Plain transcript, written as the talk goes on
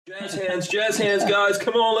Jazz hands, guys.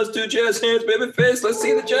 Come on, let's do jazz hands, baby face. Let's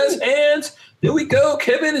see the jazz hands. There we go.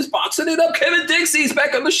 Kevin is boxing it up. Kevin Dixie's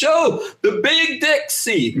back on the show. The big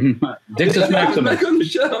Dixie. Dixis Maximus. Back on the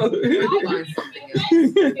show.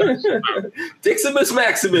 Diximus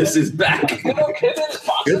Maximus is back. Kevin is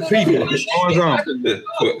boxing Good people. it up.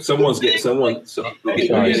 Sorry.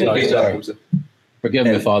 Forgive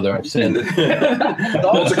me, Father. I've sinned.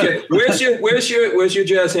 Walter, where's your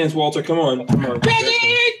jazz hands, Walter? Come on.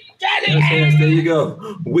 Jazz hands, there you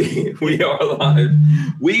go. We are live.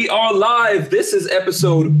 We are live. This is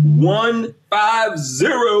episode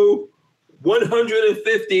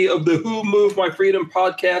 150 of the Who Moved My Freedom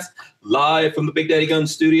podcast, live from the Big Daddy Gun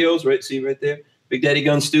Studios. Right, see right there, Big Daddy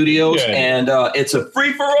Gun Studios, yeah. And it's a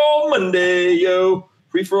free for all Monday, yo.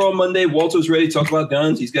 Free for all Monday. Walter's ready to talk about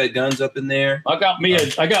guns. He's got guns up in there. I got me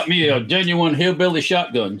a genuine hillbilly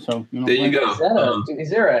shotgun. So there you go.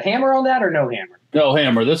 Is there a hammer on that or no hammer? No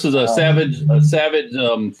hammer. This is a Savage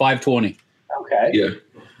 520. Okay. Yeah.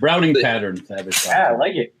 Browning pattern Savage. Yeah, I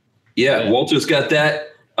like it. Yeah. Walter's got that.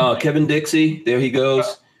 Kevin Dixie. There he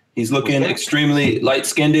goes. He's looking extremely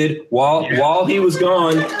light-skinned. While he was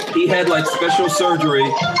gone, he had like special surgery.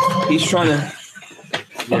 He's trying to.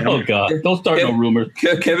 Oh God! Don't start no rumors.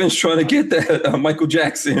 Kevin's trying to get that Michael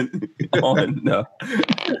Jackson on. No.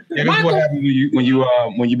 Yeah, that's what happens when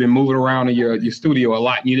you've been moving around in your studio a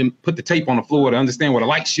lot and you didn't put the tape on the floor to understand what a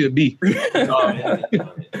light should be. What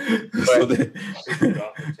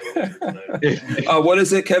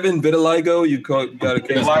is it, Kevin? Vitiligo? You got a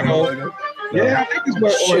vitiligo? Yeah, I think it's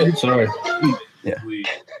what. Shit, sorry. Yeah.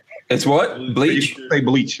 It's what? Bleach? Say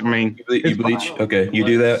bleach. I mean, you bleach? Okay, you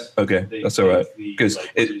do that? Okay, that's all right. Because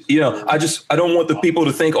I don't want the people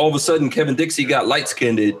to think all of a sudden Kevin Dixie got light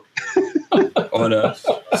skinned on us.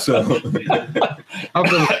 So,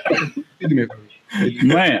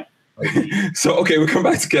 man. So okay, we'll come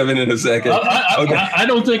back to Kevin in a second. I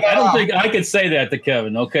don't think I could say that to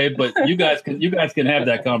Kevin. Okay, but you guys can have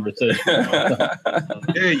that conversation.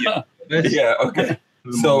 Yeah. Okay.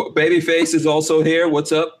 So Babyface is also here.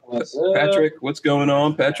 What's up, Patrick? What's going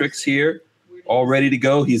on? Patrick's here, all ready to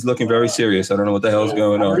go. He's looking very serious. I don't know what the hell's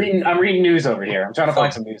going on. I'm reading news over here. I'm trying to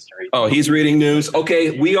find some news to read. Oh, he's reading news.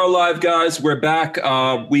 Okay, we are live, guys. We're back.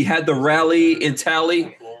 We had the rally in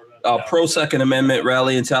Tally, pro Second Amendment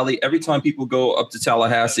rally in Tally. Every time people go up to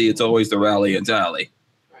Tallahassee, it's always the rally in Tally.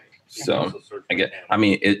 So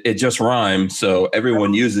it just rhymes. So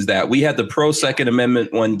everyone uses that. We had the pro Second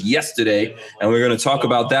Amendment one yesterday, and we're going to talk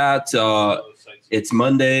about that. It's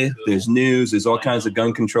Monday. There's news. There's all kinds of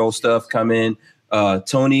gun control stuff coming.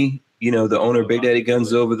 Tony, the owner of Big Daddy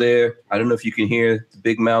Guns over there. I don't know if you can hear the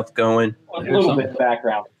big mouth going. A little bit in the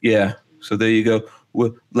background. Yeah. So there you go.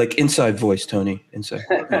 Like inside voice, Tony. Inside.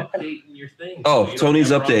 Oh,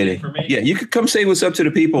 Tony's updating. Yeah, you could come say what's up to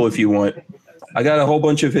the people if you want. I got a whole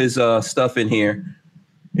bunch of his stuff in here.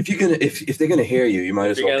 If they're gonna hear you, you might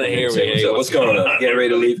as well. Hear me. What's going on? Getting ready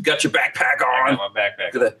to leave. Got your backpack on. My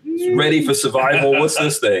backpack. Ready for survival. What's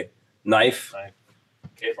this thing? Knife.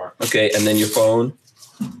 Okay, and then your phone.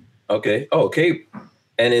 Okay. Oh, okay.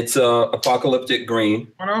 And it's apocalyptic green.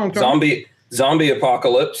 Zombie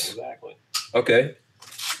apocalypse. Exactly. Okay.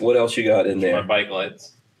 What else you got in there? My bike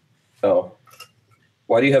lights. Oh.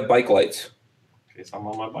 Why do you have bike lights? I'm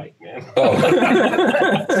on my bike, man. Oh.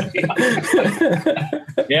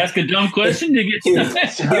 You ask a dumb question, you get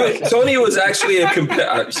Tony was actually a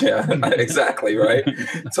yeah, exactly right.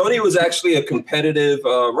 Tony was actually a competitive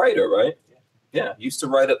writer, right? Yeah, used to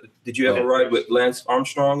write up. Did you ever ride with Lance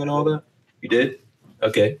Armstrong and all that? You did?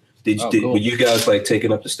 Okay. Were you guys like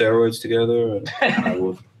taking up the steroids together?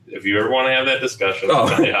 If you ever want to have that discussion, I'll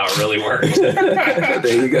tell you how it really works.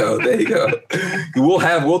 There you go.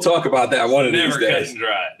 We'll talk about that one of these days. Never cut and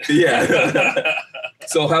dried. Yeah.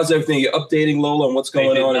 So how's everything? You're updating Lola on what's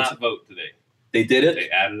going on? They did not vote today. They did it? They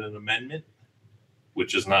added an amendment,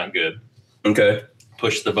 which is not good. Okay.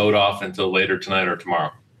 Push the vote off until later tonight or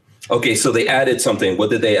tomorrow. Okay, so they added something. What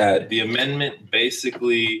did they add? The amendment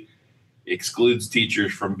basically excludes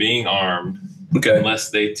teachers from being armed unless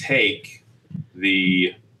they take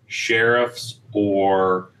the sheriff's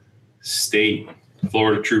or state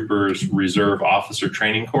Florida Troopers Reserve Officer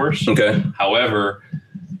Training course. Okay. However,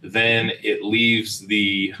 then it leaves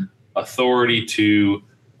the authority to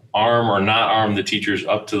arm or not arm the teachers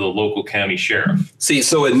up to the local county sheriff. See,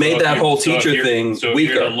 so it made that whole teacher thing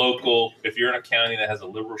weaker. If you're in a county that has a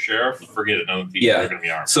liberal sheriff, forget it. None of the teachers are going to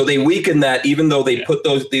be armed. So they weakened that, even though they put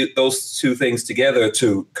those two things together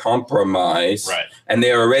to compromise. Right. And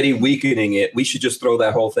they're already weakening it. We should just throw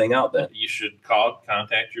that whole thing out then. You should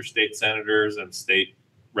contact your state senators and state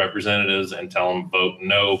representatives and tell them vote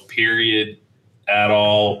no, period, at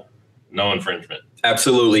all, no infringement.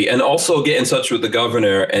 Absolutely. And also get in touch with the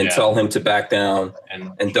governor and tell him to back down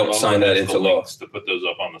and don't sign that into law. To put those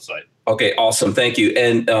up on the site. Okay, awesome. Thank you.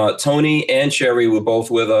 And Tony and Sherry were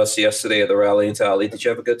both with us yesterday at the rally in Tally. Did you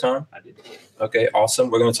have a good time? I did. Okay,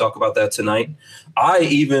 awesome. We're going to talk about that tonight. I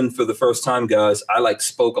even, for the first time, guys, I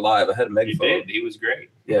spoke live. I had a megaphone. You did. He was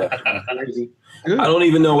great. Yeah. I don't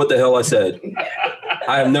even know what the hell I said.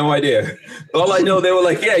 I have no idea. All I know, they were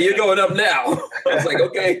like, yeah, you're going up now. I was like,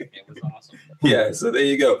 okay. It was awesome. Yeah, so there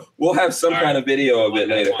you go. We'll have some kind of video of it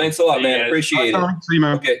later. Thanks a lot, man. Appreciate it. See you,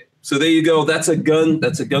 man. Okay, so there you go. That's a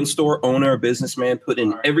gun store owner, businessman, put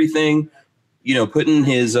in everything, put in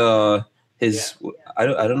his I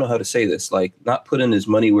don't know how to say this, not putting his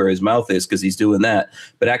money where his mouth is because he's doing that,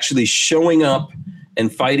 but actually showing up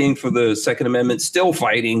and fighting for the Second Amendment, still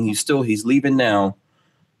fighting. He's leaving now,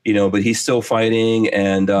 but he's still fighting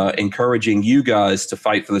and encouraging you guys to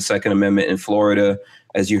fight for the Second Amendment in Florida.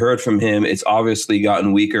 As you heard from him, it's obviously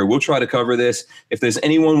gotten weaker. We'll try to cover this. If there's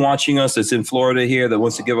anyone watching us that's in Florida here that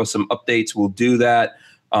wants to give us some updates, we'll do that.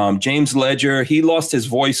 James Ledger, he lost his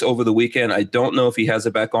voice over the weekend. I don't know if he has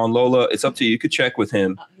it back on. Lola, it's up to you. You could check with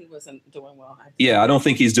him. He wasn't doing well. Yeah, I don't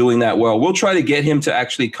think he's doing that well. We'll try to get him to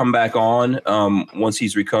actually come back on once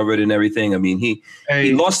he's recovered and everything. I mean, he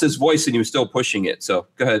lost his voice and he was still pushing it. So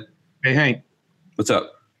go ahead. Hey, Hank. What's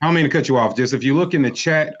up? I don't mean to cut you off. Just if you look in the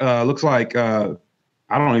chat, looks like I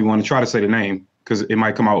don't even want to try to say the name because it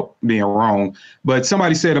might come out being wrong. But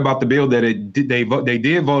somebody said about the bill that they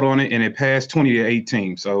did vote on it and it passed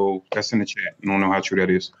 20-18. So that's in the chat. I don't know how true that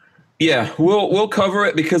is. Yeah, we'll cover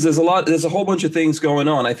it because there's a whole bunch of things going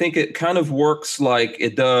on. I think it kind of works like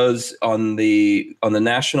it does on the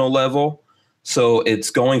national level. So it's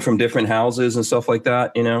going from different houses and stuff like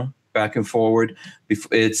that, back and forward.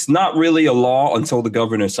 It's not really a law until the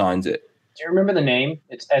governor signs it. Do you remember the name?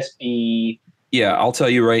 It's SB. Yeah, I'll tell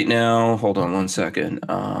you right now. Hold on one second.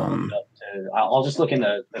 I'll just look in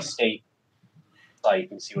the state site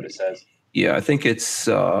and see what it says. Yeah, I think it's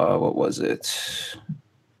what was it?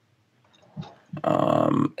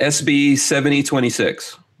 SB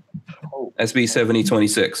 7026. Oh. SB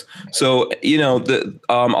 7026. So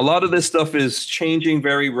a lot of this stuff is changing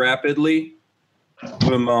very rapidly.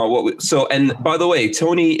 From and by the way,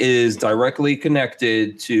 Tony is directly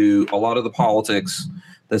connected to a lot of the politics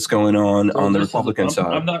that's going on the Republican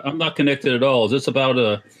side. I'm not connected at all. Is this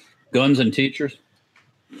about guns and teachers?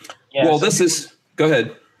 Yeah, well, go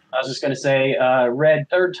ahead. I was just going to say, read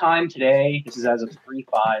third time today. This is as of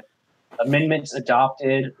 3-5. Amendments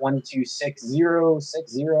adopted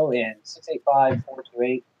 126060 and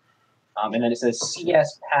 685428. And then it says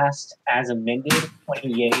CS passed as amended, 20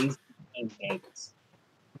 yeas, 18 nays.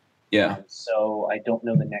 Yeah. So I don't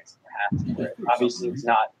know the next path for it. Obviously, it's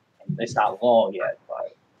not law yet,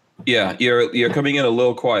 but. Yeah, you're coming in a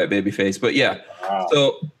little quiet, babyface, but yeah. Wow.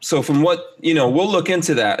 So from what we'll look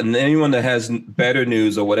into that, and anyone that has better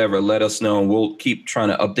news or whatever, let us know, and we'll keep trying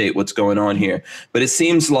to update what's going on here. But it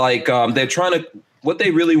seems like they're trying to. What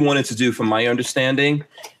they really wanted to do, from my understanding,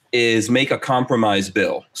 is make a compromise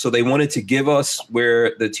bill. So they wanted to give us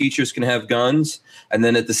where the teachers can have guns, and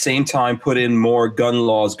then at the same time put in more gun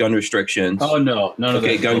laws, gun restrictions. Oh, no, none of that.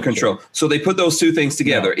 Okay, gun control. So they put those two things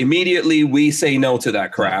together. Yeah. Immediately, we say no to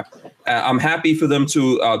that crap. I'm happy for them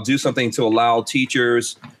to do something to allow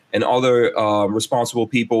teachers and other responsible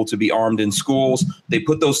people to be armed in schools. They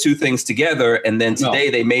put those two things together, and then today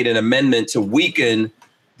they made an amendment to weaken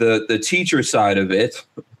the teacher side of it.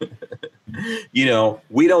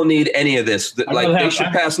 We don't need any of this. They should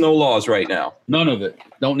pass no laws right now. None of it.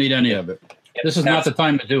 Don't need any of it. This is not the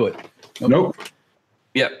time to do it. Nope.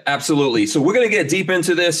 Yeah, absolutely. So we're going to get deep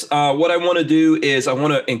into this. What I want to do is I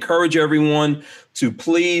want to encourage everyone to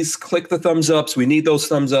please click the thumbs ups. We need those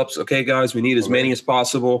thumbs ups. Okay, guys, we need as many as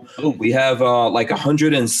possible. We have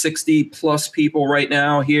 160 plus people right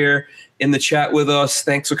now here in the chat with us.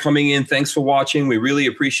 Thanks for coming in. Thanks for watching. We really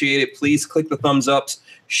appreciate it. Please click the thumbs ups.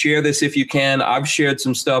 Share this if you can. I've shared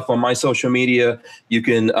some stuff on my social media. You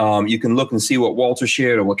can look and see what Walter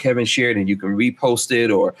shared or what Kevin shared, and you can repost it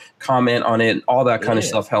or comment on it. All that kind of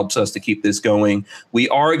stuff helps us to keep this going. We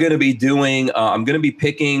are going to be doing. I'm going to be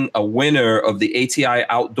picking a winner of the ATI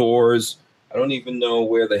Outdoors. I don't even know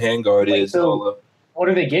where the handguard is. So what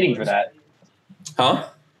are they getting for that? Huh?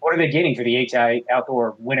 What are they getting for the ATI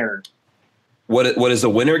Outdoor winner? What is the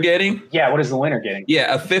winner getting? Yeah, what is the winner getting?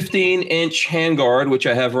 Yeah, a 15-inch handguard, which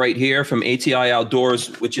I have right here from ATI Outdoors,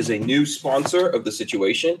 which is a new sponsor of the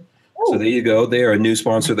situation. Ooh. So there you go. They are a new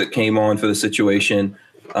sponsor that came on for the situation.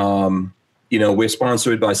 we're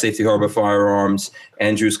sponsored by Safety Harbor Firearms,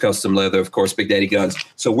 Andrews Custom Leather, of course, Big Daddy Guns.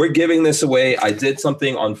 So we're giving this away. I did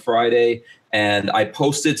something on Friday, and I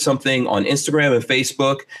posted something on Instagram and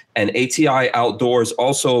Facebook, and ATI Outdoors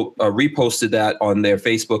also reposted that on their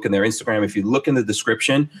Facebook and their Instagram. If you look in the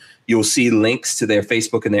description, you'll see links to their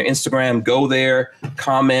Facebook and their Instagram. Go there,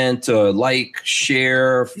 comment, like,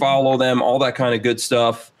 share, follow them, all that kind of good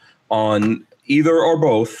stuff on either or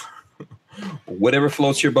both, whatever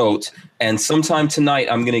floats your boat. And sometime tonight,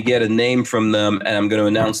 I'm going to get a name from them, and I'm going to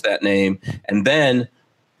announce that name. And then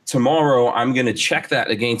tomorrow, I'm going to check that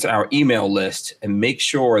against our email list and make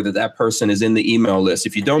sure that that person is in the email list.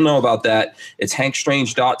 If you don't know about that, it's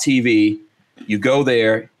hankstrange.tv. You go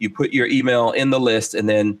there, you put your email in the list, and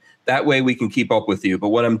then that way we can keep up with you. But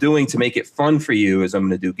what I'm doing to make it fun for you is I'm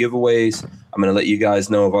going to do giveaways. I'm going to let you guys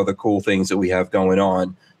know of other cool things that we have going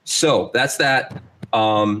on. So that's that.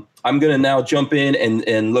 I'm going to now jump in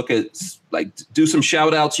and look at, do some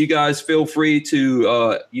shout outs. You guys feel free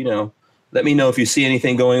to, let me know if you see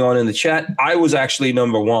anything going on in the chat. I was actually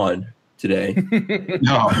number one today.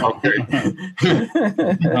 No, okay.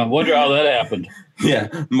 I wonder how that happened. Yeah.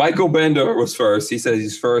 Michael Bender was first. He says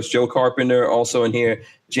he's first. Joe Carpenter also in here.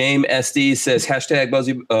 James SD says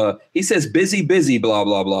 #Buzzy. He says busy, blah,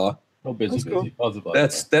 blah, blah. Oh, busy. Cool. Buzzy.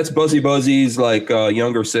 That's Buzzy's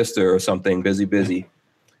younger sister or something. Busy.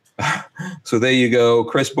 So there you go.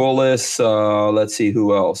 Chris Bullis. Let's see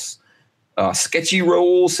who else. Sketchy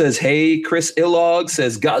Roll says, hey. Chris Illog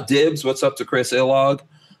says, got dibs. What's up to Chris Illog?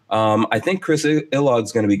 I think Chris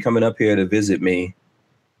Illog's going to be coming up here to visit me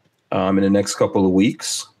in the next couple of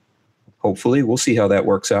weeks. Hopefully, we'll see how that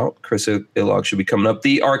works out. Chris Illog should be coming up.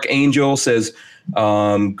 The Archangel says,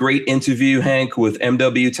 great interview, Hank, with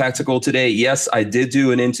MW Tactical today. Yes, I did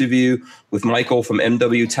do an interview with Michael from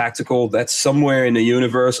MW Tactical. That's somewhere in the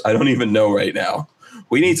universe. I don't even know right now.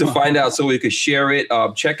 We need to find out so we could share it.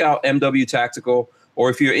 Check out MW Tactical,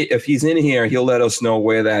 or if he's in here, he'll let us know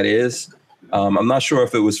where that is. I'm not sure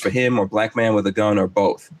if it was for him or Black Man with a Gun or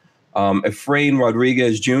both. Efrain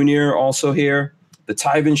Rodriguez Jr. also here. The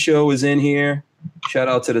Tyven Show is in here. Shout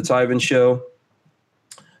out to the Tyven Show.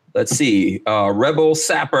 Let's see. Rebel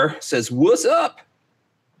Sapper says, what's up?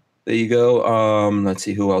 There you go. Let's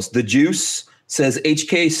see who else. The Juice says,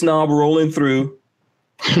 HK Snob rolling through.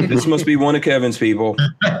 This must be one of Kevin's people.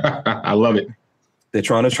 I love it. They're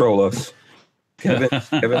trying to troll us.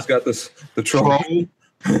 Kevin's got the troll.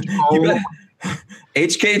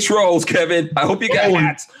 HK trolls, Kevin. I hope you got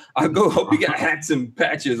hats. Hope you got hats and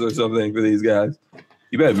patches or something for these guys.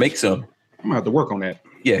 You better make some. I'm gonna have to work on that.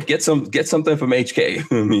 Yeah, get something from HK.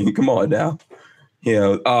 I mean, come on now.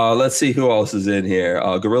 Let's see who else is in here.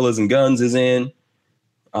 Gorillas and Guns is in.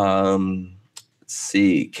 Let's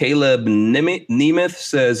see. Caleb Nemeth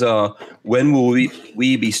says, when will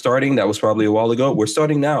we be starting? That was probably a while ago. We're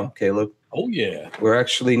starting now, Caleb. Oh, yeah. We're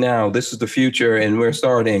actually now. This is the future, and we're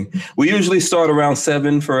starting. We usually start around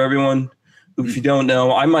 7 for everyone. If you don't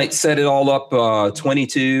know, I might set it all up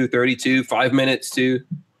 22, 32, 5 minutes too.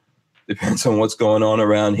 Depends on what's going on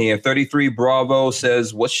around here. 33 Bravo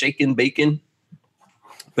says, what's shaking bacon?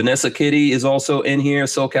 Vanessa Kitty is also in here.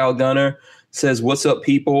 SoCal Gunner says, what's up,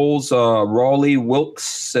 peoples? Raleigh Wilkes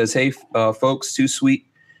says, hey, folks, too sweet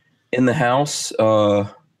in the house.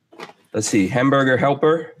 Let's see. Hamburger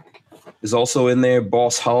Helper is also in there.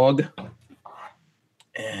 Boss Hog.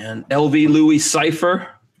 And LV Louis Cypher.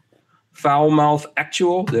 Foulmouth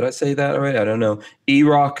Actual. Did I say that already? I don't know.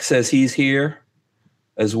 E-Rock says he's here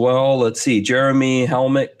as well. Let's see. Jeremy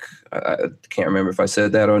Helmick. I can't remember if I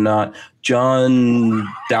said that or not. John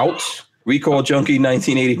Doubt. Recall Junkie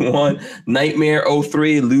 1981. Nightmare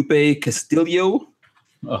 03. Lupe Castillo.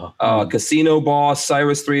 Casino Boss.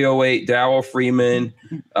 Cyrus 308. Darryl Freeman.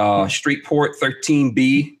 Streetport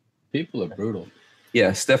 13B. People are brutal.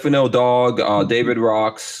 Yeah. Stefano Dog. David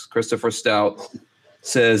Rocks. Christopher Stout.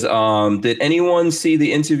 Says, did anyone see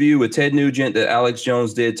the interview with Ted Nugent that Alex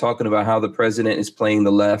Jones did talking about how the president is playing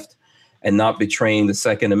the left and not betraying the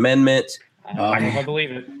Second Amendment? I don't know if I believe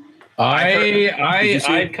it.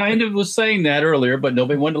 I kind of was saying that earlier, but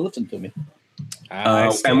nobody wanted to listen to me.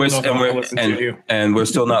 And we're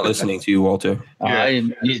still not listening to you, Walter.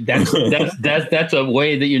 That's a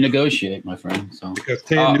way that you negotiate, my friend. So because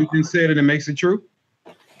Ted Nugent said it, it makes it true.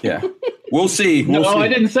 Yeah, we'll see. No, I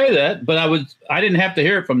didn't say that, but I didn't have to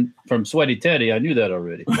hear it from Sweaty Teddy. I knew that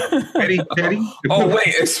already. Teddy? Oh wait,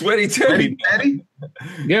 it's Sweaty Teddy. Teddy?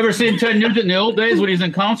 You ever seen Ted Nugent in the old days when he's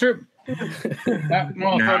in concert? That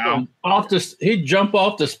motherfucker he'd jump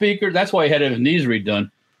off the speaker. That's why he had his knees redone.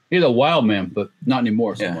 He's a wild man, but not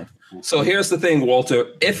anymore. So much. So here's the thing, Walter.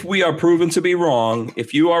 If we are proven to be wrong,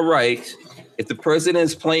 if you are right, if the president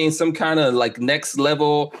is playing some kind of like next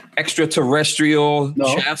level extraterrestrial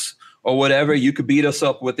chess or whatever, you could beat us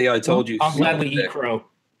up with the I told you. I'll gladly eat crow.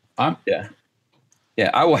 Yeah.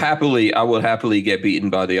 Yeah, I will happily get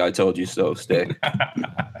beaten by the I told you so stick.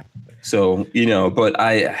 So, but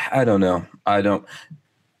I don't know. I don't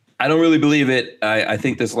really believe it. I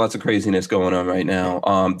think there's lots of craziness going on right now.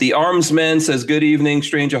 The Armsman says, good evening,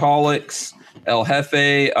 Strangerholics. El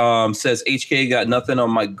Jefe says, HK got nothing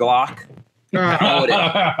on my Glock.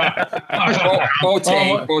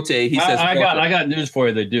 Bote. He says, I got news for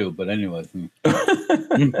you. They do, but anyway.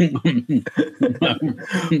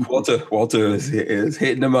 Walter is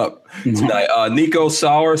hitting him up tonight. Nico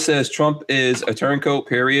Sauer says Trump is a turncoat.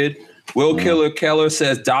 Period. Will Killer Keller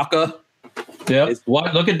says DACA. Yep.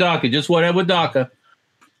 Look at DACA. Just whatever with DACA.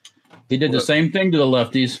 He did the same thing to the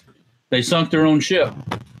lefties. They sunk their own ship.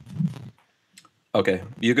 Okay,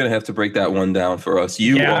 you're gonna have to break that one down for us.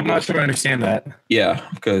 I'm not sure I understand that. Yeah,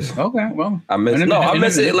 because I missed. I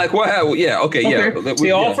missed it. Like what? Yeah, okay.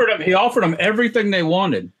 He offered them everything they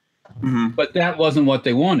wanted, but that wasn't what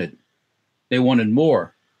they wanted. They wanted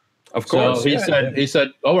more. Of course. So he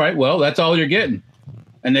said, all right, well, that's all you're getting,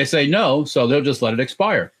 and they say no, so they'll just let it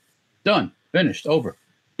expire. Done, finished, over.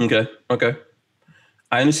 Okay.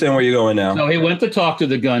 I understand where you're going now. So he went to talk to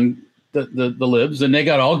the libs, and they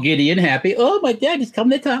got all giddy and happy. Oh, my dad is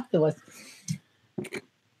coming to talk to us.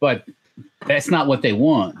 But that's not what they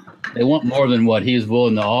want. They want more than what he's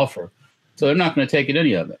willing to offer. So they're not going to take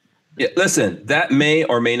any of it. Yeah, listen, that may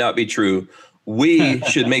or may not be true. We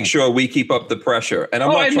should make sure we keep up the pressure. And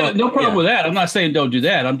no problem with that. I'm not saying don't do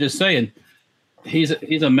that. I'm just saying he's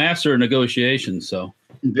a master of negotiations. So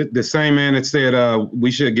the same man that said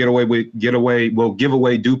we should give away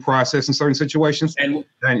due process in certain situations. And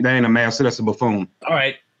that ain't a master, that's a buffoon. All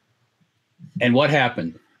right. And what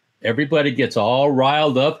happened? Everybody gets all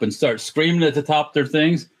riled up and starts screaming at the top of their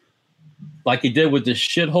things, like he did with this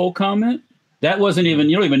shithole comment. That wasn't even,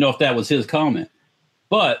 you don't even know if that was his comment.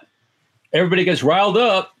 But everybody gets riled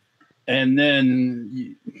up, and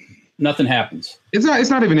then nothing happens. It's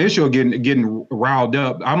not even an issue of getting riled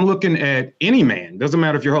up. I'm looking at any man. Doesn't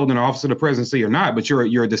matter if you're holding an office of the presidency or not, but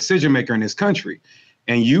you're a decision maker in this country.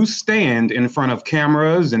 And you stand in front of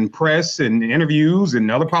cameras and press and interviews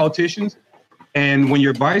and other politicians. And when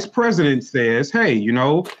your vice president says, hey,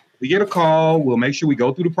 we get a call, we'll make sure we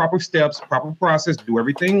go through the proper steps, proper process, do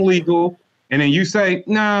everything legal. And then you say,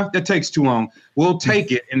 nah, that takes too long. We'll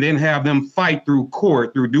take it and then have them fight through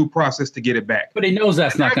court, through due process to get it back. But he knows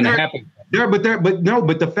that's not going to happen. But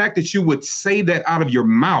the fact that you would say that out of your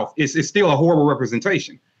mouth is still a horrible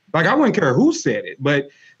representation. Like, I wouldn't care who said it, but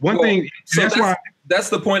that's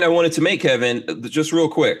the point I wanted to make, Kevin, just real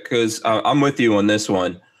quick, because I'm with you on this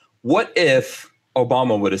one. What if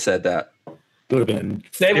Obama would have said that? He would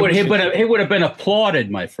have been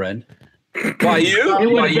applauded, my friend. By you? He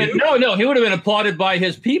would have been applauded by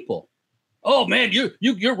his people. Oh man,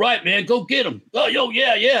 you're right, man. Go get him. Oh,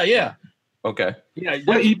 yeah. Okay. Yeah.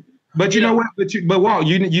 But you know what? But Walt,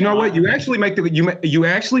 you know what? You actually make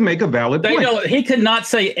a valid point. He could not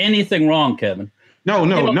say anything wrong, Kevin.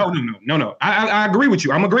 No. I agree with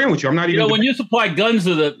you. I'm agreeing with you. I'm not even. When you supply guns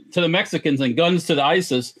to the Mexicans and guns to the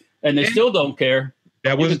ISIS, and they still don't care.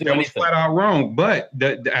 That was flat out wrong. But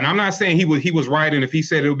and I'm not saying he was right, and if he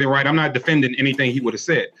said it would have been right, I'm not defending anything he would have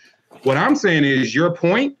said. What I'm saying is your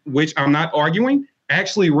point, which I'm not arguing,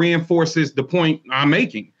 actually reinforces the point I'm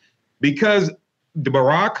making, because the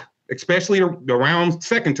Barack, especially around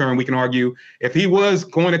second term, we can argue if he was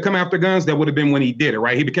going to come after guns, that would have been when he did it,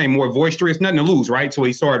 right? He became more boisterous, nothing to lose, right? So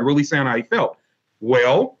he started really saying how he felt.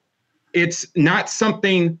 Well, it's not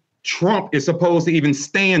something Trump is supposed to even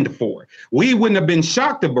stand for. We wouldn't have been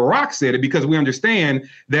shocked if Barack said it, because we understand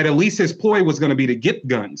that at least his ploy was going to be to get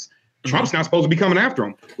guns. Trump's not supposed to be coming after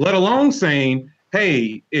him, let alone saying,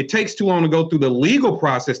 hey, it takes too long to go through the legal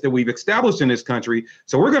process that we've established in this country,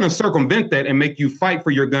 so we're going to circumvent that and make you fight for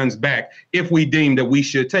your guns back if we deem that we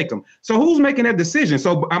should take them. So who's making that decision?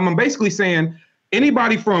 So I'm basically saying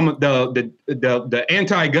anybody from the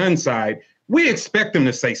anti-gun side, we expect them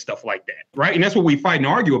to say stuff like that, right? And that's what we fight and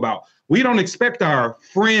argue about. We don't expect our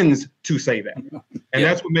friends to say that. And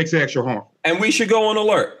that's what makes it extra harmful. And we should go on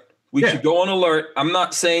alert. We should go on alert. I'm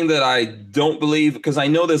not saying that I don't believe, because I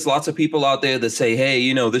know there's lots of people out there that say,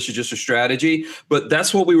 hey, this is just a strategy. But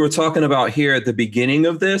that's what we were talking about here at the beginning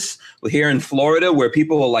of this, here in Florida, where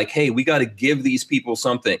people are like, hey, we got to give these people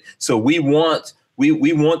something. So we want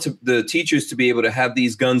we want the teachers to be able to have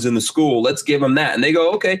these guns in the school. Let's give them that. And they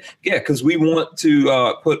go, okay, yeah, because we want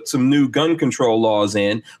to put some new gun control laws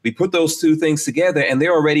in. We put those two things together, and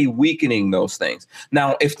they're already weakening those things.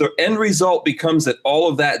 Now, if the end result becomes that all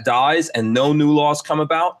of that dies and no new laws come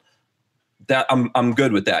about, that I'm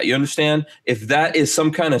good with that. You understand? If that is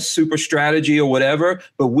some kind of super strategy or whatever,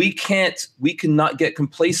 but we cannot get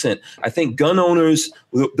complacent. I think gun owners,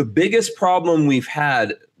 the biggest problem we've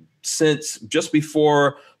had since just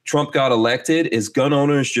before Trump got elected is gun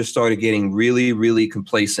owners just started getting really, really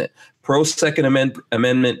complacent. Pro-Second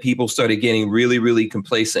Amendment people started getting really, really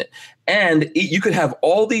complacent. And you could have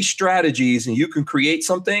all these strategies and you can create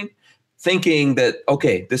something thinking that,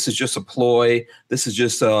 okay, this is just a ploy, this is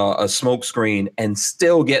just a smoke screen, and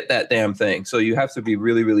still get that damn thing. So you have to be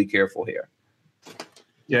really, really careful here.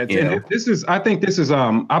 Yeah, I think this is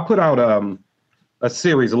I put out a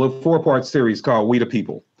series, a little 4-part series called We the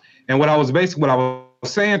People. And what I was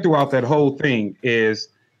saying throughout that whole thing is,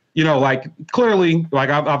 like clearly,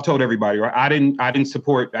 like I've told everybody, right? I didn't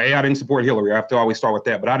support Hillary. I have to always start with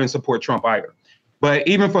that, but I didn't support Trump either. But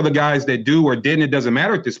even for the guys that do or didn't, it doesn't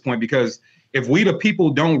matter at this point, because if we the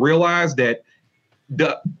people don't realize that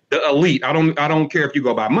the elite, I don't care if you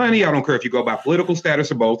go by money, I don't care if you go by political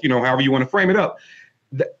status or both, however you want to frame it up.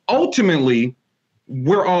 Ultimately,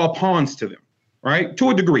 we're all pawns to them, right?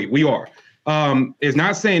 To a degree, we are. It's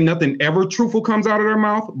not saying nothing ever truthful comes out of their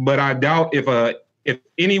mouth, but I doubt if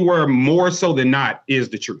anywhere more so than not is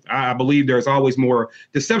the truth. I believe there's always more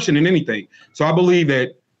deception than anything. So I believe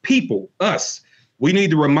that people, us, we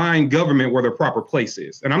need to remind government where their proper place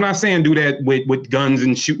is. And I'm not saying do that with guns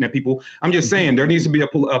and shooting at people. I'm just saying there needs to be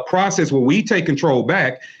a process where we take control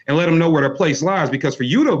back and let them know where their place lies. Because for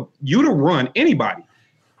you to run anybody,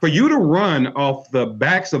 for you to run off the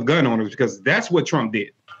backs of gun owners, because that's what Trump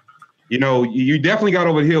did. You definitely got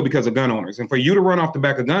over the hill because of gun owners. And for you to run off the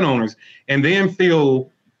back of gun owners and then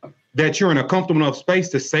feel that you're in a comfortable enough space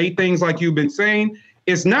to say things like you've been saying,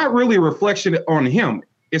 it's not really a reflection on him.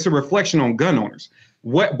 It's a reflection on gun owners.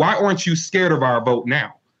 Why aren't you scared of our vote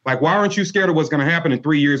now? Like, why aren't you scared of what's going to happen in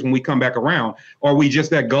 3 years when we come back around? Are we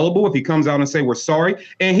just that gullible if he comes out and say we're sorry?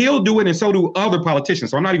 And he'll do it, and so do other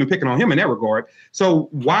politicians. So I'm not even picking on him in that regard. So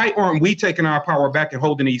why aren't we taking our power back and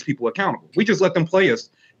holding these people accountable? We just let them play us,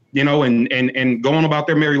 and go on about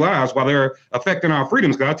their merry lives while they're affecting our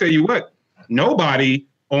freedoms. Because I'll tell you what, nobody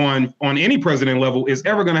on any president level is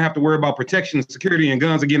ever going to have to worry about protection, security, and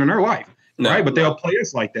guns again in their life. No, right? But they'll play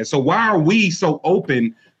us like that. So why are we so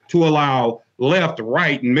open to allow left,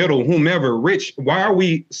 right, middle, whomever, rich? Why are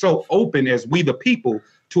we so open as we the people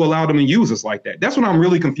to allow them to use us like that? That's what I'm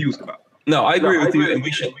really confused about. No, I agree with you. And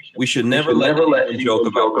we should never let anyone joke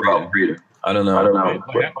about freedom. I don't know.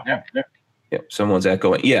 Yeah, someone's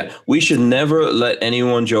echoing. Yeah, we should never let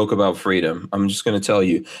anyone joke about freedom. I'm just going to tell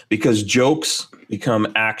you, because jokes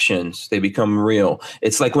become actions. They become real.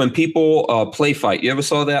 It's like when people play fight. You ever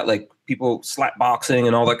saw that? Like people slap boxing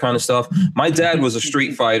and all that kind of stuff. My dad was a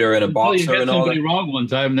street fighter and a boxer and all that. You wrong one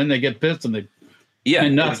time, and then they get pissed and they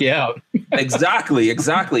knock you out. Exactly.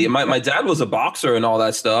 And my dad was a boxer and all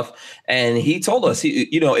that stuff, and he told us,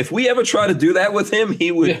 if we ever try to do that with him,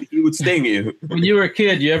 he would sting you. When you were a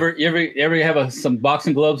kid, you ever have some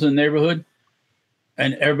boxing gloves in the neighborhood,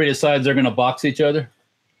 and everybody decides they're going to box each other?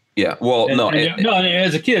 Yeah. Well,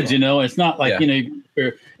 as a kid, it's not like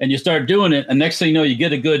and you start doing it, and next thing you know, you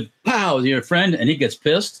get a good pow with your friend, and he gets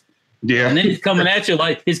pissed. Yeah. And then he's coming at you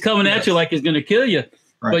like he's going to kill you,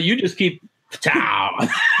 right. But you just keep.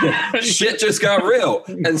 Shit just got real.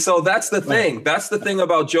 And so that's the thing. That's the thing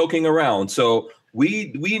about joking around. So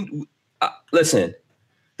we listen,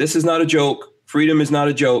 this is not a joke. Freedom is not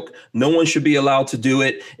a joke. No one should be allowed to do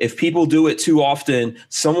it. If people do it too often,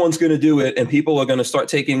 someone's going to do it and people are going to start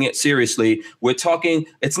taking it seriously. We're talking,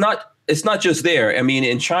 it's not just there. I mean,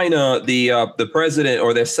 in China, the president,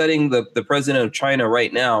 or they're setting the president of China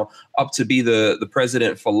right now up to be the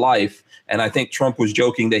president for life. And I think Trump was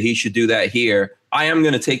joking that he should do that here. I am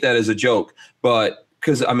going to take that as a joke, but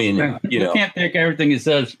because you can't take everything he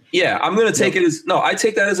says. Yeah, I'm going to take it as I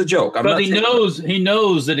take that as a joke. But he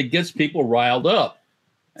knows that it gets people riled up.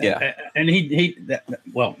 Yeah, and he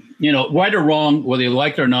right or wrong, whether you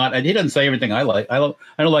like it or not. And he doesn't say everything I like. I don't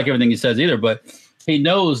like everything he says either. But he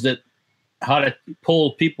knows that how to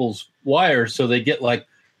pull people's wires so they get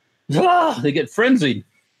they get frenzied.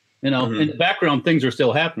 In the background, things are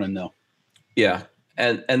still happening though. Yeah.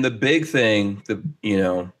 And the big thing,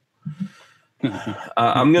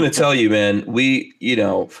 I'm going to tell you, man,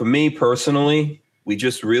 for me personally, we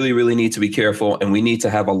just really, really need to be careful, and we need to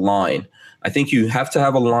have a line. I think you have to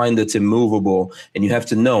have a line that's immovable, and you have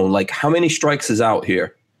to know, like, how many strikes is out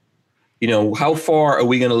here? You know, how far are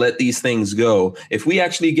we going to let these things go? If we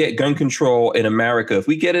actually get gun control in America, if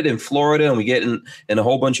we get it in Florida and we get it in a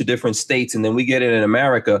whole bunch of different states, and then we get it in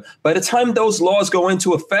America, by the time those laws go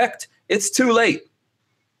into effect, it's too late.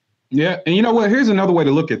 Yeah. And you know what? Here's another way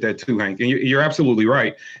to look at that too, Hank. And you're absolutely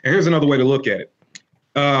right. And here's another way to look at it.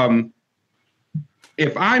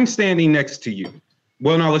 If I'm standing next to you,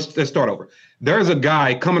 well, no, let's start over. There's a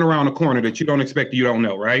guy coming around the corner that you don't expect, you don't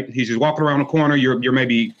know, right? He's just walking around the corner. You're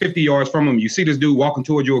maybe 50 yards from him. You see this dude walking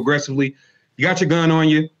towards you aggressively. You got your gun on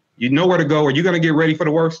you. You know where to go. Are you going to get ready for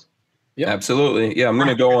the worst? Yeah, absolutely. Yeah, I'm going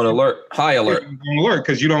to go on alert, high alert. On alert,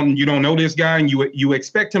 because you don't know this guy, and you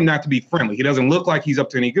expect him not to be friendly. He doesn't look like he's up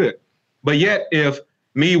to any good. But yet, if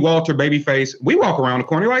me, Walter, Babyface, we walk around the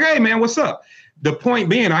corner, like, hey man, what's up? The point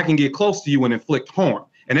being, I can get close to you and inflict harm,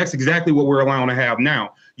 and that's exactly what we're allowing to have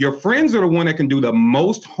now. Your friends are the one that can do the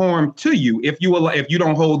most harm to you if you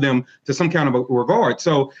don't hold them to some kind of a regard.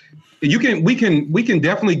 So we can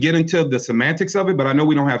definitely get into the semantics of it, but I know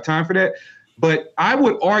we don't have time for that. But I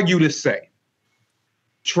would argue to say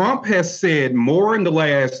Trump has said more in the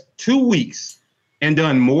last 2 weeks and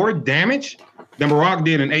done more damage than Barack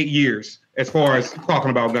did in 8 years as far as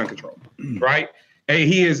talking about gun control, right? Hey,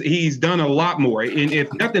 he's done a lot more. And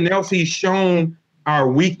if nothing else, he's shown our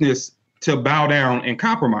weakness to bow down and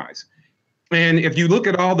compromise. And if you look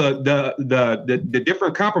at all the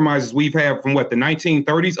different compromises we've had from the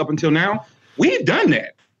 1930s up until now, we've done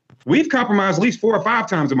that. We've compromised at least 4 or 5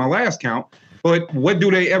 times in my last count. But what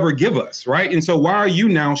do they ever give us, right? And so why are you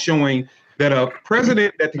now showing that a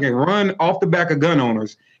president that can run off the back of gun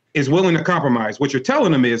owners is willing to compromise? What you're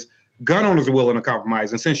telling them is gun owners are willing to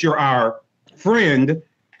compromise. And since you're our friend,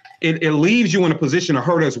 it leaves you in a position to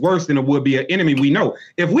hurt us worse than it would be an enemy we know.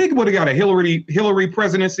 If we would have got a Hillary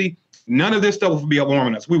presidency, none of this stuff would be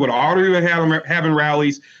alarming us. We would have already been having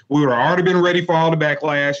rallies. We would have already been ready for all the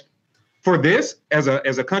backlash. For this, as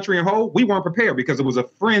a country in whole, we weren't prepared because it was a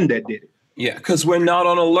friend that did it. Yeah, because we're not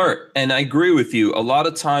on alert. And I agree with you. A lot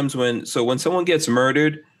of times when someone gets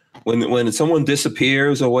murdered, when someone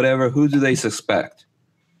disappears or whatever, who do they suspect?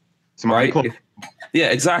 Somebody close. Yeah,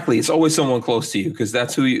 exactly. It's always someone close to you because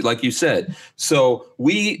that's who you, like you said. So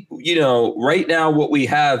we, right now what we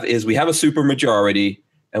have is we have a super majority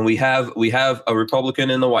and we have a Republican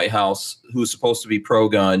in the White House who's supposed to be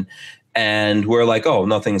pro-gun. And we're like, oh,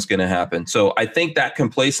 nothing's going to happen. So I think that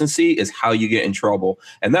complacency is how you get in trouble.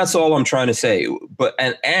 And that's all I'm trying to say. But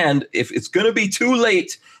and if it's going to be too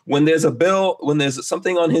late when there's a bill, when there's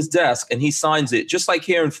something on his desk and he signs it, just like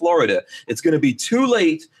here in Florida, it's going to be too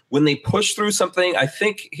late when they push through something. I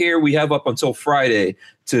think here we have up until Friday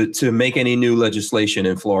to make any new legislation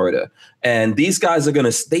in Florida. And these guys are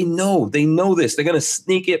going to, they know this. They're going to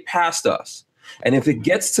sneak it past us. And if it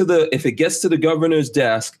gets to the governor's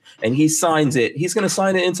desk and he signs it, he's going to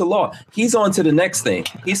sign it into law. He's on to the next thing.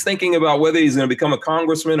 He's thinking about whether he's going to become a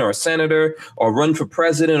congressman or a senator or run for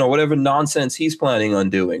president or whatever nonsense he's planning on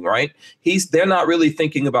doing, right? They're not really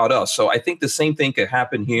thinking about us. So I think the same thing could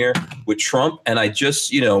happen here with Trump. And I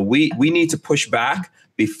just, we need to push back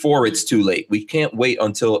before it's too late. We can't wait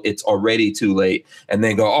until it's already too late and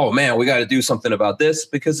then go, oh man, we got to do something about this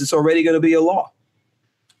because it's already going to be a law.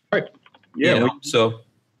 Right. Yeah. So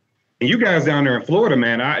and you guys down there in Florida,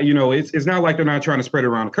 man, it's not like they're not trying to spread it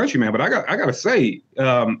around the country, man. But I got to say,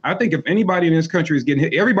 I think if anybody in this country is getting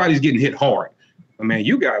hit, everybody's getting hit hard. But man,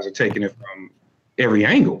 you guys are taking it from every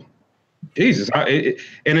angle. Jesus.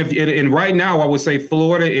 And right now, I would say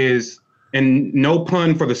Florida is, and no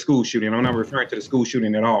pun for the school shooting. I'm not referring to the school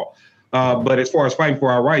shooting at all. But as far as fighting for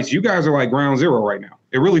our rights, you guys are like ground zero right now.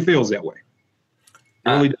 It really feels that way. It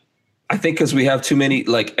really does. I think because we have too many,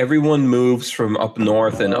 like everyone moves from up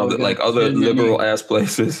north and other liberal ass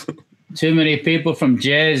places. Too many people from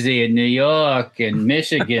Jersey and New York and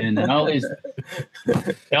Michigan and all these,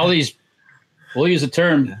 we'll use the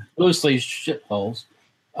term loosely, shitholes.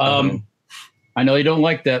 I know you don't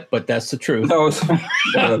like that, but that's the truth. No,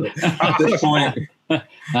 at this point.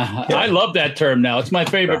 I love that term now. It's my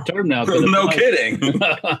favorite term now. No kidding.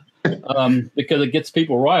 Because it gets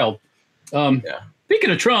people riled. Speaking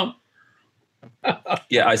of Trump.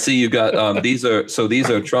 Yeah, I see you got these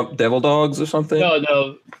are Trump devil dogs or something?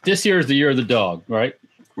 No. This year is the year of the dog, right?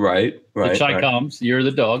 Right. The Chi comes, year of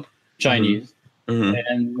the dog, Chinese. Mm-hmm.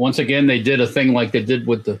 And once again, they did a thing like they did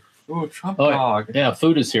with the Trump dog. Yeah,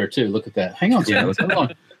 food is here too. Look at that. Hang on. Hold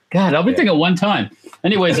on. God, I'll be thinking one time.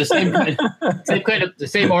 Anyways, the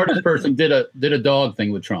same artist person did a dog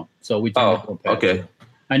thing with Trump. So we okay.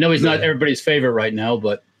 I know he's not everybody's favorite right now,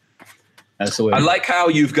 but that's the way. I like how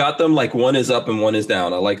you've got them like one is up and one is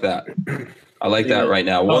down. I like that. I like that right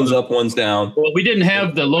now. One's up, one's down. Well, we didn't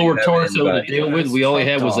have the lower torso to back. deal with. We only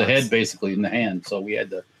had was the head basically in the hand. So we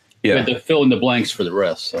had to fill in the blanks for the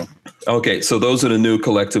rest. So okay, so those are the new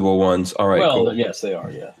collectible ones. All right. Well, cool. yes, they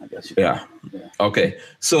are. Yeah, I guess. Yeah. Okay.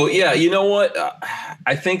 So yeah, you know what?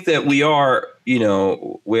 I think that we are,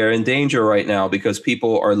 we're in danger right now because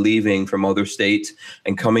people are leaving from other states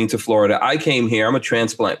and coming to Florida. I came here. I'm a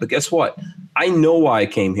transplant, but guess what? I know why I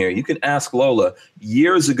came here. You can ask Lola.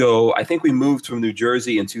 Years ago, I think we moved from New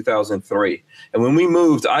Jersey in 2003. And when we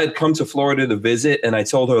moved, I had come to Florida to visit, and I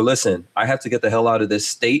told her, listen, I have to get the hell out of this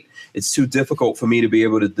state. It's too difficult for me to be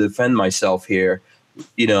able to defend myself here,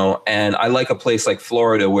 and I like a place like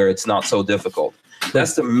Florida where it's not so difficult.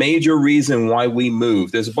 That's the major reason why we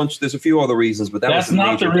moved. There's a few other reasons, but that's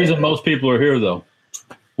not the reason most people are here, though.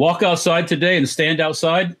 Walk outside today and stand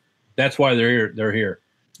outside. That's why they're here. They're here.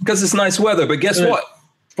 Because it's nice weather, but guess what?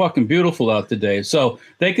 Fucking beautiful out today. So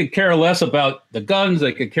they could care less about the guns.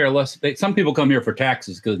 They could care less. Some people come here for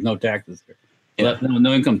taxes because no taxes here. Yeah.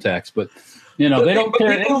 No income tax. But, they don't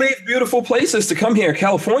care. People leave beautiful places to come here.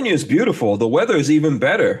 California is beautiful. The weather is even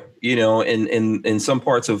better, in some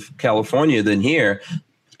parts of California than here.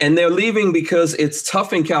 And they're leaving because it's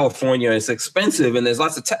tough in California. It's expensive. And there's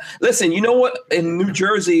lots of listen, you know what? In New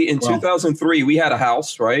Jersey in 2003, we had a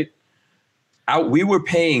house, right? We were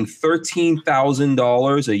paying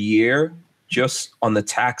 $13,000 a year just on the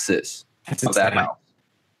taxes of that house.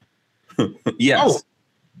 Yes.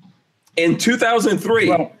 In 2003.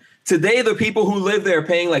 Well, today, the people who live there are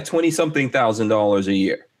paying like $20-something thousand a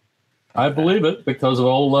year. I believe it because of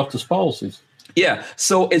all the leftist policies. Yeah.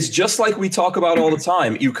 So it's just like we talk about all the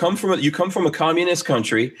time. You come from a communist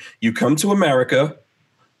country. You come to America.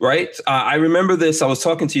 Right. I remember this. I was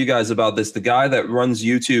talking to you guys about this. The guy that runs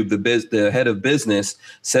YouTube, the head of business,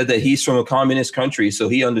 said that he's from a communist country, so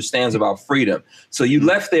he understands about freedom. So you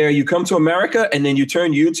left there, you come to America, and then you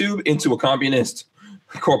turn YouTube into a communist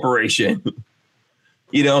corporation.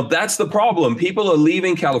 That's the problem. People are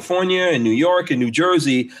leaving California and New York and New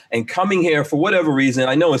Jersey and coming here for whatever reason.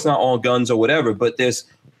 I know it's not all guns or whatever, but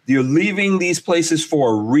you're leaving these places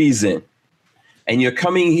for a reason. And you're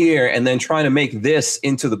coming here and then trying to make this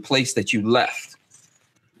into the place that you left,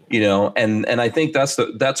 and I think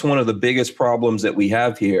that's one of the biggest problems that we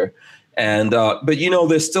have here. And but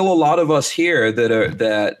there's still a lot of us here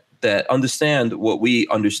that understand what we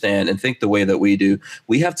understand and think the way that we do.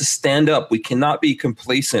 We have to stand up. We cannot be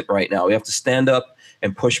complacent right now. We have to stand up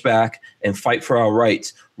and push back and fight for our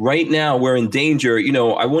rights. Right now, we're in danger.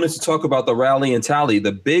 I wanted to talk about the rally and tally.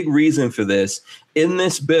 The big reason for this, in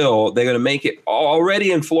this bill, they're going to make it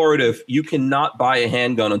already in Florida. You cannot buy a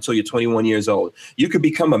handgun until you're 21 years old. You could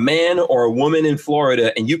become a man or a woman in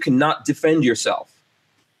Florida, and you cannot defend yourself.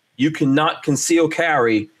 You cannot conceal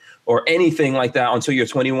carry or anything like that until you're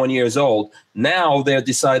 21 years old. Now they're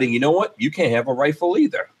deciding, you know what? You can't have a rifle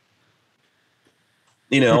either.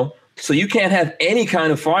 So you can't have any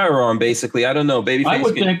kind of firearm, basically. I don't know,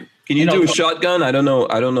 Babyface. Can you do a shotgun? I don't know.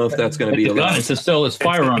 I don't know if that's going to be allowed. It's still a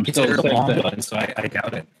firearm. It's still a long gun, so I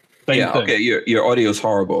doubt it. Yeah. Okay. Your audio is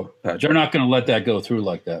horrible, Patrick. They're not going to let that go through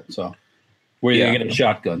like that. So where you get a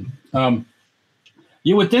shotgun?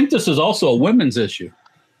 You would think this is also a women's issue.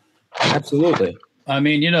 Absolutely. I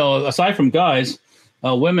mean, aside from guys,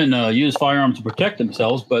 women use firearms to protect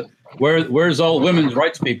themselves. But where's all women's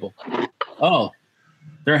rights people? Oh,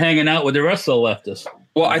 they're hanging out with the rest of the leftists.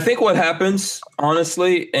 Well, I think what happens,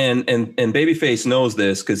 honestly, and Babyface knows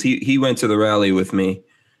this because he went to the rally with me,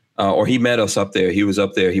 or he met us up there. He was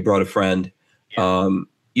up there. He brought a friend. Yeah.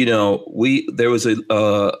 There was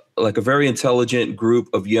a very intelligent group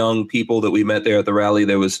of young people that we met there at the rally.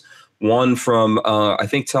 There was one from I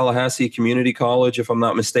think Tallahassee Community College, if I'm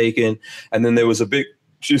not mistaken, and then there was a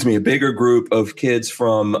bigger group of kids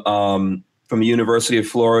from the University of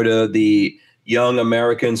Florida, the Young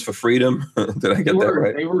Americans for Freedom. Did I get that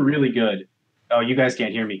right? They were really good. Oh, you guys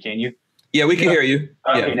can't hear me, can you? Yeah, we can hear you.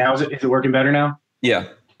 Okay, now is it working better now? Yeah.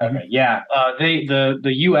 Okay, yeah.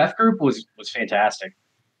 The UF group was fantastic.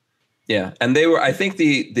 Yeah, and they were. I think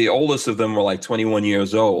the oldest of them were like 21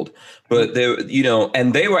 years old, but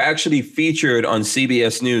and they were actually featured on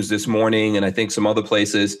CBS News this morning, and I think some other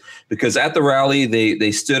places, because at the rally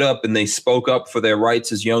they stood up and they spoke up for their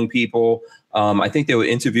rights as young people. I think they were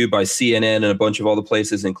interviewed by CNN and a bunch of other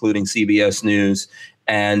places, including CBS News.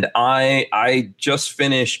 And I just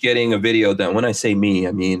finished getting a video done. When I say me,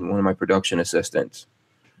 I mean one of my production assistants.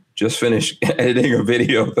 Just finished editing a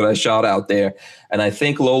video that I shot out there. And I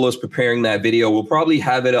think Lola's preparing that video. We'll probably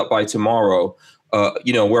have it up by tomorrow,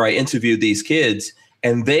 where I interviewed these kids.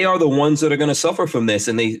 And they are the ones that are going to suffer from this.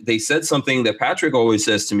 And they said something that Patrick always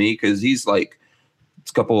says to me, because he's like,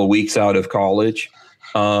 It's a couple of weeks out of college.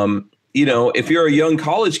 You know, if you're a young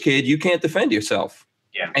college kid, you can't defend yourself.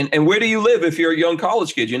 Yeah. And where do you live if you're a young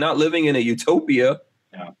college kid? You're not living in a utopia.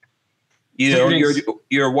 No. You know,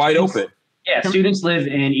 you're wide open. Yeah, students live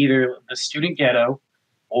in either the student ghetto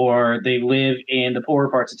or they live in the poorer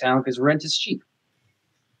parts of town because rent is cheap.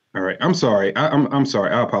 All right. I'm sorry. I'm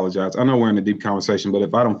sorry. I apologize. I know we're in a deep conversation, but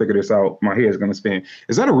if I don't figure this out, my head is going to spin.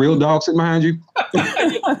 Is that a real dog sitting behind you?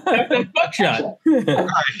 That's buckshot.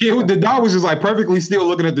 The dog was just like perfectly still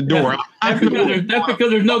looking at the door. That's because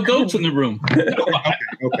there's no goats in the room.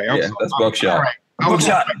 Okay. Yeah, that's buckshot. All right.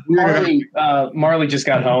 Buckshot. Marley just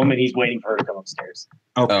got home and he's waiting for her to come upstairs.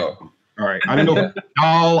 Okay. Oh. All right. I didn't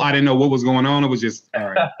know. I didn't know what was going on. It was just all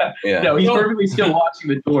right. Yeah. No, he's perfectly still watching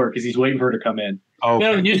the door because he's waiting for her to come in. Okay.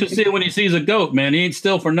 Yeah, you should see it when he sees a goat, man. He ain't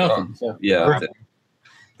still for nothing. So. Yeah.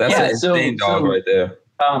 That's an insane dog right there.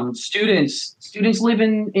 Students live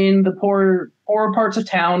in the poorer parts of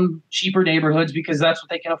town, cheaper neighborhoods because that's what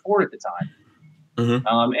they can afford at the time.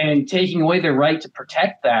 Mm-hmm. And taking away their right to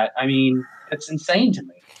protect that, I mean, it's insane to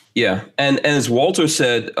me. Yeah. And as Walter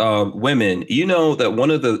said, women, you know that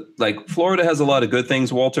one of the, like, Florida has a lot of good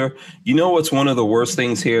things, Walter. You know what's one of the worst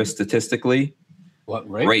things here statistically? What,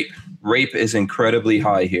 rape? Rape is incredibly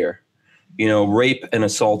high here. You know, rape and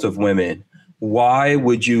assault of women. Why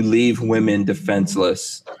would you leave women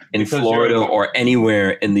defenseless in Florida or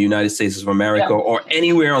anywhere in the United States of America or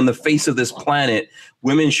anywhere on the face of this planet?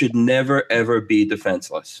 Women should never, ever be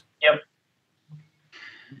defenseless. Yep.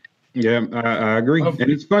 Yeah, I agree. And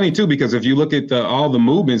it's funny, too, because if you look at all the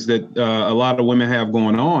movements that a lot of women have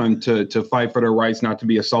going on to fight for their rights not to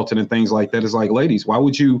be assaulted and things like that, it's like, ladies, why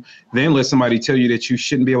would you then let somebody tell you that you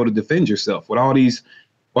shouldn't be able to defend yourself with all these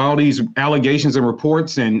allegations and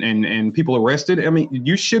reports and people arrested? I mean,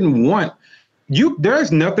 you shouldn't want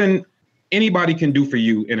there's nothing anybody can do for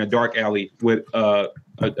you in a dark alley with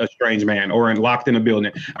a strange man or locked in a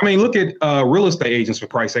building. I mean, look at real estate agents, for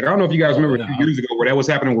Christ's sake. I don't know if you guys remember a few years ago where that was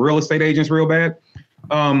happening with real estate agents real bad.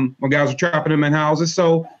 When guys were trapping them in houses.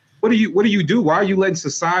 So what do you do? Why are you letting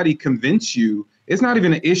society convince you? It's not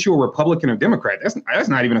even an issue of Republican or Democrat. That's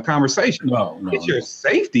not even a conversation. No. It's your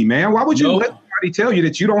safety, man. Why would you let somebody tell you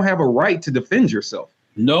that you don't have a right to defend yourself?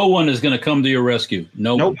 No one is going to come to your rescue.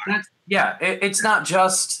 No. Yeah, it's not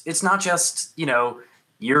just you know,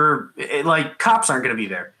 like cops aren't going to be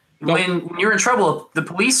there. Nope. When you're in trouble, the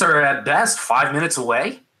police are at best 5 minutes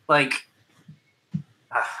away. Like,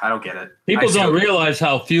 I don't get it. People don't realize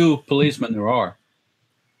how few policemen there are.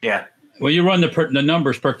 Yeah. When you run the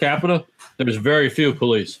numbers per capita, there's very few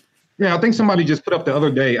police. Yeah, I think somebody just put up the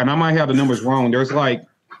other day, and I might have the numbers wrong. There's like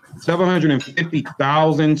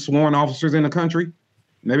 750,000 sworn officers in the country.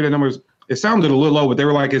 Maybe the numbers, it sounded a little low, but they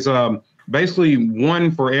were like, it's basically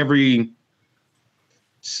one for every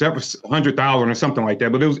 700,000 or something like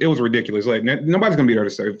that. But it was ridiculous. Like, nobody's gonna be there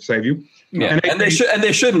to save you. Yeah, and they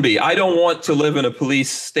shouldn't be. I don't want to live in a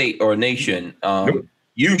police state or nation. Nope.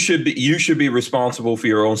 You should be responsible for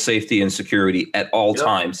your own safety and security at all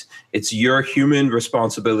times. It's your human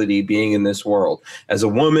responsibility being in this world. As a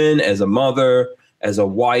woman, as a mother, as a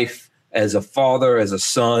wife, as a father, as a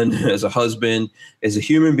son, as a husband, as a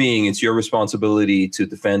human being, it's your responsibility to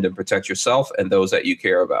defend and protect yourself and those that you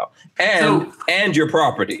care about, and your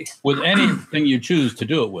property. With anything you choose to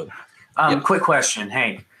do it with. Quick question,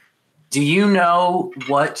 Hank. Do you know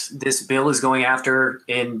what this bill is going after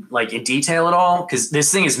in detail at all? Because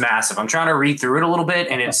this thing is massive. I'm trying to read through it a little bit,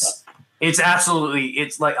 and it's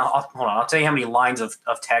like, hold on, I'll tell you how many lines of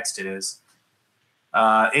text it is.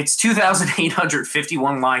 It's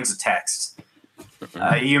 2,851 lines of text.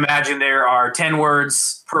 You imagine there are 10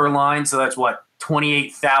 words per line, so that's what,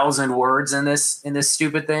 28,000 words in this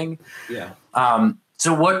stupid thing. Yeah.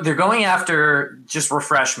 So what they're going after, just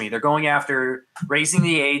refresh me. They're going after raising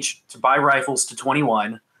the age to buy rifles to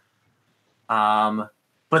 21. But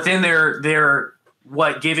then they're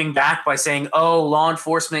giving back by saying, law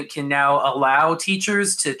enforcement can now allow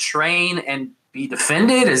teachers to train and be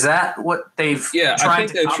defended? Is that what they've tried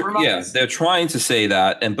to compromise? They're trying to say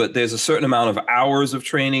that, but there's a certain amount of hours of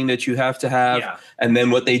training that you have to have. Yeah. And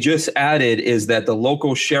then what they just added is that the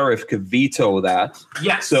local sheriff could veto that.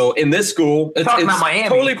 Yes. So in this school, it's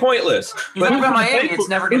totally pointless. You're talking about Miami, it's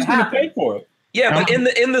never going to happen. Pay for it. Yeah, but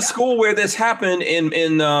in the school where this happened, in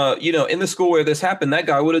the school where this happened, that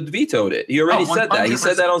guy would have vetoed it. He already said that. He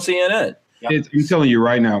said that on CNN. Yep. I'm telling you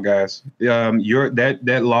right now, guys,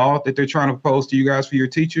 that law that they're trying to propose to you guys for your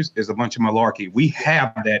teachers is a bunch of malarkey. We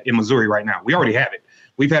have that in Missouri right now. We already have it.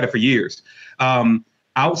 We've had it for years.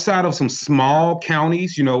 Outside of some small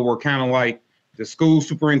counties, where kind of like the school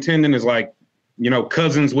superintendent is like,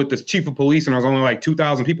 cousins with the chief of police, and there's only like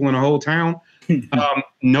 2,000 people in the whole town.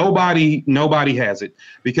 Nobody has it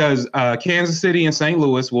because Kansas City and St.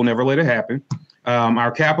 Louis will never let it happen.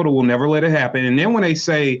 Our capital will never let it happen. And then when they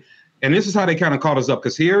say, and this is how they kind of caught us up,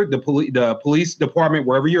 because here the police department,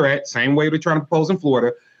 wherever you're at, same way they're trying to propose in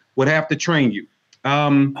Florida, would have to train you.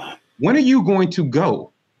 When are you going to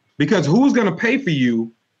go? Because who's going to pay for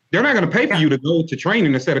you? They're not going to pay for you to go to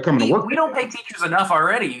training instead of coming to work. We don't pay teachers enough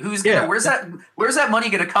already. Who's gonna? Where's that money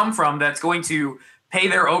going to come from? That's going to pay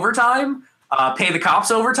their overtime, pay the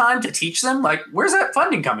cops overtime to teach them. Like, where's that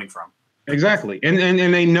funding coming from? Exactly, and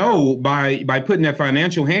they know by putting that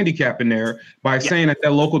financial handicap in there, by saying that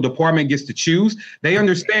local department gets to choose. They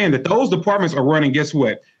understand that those departments are running. Guess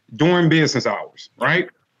what? During business hours, right?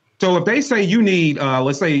 So if they say you need,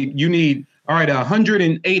 let's say you need. All right,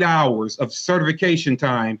 108 hours of certification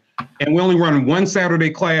time, and we only run one Saturday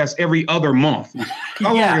class every other month.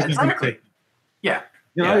 How long is that going to take? Yeah.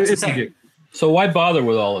 It's so why bother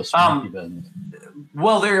with all this?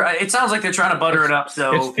 Well, it sounds like they're trying to butter it up.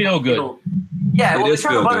 So it's feel good. They're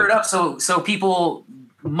trying to butter it up so people,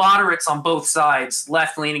 moderates on both sides,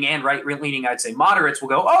 left leaning and right leaning, I'd say moderates will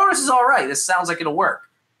go, oh, this is all right. This sounds like it'll work.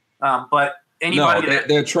 But anybody,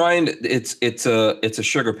 they're trying. It's a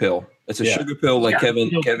sugar pill. It's a sugar pill, like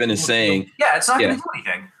Kevin is saying. Yeah, it's not going to do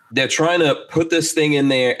anything. They're trying to put this thing in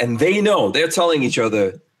there, and they know. They're telling each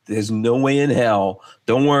other, there's no way in hell.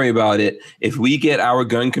 Don't worry about it. If we get our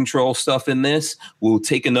gun control stuff in this, we'll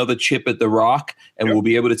take another chip at the rock, and we'll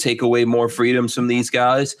be able to take away more freedoms from these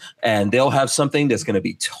guys, and they'll have something that's going to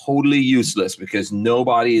be totally useless because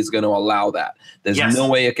nobody is going to allow that. There's no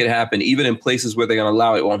way it could happen. Even in places where they're going to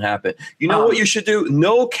allow it, it won't happen. You know what you should do?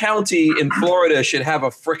 No county in Florida should have a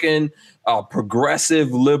freaking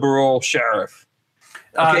progressive liberal sheriff.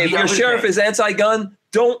 Okay, if your sheriff is anti-gun,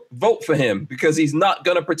 don't vote for him because he's not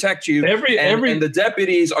going to protect you. And the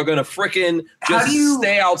deputies are going to freaking just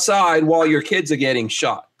stay outside while your kids are getting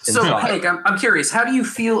shot. So, Hank, I'm curious. How do you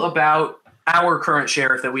feel about our current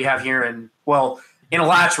sheriff that we have here in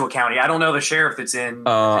Alachua County? I don't know the sheriff that's in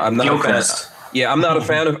Gilchrist. Yeah, I'm not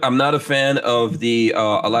a fan of the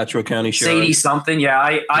Alachua County sheriff. Sadie something.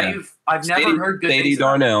 Yeah, I've never heard good Sadie things.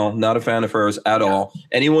 Darnell, not a fan of hers at all.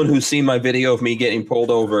 Anyone who's seen my video of me getting pulled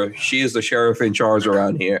over, she is the sheriff in charge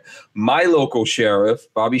around here. My local sheriff,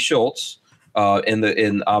 Bobby Schultz, I'm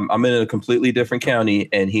in a completely different county,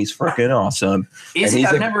 and he's freaking awesome.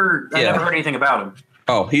 I've never heard anything about him.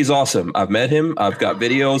 Oh, he's awesome. I've met him. I've got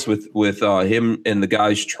videos with him and the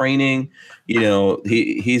guys training.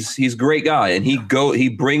 He's a great guy, and he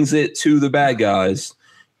brings it to the bad guys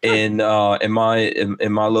in my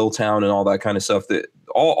little town and all that kind of stuff. That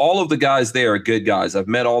all of the guys there are good guys. I've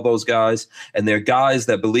met all those guys, and they're guys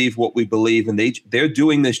that believe what we believe, and they're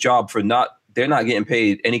doing this job they're not getting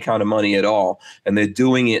paid any kind of money at all, and they're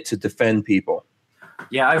doing it to defend people.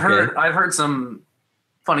 Yeah, I've heard some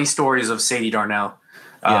funny stories of Sadie Darnell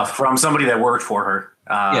from somebody that worked for her.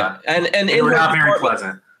 And they were not very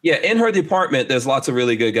pleasant. Yeah, in her department, there's lots of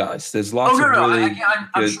really good guys. There's lots of really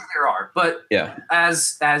I'm sure there are. But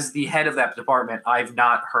as the head of that department, I've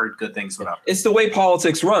not heard good things about her. It's the way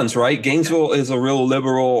politics runs, right? Gainesville is a real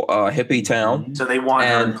liberal hippie town. So they want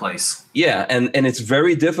her in place. Yeah, and it's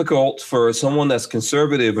very difficult for someone that's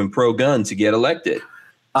conservative and pro-gun to get elected.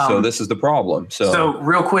 So this is the problem. So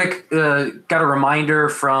real quick, got a reminder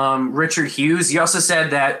from Richard Hughes. He also said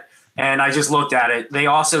that, and I just looked at it, they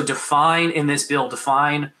also define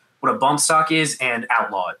what a bump stock is and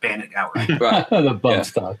outlaw it, ban it outright. Right. The bump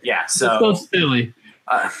stock. Yeah, so. It's so silly.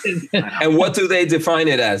 And what do they define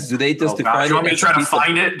it as? Do they just define it? You want me to try to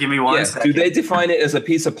find it? Give me one second. Do they define it as a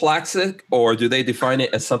piece of plastic, or do they define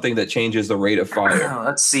it as something that changes the rate of fire?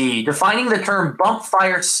 Let's see. Defining the term bump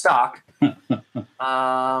fire stock.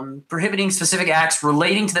 Prohibiting specific acts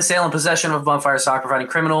relating to the sale and possession of bump fire stock, providing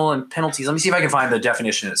criminal and penalties. Let me see if I can find the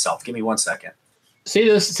definition itself. Give me 1 second. See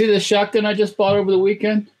this shotgun I just bought over the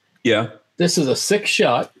weekend? Yeah. This is a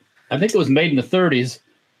 6-shot. I think it was made in the 30s.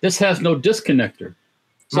 This has no disconnector.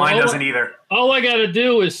 So mine doesn't either. All I got to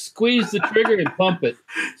do is squeeze the trigger and pump it.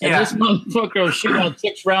 And this motherfucker will shoot out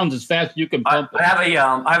 6 rounds as fast as you can pump it. I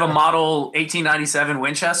have a model 1897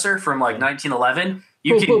 Winchester from like 1911.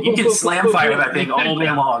 You can slam fire that thing all day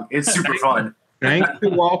long. It's super fun. Thank you,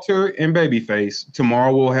 Walter and Babyface.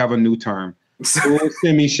 Tomorrow we'll have a new term. Full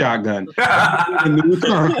semi shotgun. A new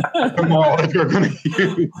term tomorrow that we're going to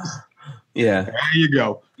use. Yeah. There you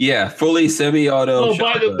go. Yeah, fully semi-auto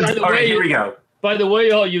shotgun. By the All way, right, here we go. By the way,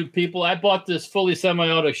 all you people, I bought this fully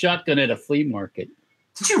semi-auto shotgun at a flea market.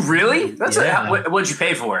 Did you really? What'd you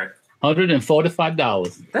pay for it?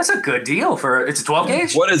 $145. That's a good deal for it's a 12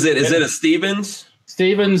 gauge. What is it? Is it a Stevens?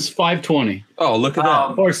 Stevens 520. Oh, look at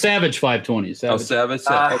that. Or Savage 520. Oh, Savage.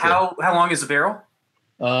 Savage. Okay. How long is the barrel?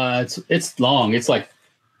 It's long. It's like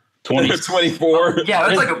 20. 24.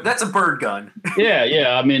 Yeah, that's a bird gun.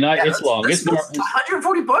 Yeah. I mean, it's long. It's more.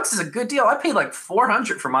 $140 is a good deal. I paid like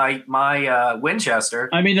 $400 for my Winchester.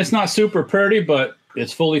 I mean, it's not super pretty, but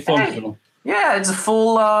it's fully functional. Yeah,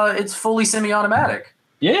 it's fully semi-automatic.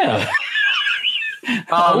 Yeah.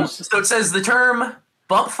 So it says the term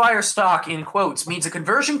bump fire stock in quotes means a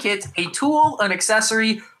conversion kit, a tool, an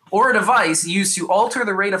accessory, or a device used to alter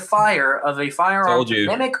the rate of fire of a firearm to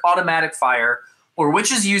mimic automatic fire, or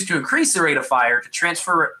which is used to increase the rate of fire to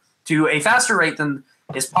transfer to a faster rate than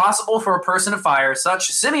is possible for a person to fire such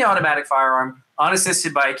a semi-automatic firearm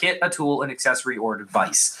unassisted by a kit, a tool, an accessory, or a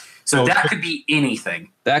device. So that could be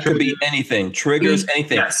anything. That could be anything. Triggers,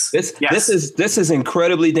 anything. Yes. This is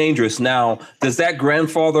incredibly dangerous. Now, does that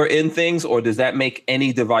grandfather in things, or does that make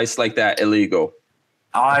any device like that illegal?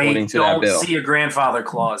 I don't see a grandfather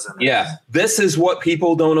clause in it. Yeah, this is what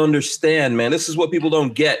people don't understand, man. This is what people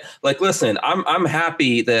don't get. Like, listen, I'm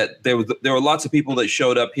happy that there were lots of people that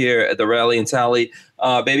showed up here at the rally and tally.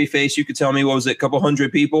 Babyface, you could tell me, what was it, a couple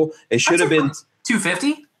hundred people? It should have been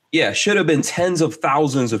 250. Yeah, should have been tens of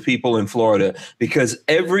thousands of people in Florida, because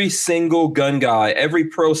every single gun guy, every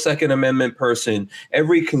pro Second Amendment person,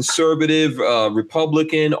 every conservative,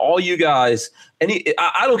 Republican, all you guys,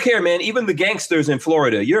 I don't care, man. Even the gangsters in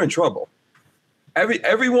Florida, you're in trouble.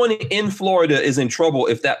 Everyone in Florida is in trouble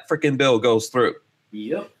if that freaking bill goes through.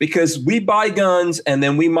 Yep. Because we buy guns and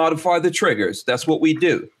then we modify the triggers. That's what we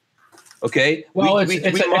do. Okay, well, we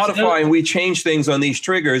modify and we change things on these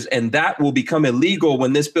triggers, and that will become illegal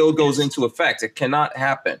when this bill goes into effect. It cannot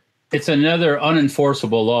happen. It's another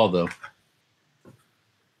unenforceable law, though.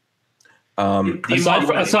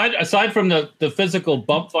 Aside from the physical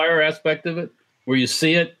bump fire aspect of it, where you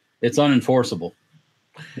see it, it's unenforceable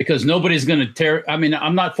because nobody's going to tear. I mean,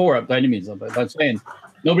 I'm not for it by any means. I'm saying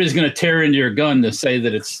nobody's going to tear into your gun to say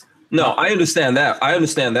that it's. No, I understand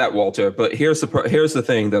that, Walter. But here's the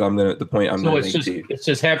thing that the point I'm going to make to you. It's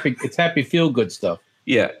just happy feel good stuff.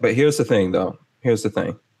 Yeah, but here's the thing, though. Here's the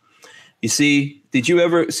thing. You see, did you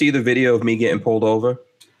ever see the video of me getting pulled over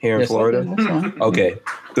here in Florida? Okay.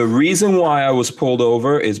 The reason why I was pulled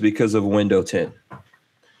over is because of window tint.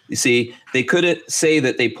 You see, they couldn't say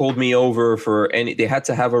that they pulled me over they had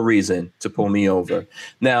to have a reason to pull me over.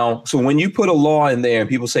 Now, so when you put a law in there and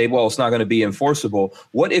people say, well, it's not going to be enforceable.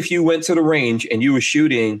 What if you went to the range and you were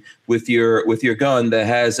shooting with your gun that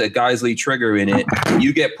has a Geisley trigger in it?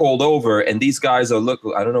 You get pulled over and these guys I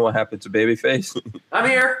don't know what happened to Babyface. I'm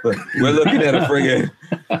here. We're looking at a friggin',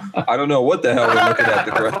 I don't know what the hell we're looking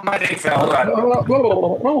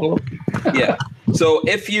at. Yeah. So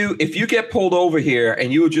if you get pulled over here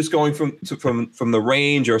and you were just going from the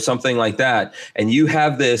range or something like that, and you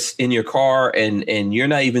have this in your car and you're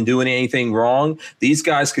not even doing anything wrong, these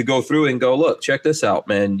guys could go through and go, look, check this out,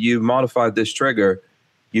 man. You modified this trigger.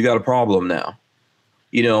 You got a problem now.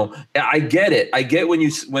 You know, I get it. I get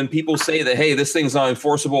when people say that, hey, this thing's not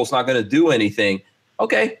enforceable, it's not going to do anything.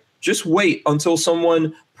 Okay, just wait until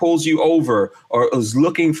someone pulls you over or is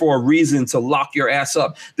looking for a reason to lock your ass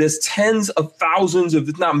up. There's tens of thousands of,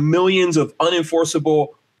 if not millions, of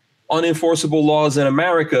unenforceable laws in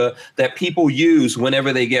America that people use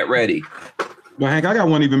whenever they get ready. Well, Hank, I got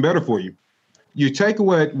one even better for you. You take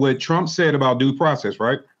what Trump said about due process,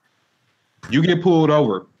 right? You get pulled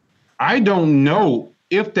over. I don't know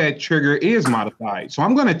if that trigger is modified. So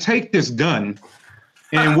I'm going to take this gun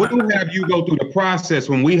and we'll have you go through the process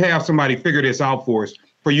when we have somebody figure this out for us,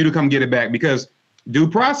 for you to come get it back, because due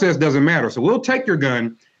process doesn't matter. So we'll take your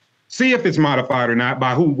gun, see if it's modified or not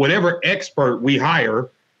by whatever expert we hire,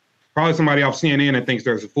 probably somebody off CNN that thinks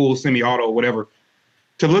there's a full semi-auto or whatever,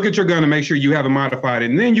 to look at your gun and make sure you haven't modified it,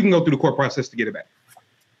 and then you can go through the court process to get it back.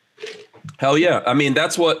 Hell yeah. I mean,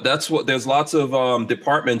 that's what there's lots of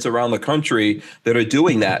departments around the country that are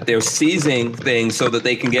doing that. They're seizing things so that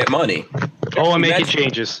they can get money. Oh, I'm making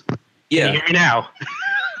changes. Yeah. Can you hear me now?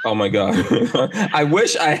 Oh my God. I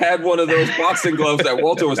wish I had one of those boxing gloves that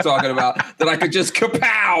Walter was talking about that I could just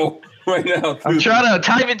kapow right now. I'm trying to,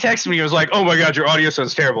 Ty even texted me. He was like, oh my God, your audio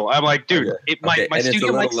sounds terrible. I'm like, dude, my and studio it's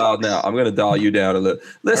a little loud now. I'm going to dial you down a little.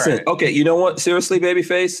 Listen, right. Okay, you know what? Seriously,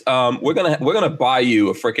 Babyface, we're gonna buy you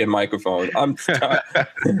a freaking microphone. I'm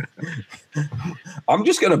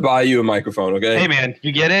just going to buy you a microphone, okay? Hey man,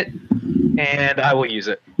 you get it? And I will use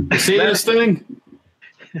it. You see this thing?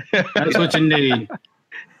 That's what you need.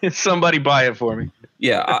 Somebody buy it for me.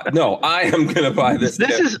 Yeah, I am going to buy this.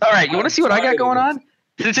 This is, all right, you want to see what I got going on?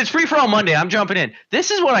 Since it's free for all Monday, I'm jumping in. This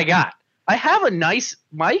is what I got. I have a nice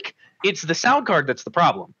mic. It's the sound card that's the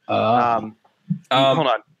problem. Hold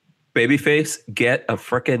on. Babyface, get a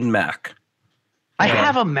frickin' Mac. I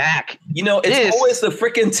have a Mac. You know, it's always the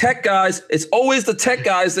freaking tech guys. It's always the tech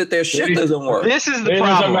guys that their shit doesn't work. This is the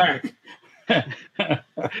problem.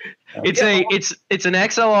 It's an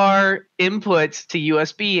XLR input to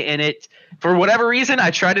USB, and it, for whatever reason,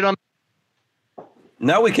 I tried it on.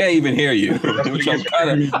 Now we can't even hear you. Which I'm kind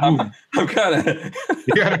of.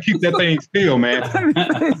 You gotta keep that thing still, man.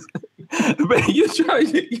 But you're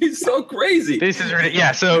so crazy. This is ridiculous.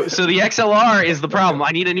 Yeah. So the XLR is the problem. I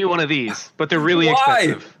need a new one of these, but they're really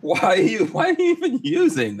expensive. Why are you even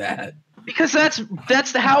using that? Because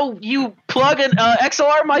that's how you plug an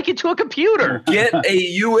XLR mic into a computer. Get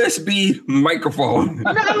a USB microphone.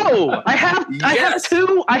 No, I have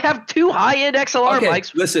two high-end XLR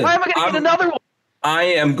mics. Listen, why am I going to get another one? I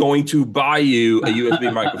am going to buy you a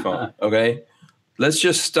USB microphone. Okay, let's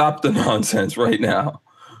just stop the nonsense right now.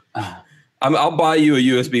 I'll buy you a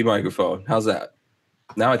USB microphone. How's that?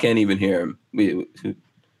 Now I can't even hear him.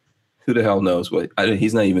 Who the hell knows what?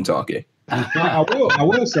 He's not even talking. I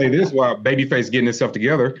will say this while Babyface getting himself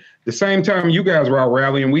together. The same time you guys were out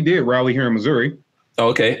rallying, we did rally here in Missouri.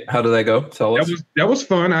 Okay, how did that go? Tell us. That was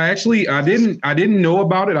fun. I didn't know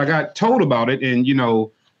about it. I got told about it, and you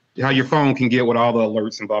know how your phone can get with all the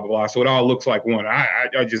alerts and blah blah blah. So it all looks like one.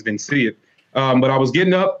 I just didn't see it. But I was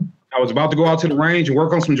getting up. I was about to go out to the range and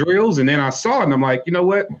work on some drills, and then I saw it, and I'm like, you know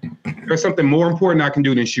what? There's something more important I can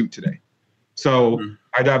do than shoot today. So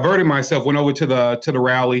I diverted myself, went over to the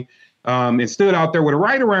rally, and stood out there with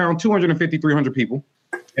right around 250, 300 people.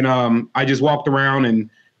 And I just walked around and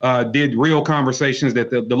did real conversations that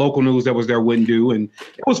the local news that was there wouldn't do. And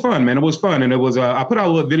it was fun, man. It was fun. And it was, I put out a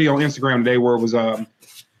little video on Instagram today where it was a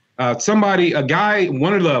guy,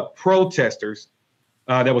 one of the protesters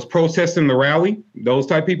that was protesting the rally, those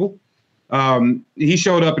type people. He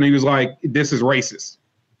showed up and he was like, "This is racist."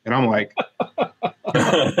 And I'm like,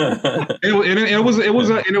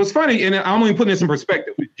 it was funny. And I'm only putting this in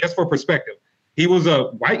perspective, just for perspective. He was a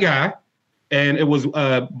white guy, and it was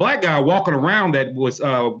a black guy walking around that was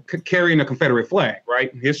carrying a Confederate flag,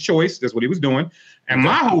 right? His choice. That's what he was doing. And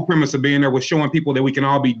my whole premise of being there was showing people that we can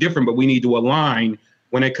all be different, but we need to align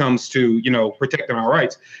when it comes to, you know, protecting our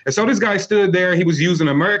rights. And so this guy stood there. He was using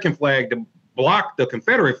an American flag to block the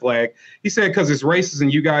Confederate flag. He said, because it's racist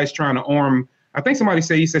and you guys trying to arm, I think somebody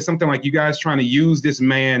said, he said something like, you guys trying to use this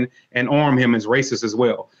man and arm him as racist as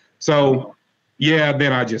well. So yeah,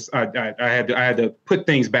 then I had to put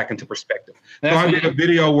things back into perspective. So I did a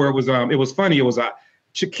video where it was funny. It was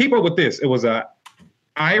should keep up with this. It was a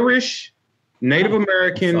Irish Native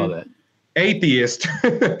American atheist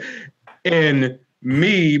and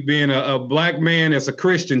me being a black man as a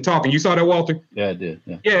Christian talking. You saw that, Walter? Yeah, I did.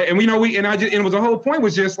 Yeah. Yeah, and it was the whole point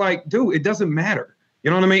was just like, dude, it doesn't matter.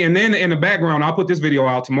 You know what I mean? And then in the background, I'll put this video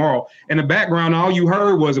out tomorrow. In the background, all you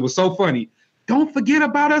heard was, it was so funny. Don't forget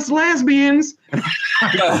about us lesbians.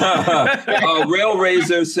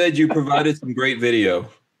 Railraiser said you provided some great video.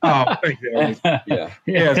 Oh, thank you.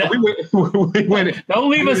 Yeah. So we went. Don't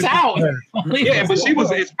leave us out. Yeah, but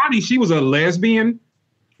it's funny. She was a lesbian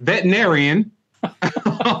veterinarian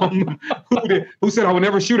who said, I would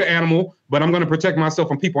never shoot an animal, but I'm going to protect myself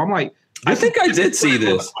from people. I'm like, I think I did see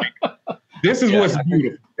this. This is what's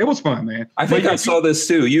beautiful. It was fun, man. I think I saw this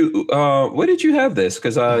too. You, where did you have this?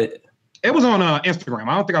 Because it was on Instagram.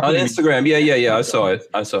 I don't think I put it on Instagram. Yeah. I saw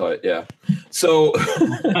it. Yeah. So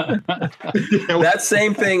that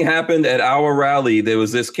same thing happened at our rally. There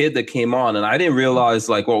was this kid that came on, and I didn't realize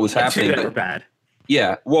like what was happening. That were bad.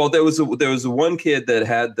 Yeah. Well, there was one kid that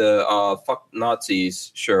had the "fuck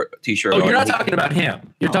Nazis" T-shirt. Oh, you're not talking about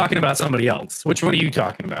him. You're talking about somebody else. Which one are you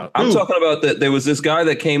talking about? I'm talking about that. There was this guy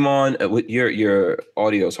that came on. Your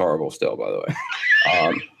audio's horrible still, by the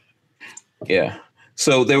way. Yeah.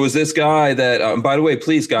 So there was this guy that. By the way,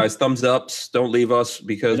 please, guys, thumbs ups. Don't leave us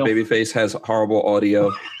because Babyface has horrible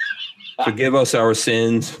audio. Forgive us our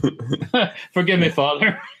sins. Forgive me,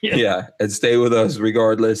 Father. Yeah, and stay with us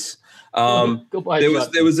regardless.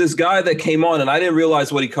 There was this guy that came on, and I didn't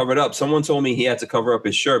realize what he covered up. Someone told me he had to cover up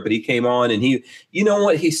his shirt, but he came on, and you know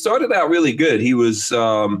what? He started out really good. He was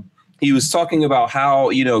talking about how,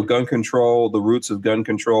 you know, gun control, the roots of gun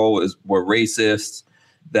control were racist.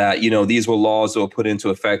 That, you know, these were laws that were put into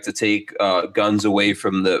effect to take guns away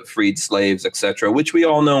from the freed slaves, etc., which we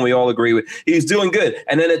all know, we all agree with. He was doing good.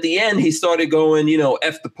 And then at the end, he started going, you know,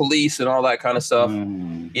 F the police and all that kind of stuff.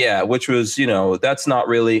 Yeah, which was, you know, that's not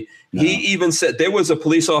really. No. He even said there was a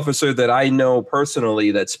police officer that I know personally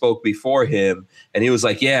that spoke before him. And he was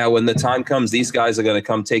like, yeah, when the time comes, these guys are going to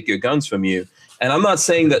come take your guns from you. And I'm not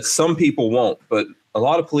saying that some people won't, but a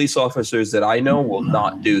lot of police officers that I know will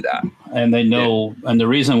not do that. And they know, and the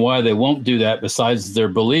reason why they won't do that, besides their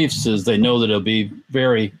beliefs, is they know that it'll be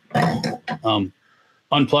very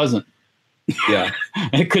unpleasant. Yeah,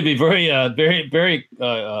 it could be very, very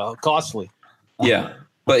costly. Yeah,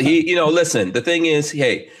 but listen. The thing is,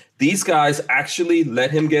 hey, these guys actually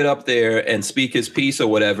let him get up there and speak his piece or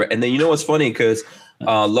whatever. And then what's funny, because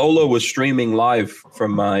Lola was streaming live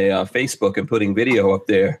from my Facebook and putting video up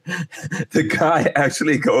there. The guy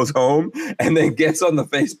actually goes home and then gets on the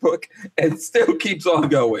Facebook and still keeps on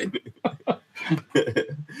going.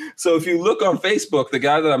 So if you look on Facebook, the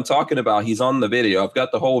guy that I'm talking about, he's on the video. I've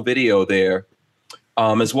got the whole video there,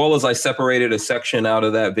 as well as I separated a section out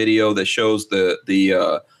of that video that shows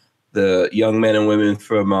the young men and women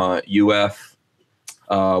from UF.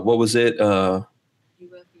 What was it?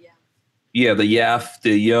 Yeah, the YAF,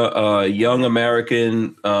 the Young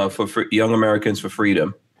American Young Americans for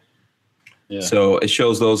Freedom. Yeah. So it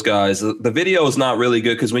shows those guys. The video is not really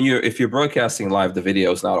good because if you're broadcasting live, the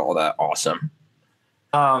video is not all that awesome.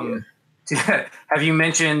 Have you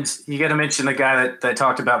mentioned? You got to mention the guy that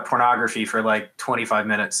talked about pornography for like 25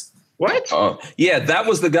 minutes. What? Yeah, that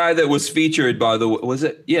was the guy that was featured by the. Was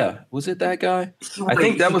it? Yeah, was it that guy? I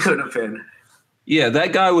think that was. Could have been. Yeah,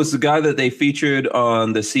 that guy was the guy that they featured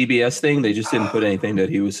on the CBS thing. They just didn't put anything that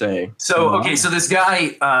he was saying. So okay, so this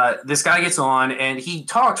guy gets on and he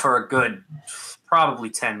talked for a good probably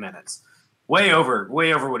 10 minutes, way over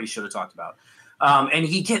what he should have talked about. And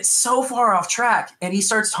he gets so far off track, and he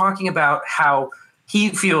starts talking about how he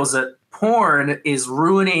feels that porn is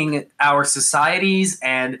ruining our societies,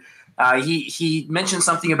 and he mentioned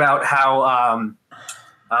something about how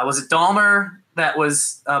was it Dahmer? That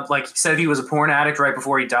was like he said he was a porn addict right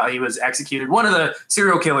before he died. He was executed. One of the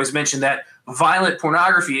serial killers mentioned that violent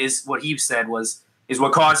pornography is what he said is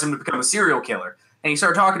what caused him to become a serial killer. And he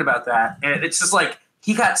started talking about that, and it's just like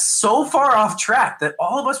he got so far off track that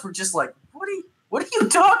all of us were just like, "What are you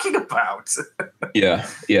talking about?" Yeah.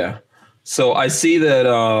 So I see that.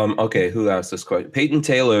 Okay, who asked this question? Peyton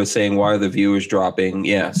Taylor is saying, "Why are the viewers dropping?"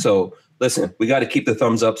 Yeah. So. Listen, we got to keep the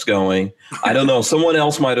thumbs ups going. I don't know. Someone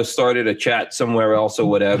else might have started a chat somewhere else or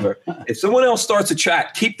whatever. If someone else starts a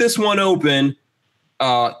chat, keep this one open.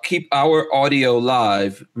 Keep our audio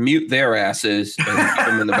live. Mute their asses and keep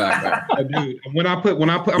them in the background. Dude, when I put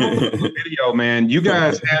the video, man, you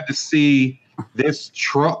guys had to see this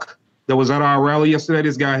truck that was at our rally yesterday.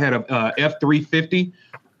 This guy had a F-350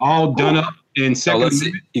 all done up. In second, let's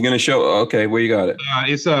see. You're gonna show? Okay, where you got it?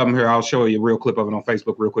 It's here. I'll show you a real clip of it on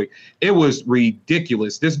Facebook real quick. It was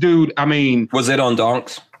ridiculous. This dude. I mean, was it on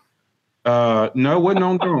Donks? No, it wasn't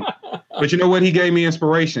on Donks. But you know what? He gave me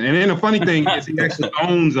inspiration. And then the funny thing is, he actually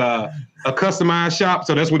owns a customized shop,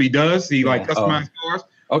 so that's what he does. He customized cars.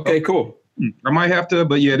 Okay, cool. I might have to,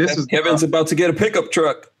 but yeah, this is Kevin's about to get a pickup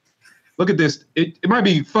truck. Look at this. It might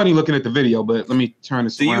be funny looking at the video, but let me turn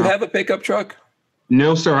this. Do you have a pickup truck?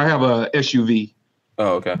 No, sir. I have a SUV.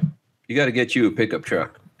 Oh, okay. You got to get you a pickup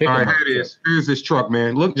truck. All right, here it is. Here's this truck,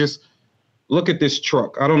 man. Look at this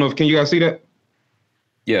truck. I don't know can you guys see that?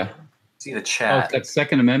 Yeah. See the chat. Oh, that's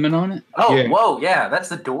Second Amendment on it? Oh, yeah. Whoa, yeah. That's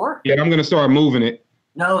the door? Yeah, I'm going to start moving it.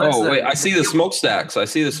 No, that's wait. I see the smokestacks.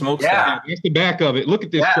 Yeah, that's the back of it. Look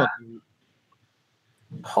at this truck.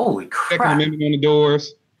 Holy crap. Second Amendment on the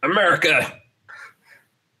doors. America.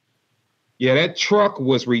 Yeah, that truck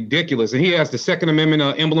was ridiculous. And he has the Second Amendment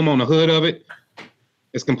emblem on the hood of it.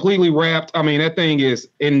 It's completely wrapped. I mean, that thing is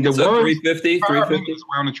in the words. 350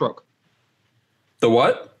 around the truck. The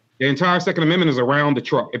what? The entire Second Amendment is around the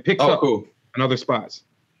truck. It picks up cool. in other spots.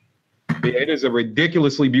 Yeah, it is a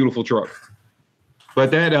ridiculously beautiful truck. But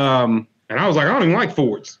that, and I was like, I don't even like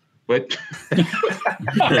Fords. But and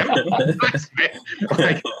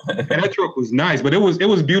that truck was nice. But it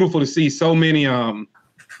was beautiful to see so many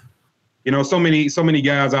so many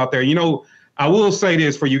guys out there. I will say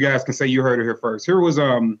this for you guys can say you heard it here first. Here was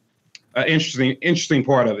an interesting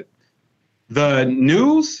part of it. The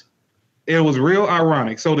news, it was real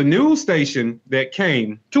ironic. So the news station that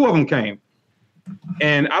came, two of them came,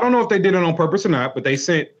 and I don't know if they did it on purpose or not, but they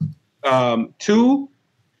sent two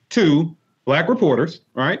black reporters,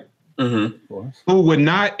 right? Mm-hmm. Who would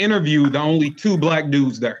not interview the only two black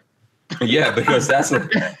dudes there. Yeah, because that's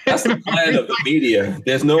the plan of the media.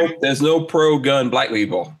 There's no pro-gun black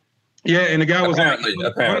people. Yeah, and the guy was apparently.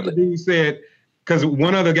 One of the dudes said, because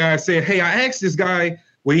one other guy said, "Hey, I asked this guy,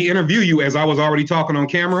 will he interview you?" As I was already talking on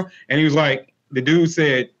camera, and he was like, the dude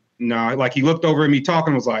said, "No." Like he looked over at me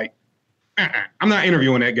talking, was like, "I'm not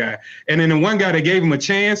interviewing that guy." And then the one guy, they gave him a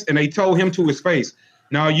chance, and they told him to his face,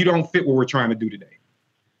 "No, you don't fit what we're trying to do today."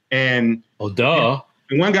 And duh.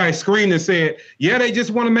 And one guy screamed and said, "Yeah, they just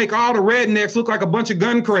want to make all the rednecks look like a bunch of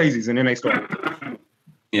gun crazies." And then they started.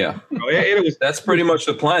 Yeah. That's pretty much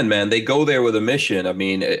the plan, man. They go there with a mission. I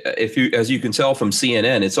mean, as you can tell from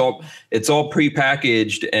CNN, it's all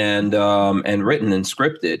prepackaged and written and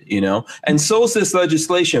scripted, you know. And so is this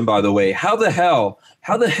legislation, by the way. How the hell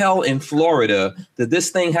in Florida did this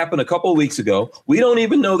thing happen a couple of weeks ago? We don't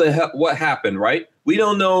even know what happened, right? We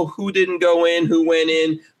don't know who didn't go in, who went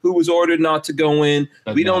in, who was ordered not to go in.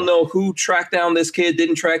 We don't know who tracked down this kid,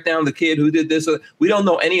 didn't track down the kid, who did this. We don't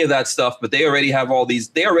know any of that stuff, but they already have all these.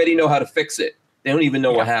 They already know how to fix it. They don't even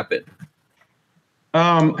know what happened.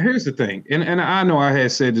 Here's the thing, and I know I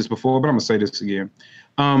had said this before, but I'm gonna say this again.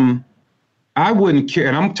 I wouldn't care,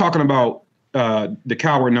 and I'm talking about the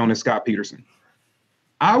coward known as Scott Peterson.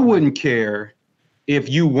 I wouldn't care if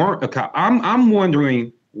you weren't a cop. I'm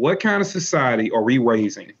wondering, what kind of society are we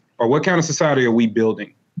raising, or what kind of society are we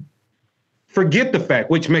building? Forget the fact,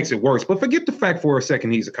 which makes it worse, but forget the fact for a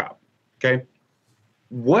second he's a cop, okay?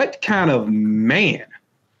 What kind of man,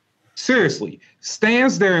 seriously,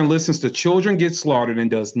 stands there and listens to children get slaughtered and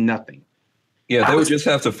does nothing? Yeah, they would just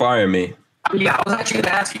have to fire me. Yeah, I was actually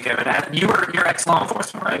going to ask you, Kevin. You're ex-law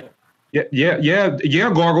enforcement, right? Yeah,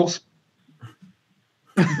 Gargles.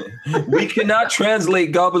 We cannot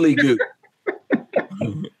translate gobbledygook.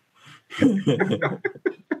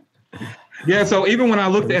 Yeah, so even when I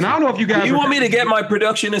looked, and I don't know if you guys. Do you want me to get my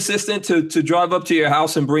production assistant to drive up to your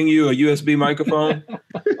house and bring you a USB microphone?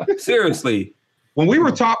 Seriously. When we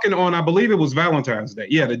were talking on, I believe it was Valentine's Day.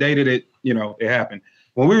 Yeah, the day that it happened.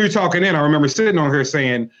 When we were talking I remember sitting on here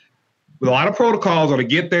saying, with a lot of protocols are to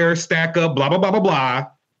get there, stack up, blah, blah, blah, blah, blah.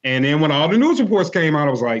 And then when all the news reports came out,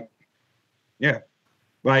 I was like, yeah.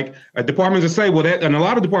 Like departments that say, well, and a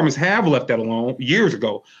lot of departments have left that alone years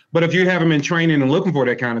ago. But if you haven't been training and looking for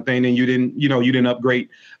that kind of thing, then you didn't update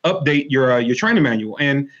your training manual.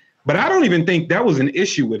 But I don't even think that was an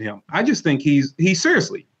issue with him. I just think he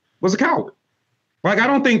seriously was a coward. Like, I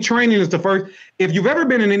don't think training is the first. If you've ever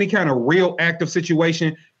been in any kind of real active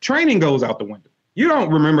situation, training goes out the window. You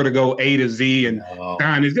don't remember to go A to Z and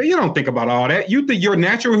you don't think about all that. You think your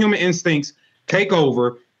natural human instincts take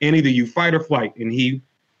over, and either you fight or flight. And he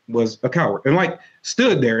was a coward and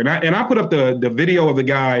stood there. And I put up the video of the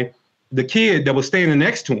kid that was standing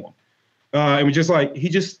next to him. It was just like, he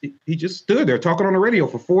just stood there talking on the radio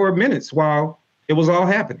for 4 minutes while it was all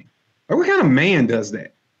happening. Like, what kind of man does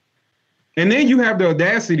that? And then you have the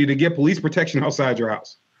audacity to get police protection outside your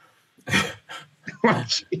house.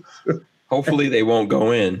 Hopefully they won't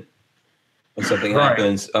go in when something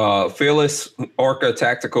happens. Fearless Orca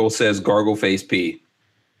Tactical says gargle face P.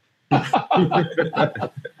 And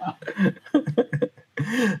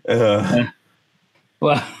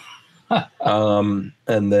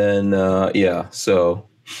then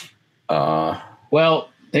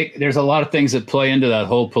there's a lot of things that play into that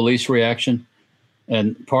whole police reaction,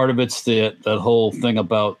 and part of it's that whole thing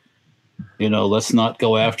about, let's not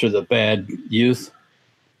go after the bad youth.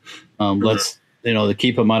 Let's to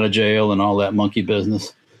keep them out of jail and all that monkey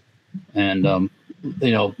business, and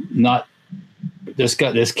not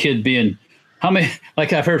this kid being, how many,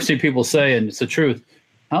 like I've heard people say, and it's the truth,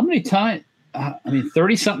 how many times,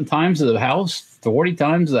 30 something times to the house, 40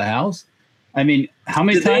 times to the house. I mean, how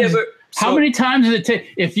many times, how many times did it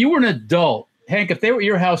take? If you were an adult, Hank, if they were at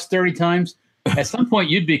your house 30 times, at some point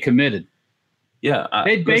you'd be committed. Yeah.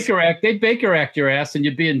 They'd Baker Act your ass and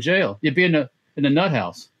you'd be in jail. You'd be in the nut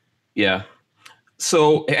house. Yeah.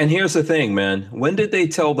 So, and here's the thing, man. When did they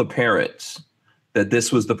tell the parents that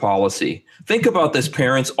this was the policy? Think about this,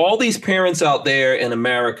 parents. All these parents out there in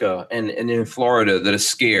America and in Florida that are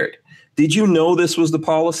scared. Did you know this was the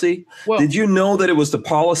policy? Well, did you know that it was the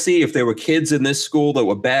policy if there were kids in this school that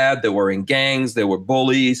were bad, that were in gangs, that were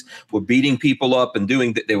bullies, were beating people up and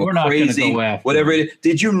doing that, they were crazy, whatever it is.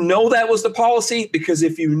 Did you know that was the policy? Because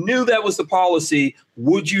if you knew that was the policy,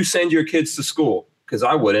 would you send your kids to school? Because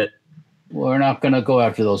I wouldn't. We're not going to go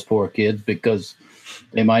after those poor kids because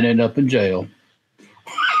they might end up in jail.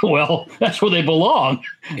 Well, that's where they belong.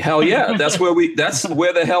 Hell yeah. That's where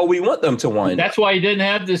the hell we want them to wind. That's why you didn't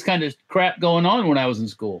have this kind of crap going on when I was in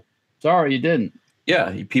school. Sorry, you didn't.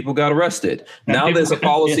 Yeah. People got arrested. Now there's a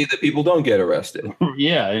policy that people don't get arrested.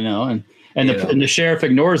 Yeah. And the sheriff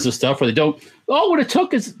ignores the stuff where they don't. All what it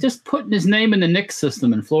took is just putting his name in the NICS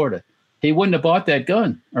system in Florida. He wouldn't have bought that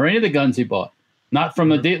gun or any of the guns he bought. Not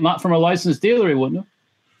from a licensed dealer, he wouldn't have.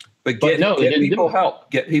 But get people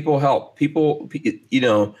help. Get people help. People,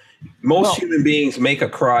 most human beings make a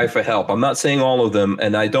cry for help. I'm not saying all of them,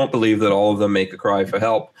 and I don't believe that all of them make a cry for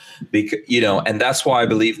help. Because and that's why I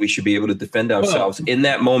believe we should be able to defend ourselves in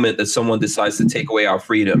that moment that someone decides to take away our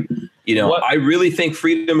freedom. You know, I really think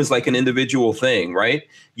freedom is like an individual thing, right?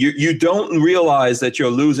 You don't realize that you're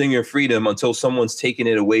losing your freedom until someone's taking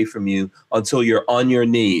it away from you, until you're on your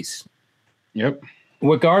knees. Yep.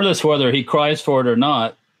 Regardless whether he cries for it or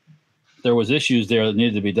not, there was issues there that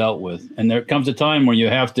needed to be dealt with. And there comes a time when you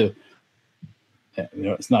have to, you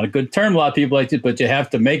know, it's not a good term, a lot of people like it, but you have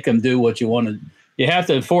to make them do what you want to. You have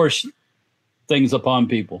to force things upon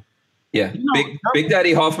people. Yeah. Big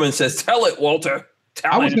Daddy Hoffman says, tell it, Walter.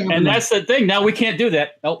 And that's the thing. Now we can't do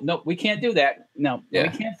that. No, we can't do that. No, we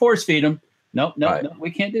can't force feed them. No,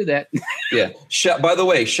 we can't do that. Yeah. By the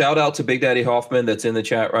way, shout out to Big Daddy Hoffman that's in the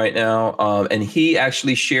chat right now. And he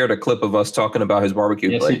actually shared a clip of us talking about his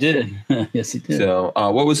barbecue place. He did. Yes, he did. So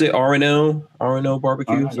what was it? RNO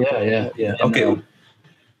barbecue? Yeah. Okay.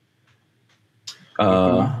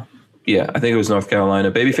 Yeah, I think it was North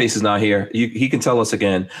Carolina. Babyface is not here. He can tell us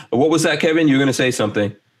again. What was that, Kevin? You were going to say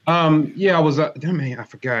something. Yeah, I was. I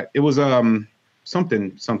forgot. It was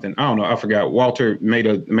something. I don't know. I forgot. Walter made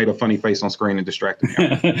a funny face on screen and distracted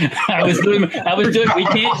me. I was doing.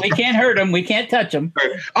 We can't hurt him. We can't touch him.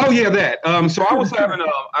 Oh yeah, that. So I was having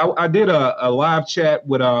I did a live chat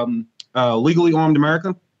with Legally Armed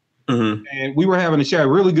America, and we were having a chat.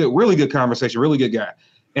 Really good conversation. Really good guy.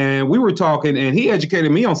 And we were talking, and he educated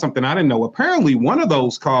me on something I didn't know. Apparently, one of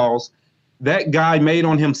those calls that guy made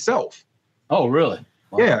on himself. Oh, really?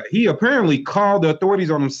 Wow. Yeah, he apparently called the authorities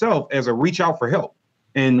on himself as a reach out for help,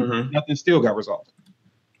 and nothing still got resolved.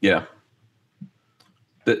 Yeah.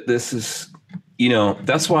 This is, you know,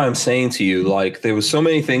 that's why I'm saying to you, like, there was so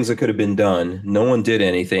many things that could have been done. No one did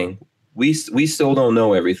anything. We still don't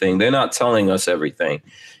know everything. They're not telling us everything.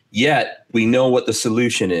 Yet we know what the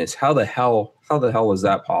solution is. How the hell is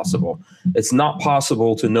that possible? It's not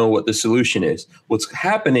possible to know what the solution is. What's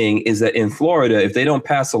happening is that in Florida, if they don't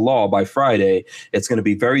pass a law by Friday, it's going to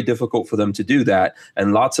be very difficult for them to do that.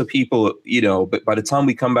 And lots of people, you know, but by the time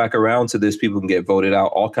we come back around to this, people can get voted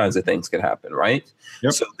out. All kinds of things can happen, right?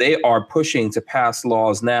 Yep. So they are pushing to pass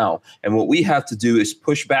laws now. And what we have to do is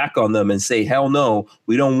push back on them and say, hell no,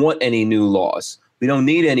 we don't want any new laws. We don't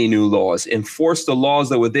need any new laws. Enforce the laws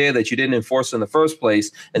that were there that you didn't enforce in the first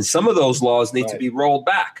place. And some of those laws need to be rolled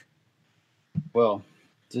back. Well,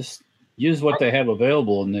 just use what they have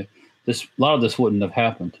available, and a lot of this wouldn't have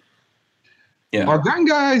happened. Yeah. Are gun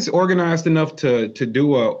guys organized enough to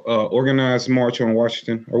do a organized march on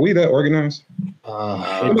Washington? Are we that organized?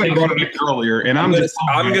 Somebody brought it up earlier, and I'm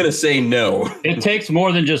gonna say no. It takes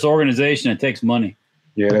more than just organization. It takes money.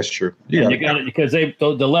 Yeah, that's true. Yeah, you got it, because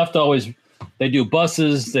the left always. They do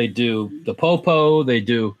buses, they do the popo,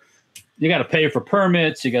 you got to pay for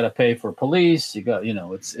permits, you got to pay for police,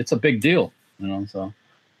 it's a big deal, so.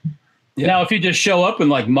 Yeah. Now, if you just show up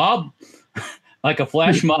and like mob, like a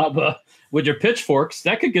flash mob with your pitchforks,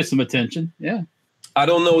 that could get some attention. Yeah. I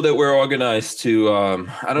don't know that we're organized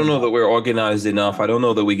I don't know that we're organized enough. I don't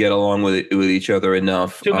know that we get along with each other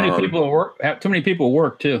enough. Too many people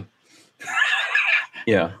work too.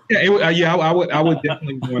 Yeah. I would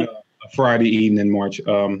definitely want to. Friday evening march.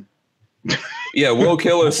 Yeah, Will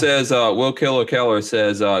Keller says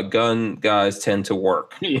gun guys tend to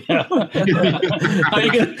work. Yeah.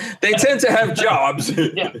 They tend to have jobs.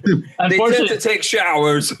 Yeah. They tend to take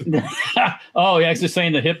showers. Oh, you're actually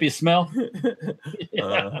saying the hippie smell?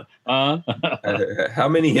 How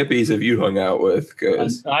many hippies have you hung out with?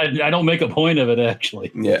 Because I don't make a point of it,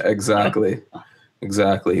 actually. Yeah, exactly.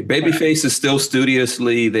 Exactly. Babyface is still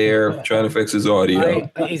studiously there trying to fix his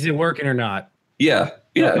audio. Is it working or not? Yeah.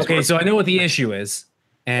 Okay, so I know what the issue is.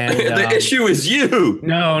 And the issue is you.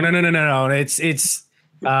 No. It's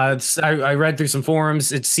I read through some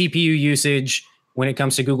forums. It's CPU usage when it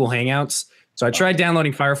comes to Google Hangouts. So I tried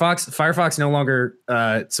downloading Firefox. Firefox no longer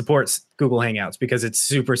supports Google Hangouts because it's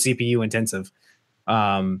super CPU intensive.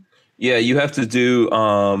 Yeah, you have to do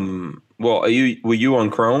well, were you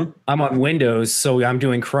on Chrome? I'm on Windows, so I'm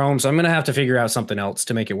doing Chrome. So I'm going to have to figure out something else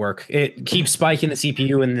to make it work. It keeps spiking the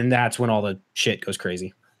CPU, and then that's when all the shit goes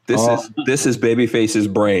crazy. This is Babyface's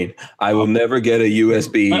brain. I will never get a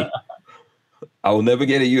USB. I will never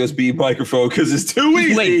get a USB microphone because it's too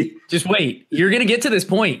easy. Just wait. You're going to get to this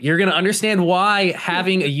point. You're going to understand why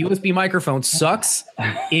having a USB microphone sucks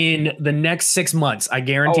in the next 6 months. I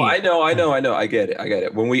guarantee. Oh, I know. I get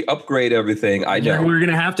it. When we upgrade everything, I know. We're going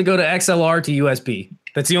to have to go to XLR to USB.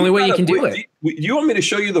 That's the only way you can do it. Do you want me to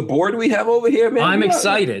show you the board we have over here, man? I'm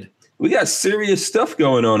excited. We got serious stuff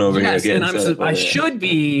going on over here again. And I should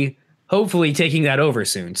be hopefully taking that over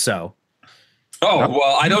soon. So. Oh,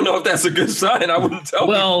 well, I don't know if that's a good sign. I wouldn't tell you.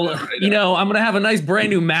 Well, I'm going to have a nice brand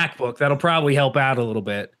new MacBook. That'll probably help out a little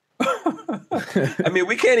bit. I mean,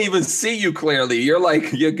 we can't even see you clearly. You're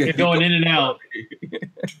going in and out.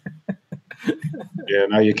 Yeah,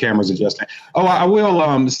 now your camera's adjusting. Oh, I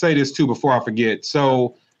will say this too before I forget.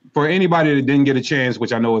 So for anybody that didn't get a chance,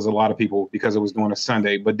 which I know is a lot of people because it was during a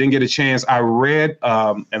Sunday, but didn't get a chance, I read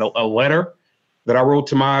a letter that I wrote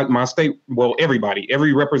to my state, well,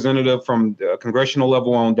 every representative from the congressional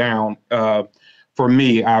level on down. For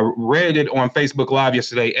me, I read it on Facebook Live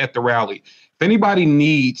yesterday at the rally. If anybody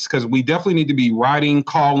needs, because we definitely need to be writing,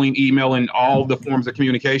 calling, emailing, all the forms of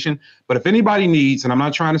communication. But if anybody needs, and I'm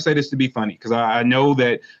not trying to say this to be funny, because I know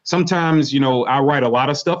that sometimes, I write a lot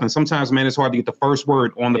of stuff, and sometimes, man, it's hard to get the first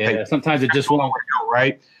word on the paper. Sometimes it just won't go,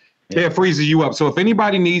 right? Yeah, it freezes you up. So if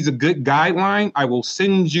anybody needs a good guideline, I will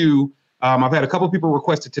send you. I've had a couple of people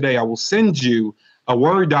request it today. I will send you a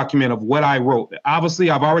Word document of what I wrote.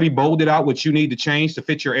 Obviously, I've already bolded out what you need to change to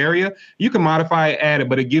fit your area. You can modify it, add it,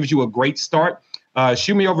 but it gives you a great start.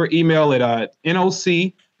 Shoot me over email at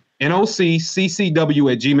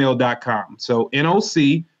noccccw@gmail.com. So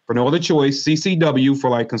NOC for no other choice, CCW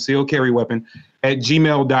for like concealed carry weapon at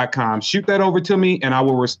gmail.com. Shoot that over to me, and I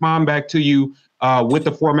will respond back to you with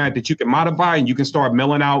the format that you can modify, and you can start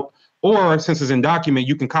mailing out. Or since it's in document,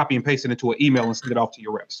 you can copy and paste it into an email and send it off to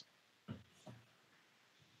your reps.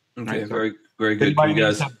 Okay, very, very good. Can you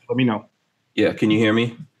guys let me know? Yeah, can you hear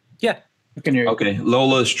me? Yeah, I can hear you. Okay,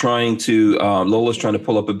 Lola's trying to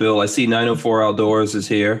pull up a bill. I see 904 Outdoors is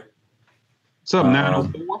here. What's up,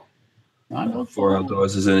 904? 904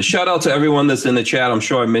 Outdoors is in. Shout out to everyone that's in the chat. I'm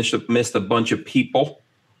sure I missed a bunch of people.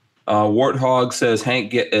 Warthog says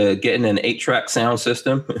Hank getting an 8-track sound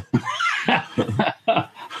system.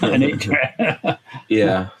 An 8-track.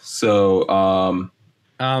 Yeah. So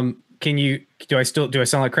do I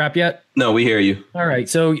sound like crap yet? No, we hear you. All right.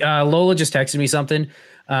 So Lola just texted me something.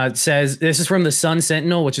 It says this is from the Sun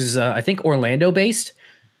Sentinel, which is I think Orlando based.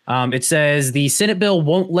 It says the Senate bill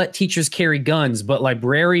won't let teachers carry guns, but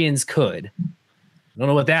librarians could. I don't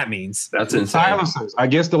know what that means. That's insane. Silencers. I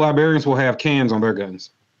guess the librarians will have cans on their guns.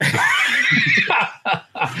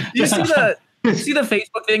 You see the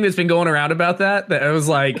Facebook thing that's been going around about that? That it was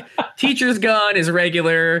like teacher's gun is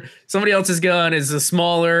regular, somebody else's gun is a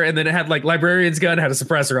smaller, and then it had like librarian's gun had a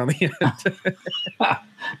suppressor on the end.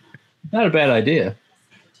 Not a bad idea.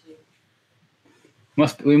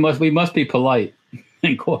 We must be polite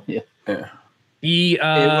and quiet. Yeah. The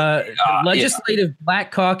legislative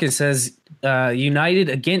Black Caucus has united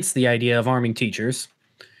against the idea of arming teachers.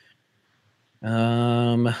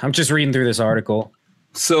 I'm just reading through this article.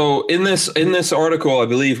 So in this article, I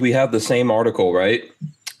believe we have the same article, right?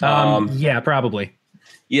 Yeah, probably.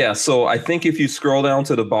 Yeah. So I think if you scroll down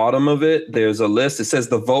to the bottom of it, there's a list. It says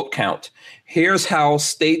the vote count. Here's how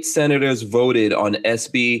state senators voted on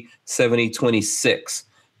SB 7026.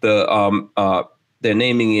 They're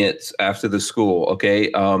naming it after the school. Okay.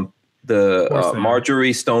 The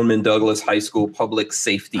Marjorie Stoneman Douglas High School Public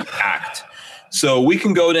Safety Act. So we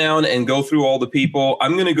can go down and go through all the people.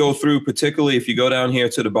 I'm going to go through, particularly if you go down here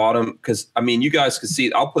to the bottom, because, I mean, you guys can see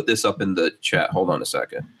it. I'll put this up in the chat. Hold on a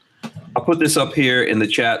second. I'll put this up here in the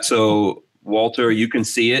chat so, Walter, you can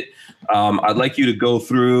see it. I'd like you to go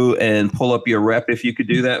through and pull up your rep if you could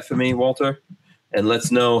do that for me, Walter. And let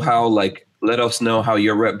us know how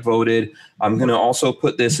your rep voted. I'm going to also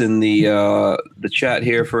put this in the chat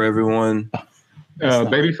here for everyone.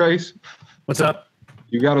 Babyface. What's up?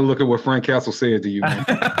 You got to look at what Frank Castle said to you, man.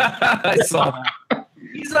 I saw that.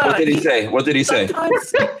 What did he say? What did he say?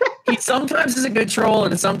 He sometimes is a good troll,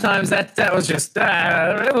 and sometimes that was just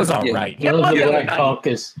it was all right. It was the Black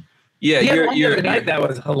Caucus. Yeah, that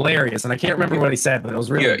was hilarious, and I can't remember what he said, but it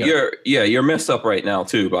was really good. You're messed up right now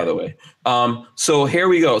too, by the way. So here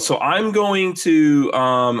we go. So I'm going to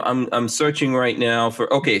I'm searching right now for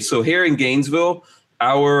so here in Gainesville.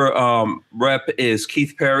 Our rep is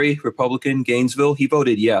Keith Perry, Republican, Gainesville. He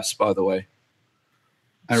voted yes, by the way.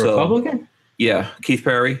 Republican? Yeah, Keith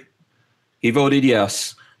Perry. He voted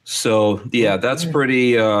yes. So yeah, that's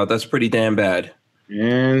pretty damn bad.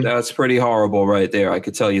 And that's pretty horrible right there. I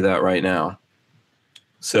could tell you that right now.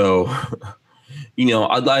 So,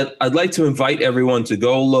 I'd like to invite everyone to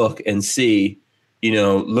go look and see,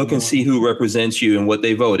 look and see who represents you and what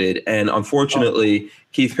they voted. And unfortunately,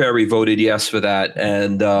 Keith Perry voted yes for that.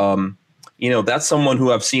 And, that's someone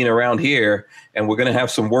who I've seen around here, and we're going to have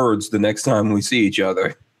some words the next time we see each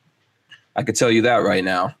other. I could tell you that right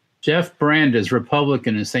now. Jeff Brandes,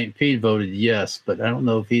 Republican in St. Pete, voted yes, but I don't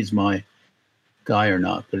know if he's my guy or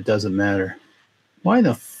not, but it doesn't matter. Why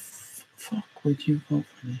the fuck would you vote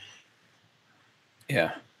for this?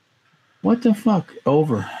 Yeah. What the fuck?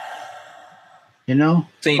 Over.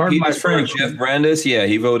 St. Petersburg, Jeff Brandes, yeah,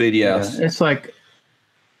 he voted yes. Yeah, it's like,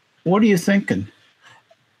 what are you thinking?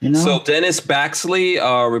 You know? So Dennis Baxley,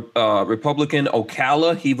 Republican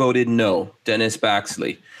Ocala, he voted no. Dennis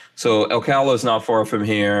Baxley. So Ocala is not far from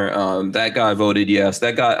here. That guy voted yes.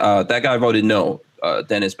 That guy voted no.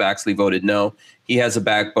 Dennis Baxley voted no. He has a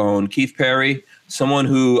backbone. Keith Perry, someone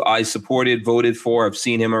who I supported, voted for. I've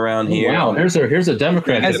seen him around here. Wow, here's a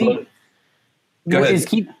Democrat. Go ahead. Is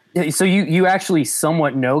Keith, so you actually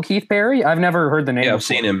somewhat know Keith Perry? I've never heard the name. Yeah, I've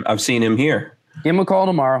seen him. I've seen him here. Give him a call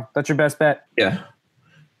tomorrow. That's your best bet. Yeah.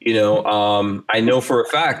 You know, I know for a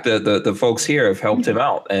fact that the folks here have helped him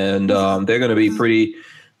out, and they're going to be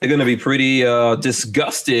pretty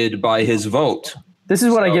disgusted by his vote. This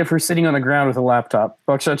is what I get for sitting on the ground with a laptop.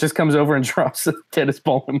 Buckshot just comes over and drops a tennis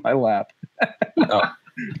ball in my lap.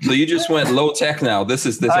 So you just went low tech now.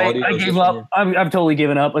 This audio. I gave up. I've totally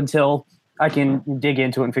given up until I can dig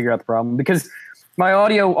into it and figure out the problem, because my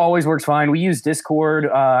audio always works fine. We use Discord.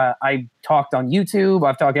 I talked on YouTube.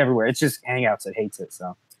 I've talked everywhere. It's just Hangouts that hates it.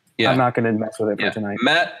 So yeah. I'm not going to mess with it for tonight.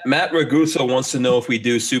 Matt Ragusa wants to know if we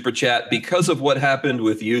do super chat because of what happened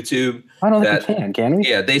with YouTube. I don't think we can we?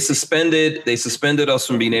 Yeah, they suspended us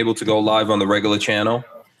from being able to go live on the regular channel.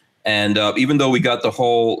 And even though we got the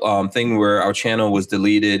whole thing where our channel was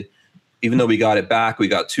deleted, even though we got it back, we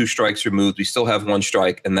got 2 strikes removed. We still have 1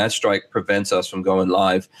 strike, and that strike prevents us from going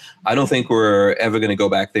live. I don't think we're ever going to go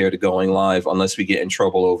back there to going live unless we get in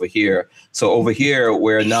trouble over here. So over here,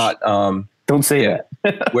 we're not. Don't say that.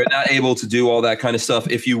 We're not able to do all that kind of stuff.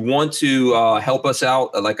 If you want to help us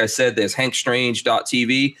out, like I said, there's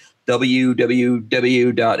hankstrange.tv,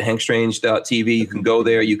 www.hankstrange.tv. You can go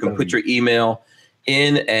there. You can put your email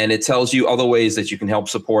in, and it tells you other ways that you can help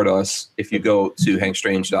support us if you go to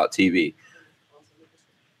hankstrange.tv.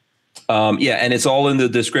 And it's all in the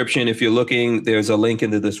description. If you're looking, there's a link in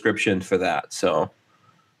the description for that. So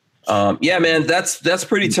man, that's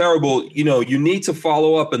pretty terrible. You know, you need to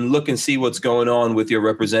follow up and look and see what's going on with your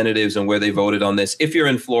representatives and where they voted on this. If you're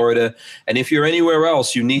in Florida, and if you're anywhere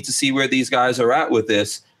else, you need to see where these guys are at with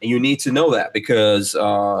this, and you need to know that, because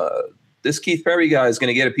this Keith Perry guy is going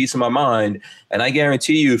to get a piece of my mind. And I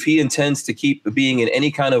guarantee you, if he intends to keep being in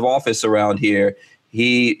any kind of office around here,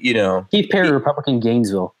 Keith Perry, Republican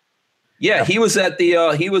Gainesville. Yeah, he was at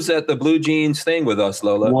the Blue Jeans thing with us,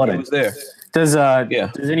 Lola. He was there. Does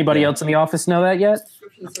anybody else in the office know that yet?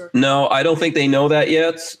 No, I don't think they know that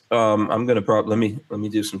yet. I'm gonna let me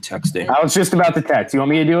do some texting. I was just about to text. You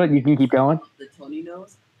want me to do it? You can keep going. The Tony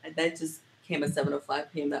knows, and that just came at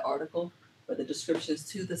 7:05 p.m. That article, but the descriptions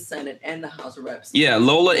to the Senate and the House of Reps. Yeah,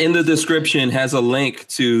 Lola in the description has a link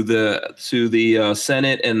to the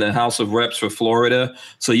Senate and the House of Reps for Florida.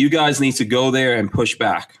 So you guys need to go there and push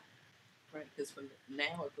back. Right, because from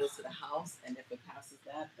now it goes to the House, and if it passes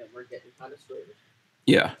that, then we're getting kind of screwed.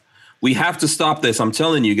 Yeah, we have to stop this. I'm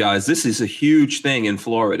telling you guys, this is a huge thing in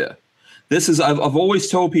Florida. I've always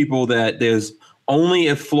told people that there's only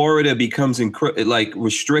if Florida becomes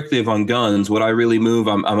restrictive on guns would I really move.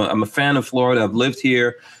 I'm a fan of Florida. I've lived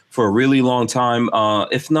here for a really long time,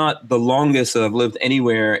 if not the longest that I've lived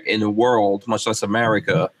anywhere in the world, much less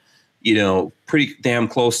America. You know, pretty damn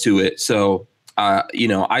close to it. So, I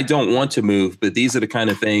don't want to move, but these are the kind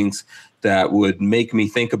of things that would make me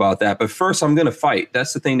think about that. But first, I'm going to fight.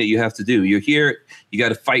 That's the thing that you have to do. You're here. You got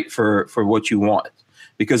to fight for what you want,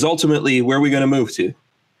 because ultimately, where are we going to move to?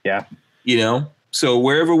 Yeah. You know, so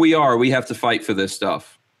wherever we are, we have to fight for this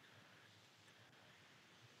stuff.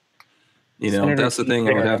 You know, Senator, that's the thing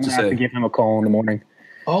I would have to say. Have to give him a call in the morning.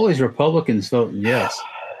 All these Republicans voting yes.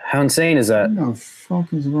 How insane is that? What the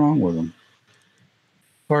fuck is wrong with them?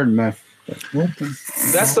 Pardon my.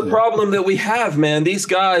 That's the problem that we have, man. These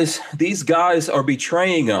guys are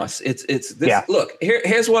betraying us. It's this. Yeah. Look,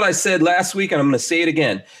 here's what I said last week, and I'm going to say it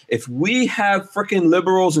again. If we have freaking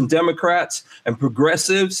liberals and Democrats and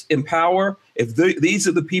progressives in power, if these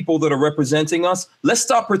are the people that are representing us, let's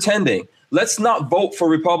stop pretending. Let's not vote for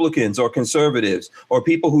Republicans or conservatives or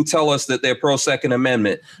people who tell us that they're pro-Second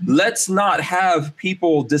Amendment. Let's not have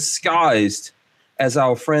people disguised as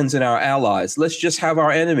our friends and our allies. Let's just have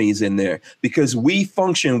our enemies in there, because we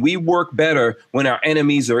work better when our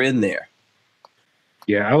enemies are in there.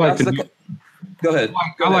 Yeah, I like go ahead.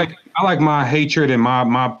 I like my hatred and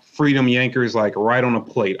my freedom yankers like right on a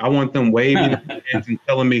plate. I want them waving their hands and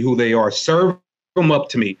telling me who they are. Serve them up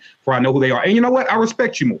to me, for I know who they are. And you know what? I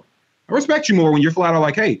respect you more. I respect you more when you're flat out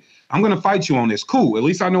like, hey, I'm going to fight you on this. Cool. At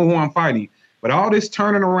least I know who I'm fighting. But all this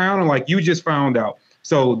turning around and like you just found out.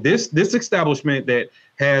 So this establishment that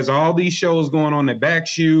has all these shows going on that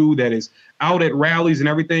backs you, that is out at rallies and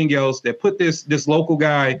everything else, that put this local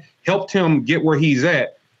guy, helped him get where he's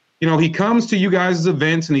at. You know, he comes to you guys'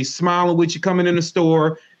 events and he's smiling with you coming in the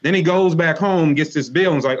store. Then he goes back home, gets this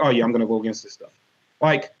bill and is like, oh, yeah, I'm going to go against this stuff.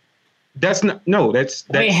 Like, that's not, no, that's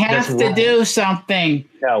we have that's to wrong. do something.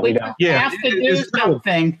 No, we don't. Yeah, have to do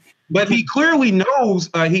something. But he clearly knows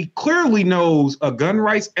a gun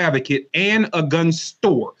rights advocate and a gun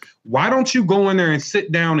store. Why don't you go in there and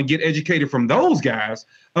sit down and get educated from those guys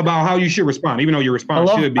about how you should respond, even though your response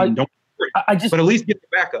should be don't. But at least get the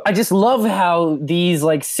backup. I just love how these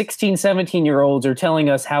like 16, 17-year-olds are telling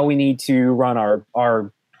us how we need to run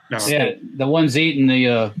our Yeah, the ones eating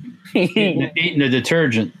the eating the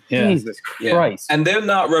detergent. Yeah. Jesus Christ. And they're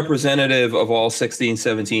not representative of all 16,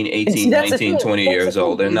 17, 18, 19, 20 years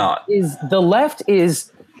old. They're not. The left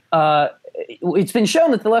is it's been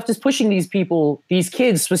shown that the left is pushing these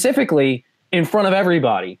kids specifically in front of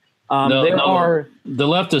everybody. The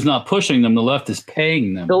left is not pushing them. The left is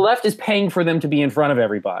paying them. The left is paying for them to be in front of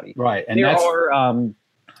everybody. Right. And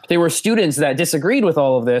there were students that disagreed with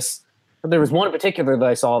all of this. There was one in particular that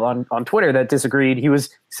I saw on Twitter that disagreed. He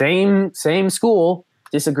was same school,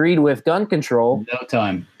 disagreed with gun control. No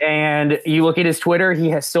time. And you look at his Twitter,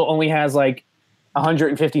 he still only has like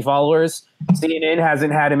 150 followers. CNN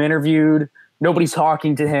hasn't had him interviewed. Nobody's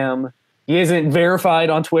talking to him. He isn't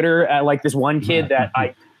verified on Twitter at like this one kid that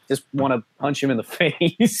I just want to punch him in the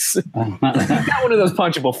face. Not one of those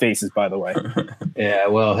punchable faces, by the way. Yeah,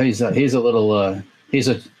 well, he's a little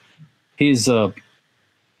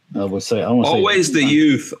Always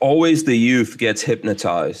the youth gets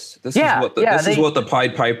hypnotized. This is what the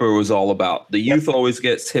Pied Piper was all about. The youth always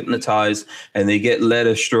gets hypnotized and they get led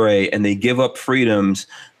astray and they give up freedoms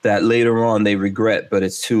that later on they regret, but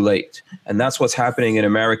it's too late. And that's what's happening in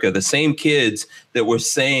America. The same kids that were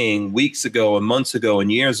saying weeks ago and months ago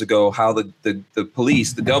and years ago how the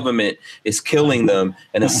police, the government is killing them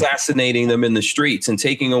and assassinating them in the streets and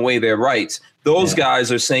taking away their rights. Those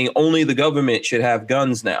guys are saying only the government should have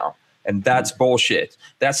guns now. And that's bullshit.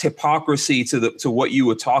 That's hypocrisy to what you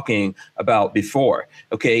were talking about before.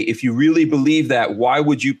 Okay, if you really believe that, why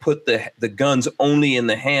would you put the guns only in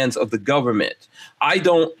the hands of the government? I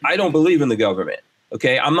don't believe in the government.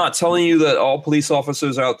 Okay, I'm not telling you that all police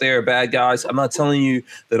officers out there are bad guys. I'm not telling you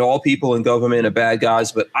that all people in government are bad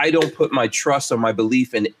guys, but I don't put my trust or my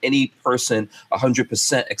belief in any person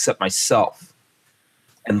 100% except myself.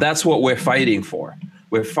 And that's what we're fighting for.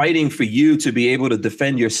 We're fighting for you to be able to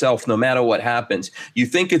defend yourself no matter what happens. You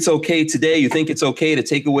think it's okay today. You think it's okay to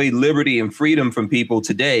take away liberty and freedom from people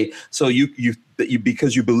today. So you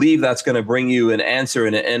because you believe that's going to bring you an answer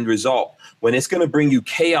and an end result, when it's going to bring you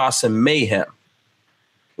chaos and mayhem.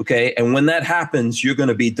 Okay. And when that happens, you're going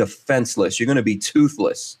to be defenseless. You're going to be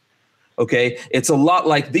toothless. Okay. It's a lot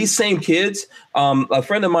like these same kids. A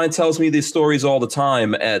friend of mine tells me these stories all the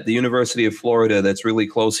time at the University of Florida. That's really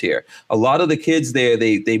close here. A lot of the kids there,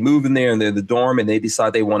 they move in there and they're in the dorm and they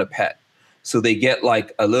decide they want a pet. So they get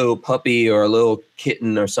like a little puppy or a little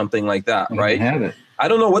kitten or something like that. Right. I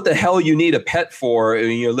don't know what the hell you need a pet for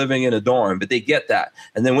when you're living in a dorm, but they get that.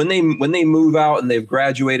 And then when they move out and they've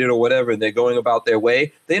graduated or whatever, and they're going about their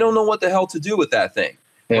way, they don't know what the hell to do with that thing.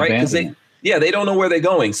 Right. Because they don't know where they're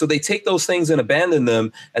going. So they take those things and abandon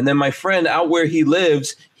them. And then my friend out where he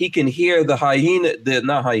lives, he can hear the coyotes.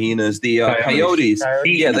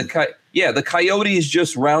 The coyotes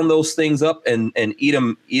just round those things up and eat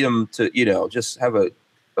them to, just have a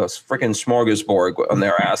freaking smorgasbord on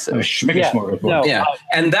their asses.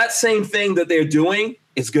 And that same thing that they're doing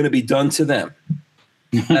is going to be done to them.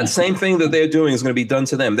 That same thing that they're doing is going to be done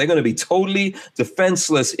to them. They're going to be totally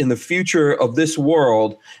defenseless in the future of this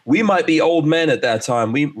world. We might be old men at that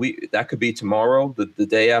time. That could be tomorrow, the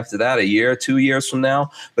day after that, a year, 2 years from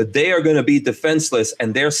now. But they are going to be defenseless,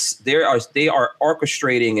 and they are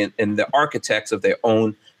orchestrating and the architects of their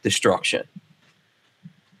own destruction.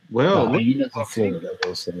 Well, that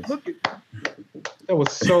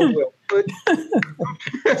was so well put.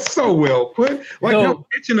 So well put. Like no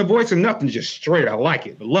pitch in the voice and nothing, just straight. I like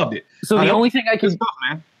it. I loved it. So the only thing I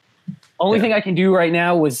can do right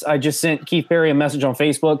now was I just sent Keith Perry a message on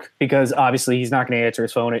Facebook because obviously he's not going to answer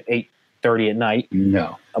his phone at 8:30 at night.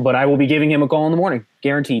 No, but I will be giving him a call in the morning,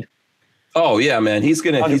 guaranteed. Oh yeah, man, he's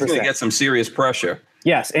gonna get some serious pressure.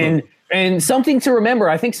 Yes, and something to remember,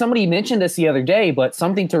 I think somebody mentioned this the other day, but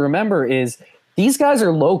something to remember is these guys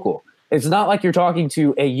are local. It's not like you're talking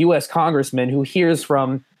to a U.S. congressman who hears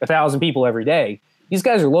from 1,000 people every day. These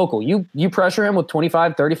guys are local. You pressure him with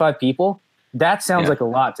 25, 35 people, that sounds like a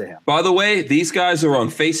lot to him. By the way, these guys are on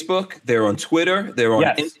Facebook. They're on Twitter. They're on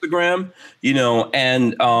Instagram,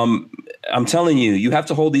 and I'm telling you, you have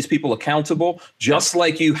to hold these people accountable, just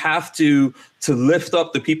like you have to lift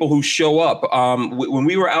up the people who show up. When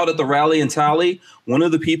we were out at the rally in Tally, one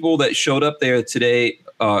of the people that showed up there today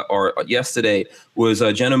or yesterday was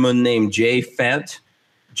a gentleman named Jay Fant.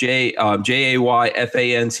 Jayfant.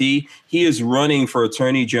 He is running for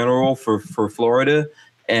attorney general for Florida.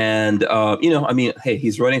 And, hey,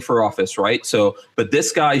 he's running for office, right? So, but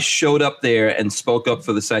this guy showed up there and spoke up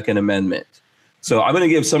for the Second Amendment. So I'm going to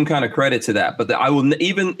give some kind of credit to that. But I will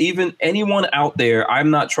even anyone out there, I'm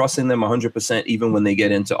not trusting them 100% even when they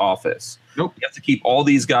get into office. Nope. We have to keep all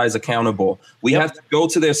these guys accountable. We have to go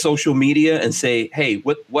to their social media and say, hey,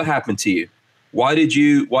 what happened to you? Why did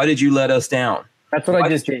you let us down? That's what I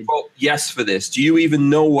just did. Vote yes for this. Do you even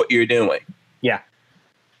know what you're doing? Yeah.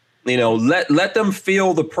 Let them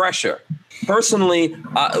feel the pressure. Personally,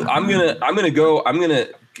 I'm gonna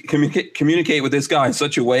communicate with this guy in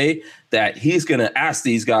such a way that he's gonna ask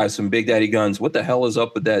these guys some Big Daddy Guns, what the hell is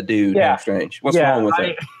up with that dude? Yeah. Strange. What's wrong with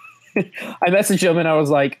him? I messaged him and I was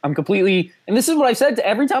like, I'm completely, and this is what I said to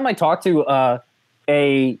every time I talk to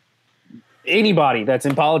anybody that's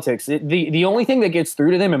in politics. The only thing that gets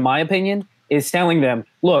through to them, in my opinion, is telling them,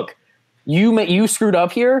 look, you screwed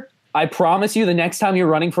up here. I promise you, the next time you're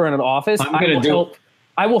running for an office,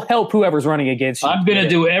 I will help whoever's running against you. I'm going to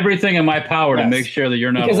do everything in my power to make sure that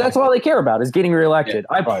you're not. Because that's all they care about is getting reelected.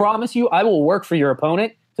 I promise you, I will work for your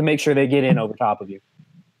opponent to make sure they get in over top of you.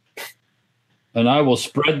 And I will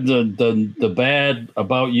spread the bad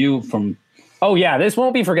about you from. Oh, yeah, this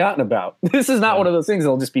won't be forgotten about. This is not one of those things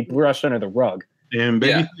that'll just be brushed under the rug. And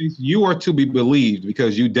Babyface, you are to be believed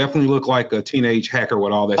because you definitely look like a teenage hacker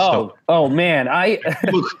with all that stuff. Oh man,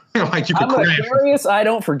 you look like you could crash. I'm curious. I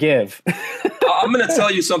don't forgive. I'm going to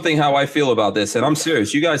tell you something how I feel about this, and I'm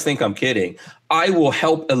serious. You guys think I'm kidding. I will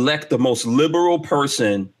help elect the most liberal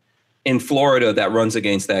person in Florida that runs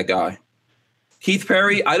against that guy. Keith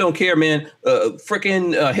Perry, I don't care, man.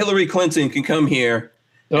 Frickin' Hillary Clinton can come here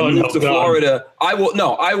and move to Florida. I will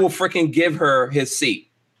frickin' give her his seat.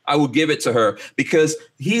 I will give it to her because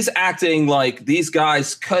he's acting like these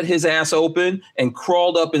guys cut his ass open and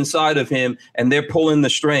crawled up inside of him and they're pulling the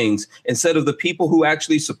strings instead of the people who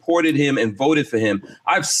actually supported him and voted for him.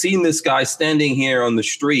 I've seen this guy standing here on the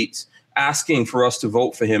streets asking for us to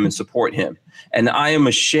vote for him and support him. And I am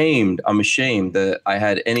ashamed. I'm ashamed that I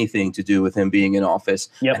had anything to do with him being in office.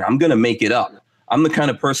 Yep. And I'm going to make it up. I'm the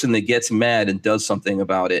kind of person that gets mad and does something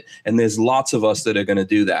about it. And there's lots of us that are going to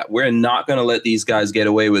do that. We're not going to let these guys get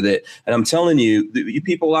away with it. And I'm telling you, you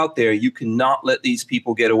people out there, you cannot let these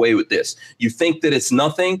people get away with this. You think that it's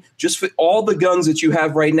nothing. Just for all the guns that you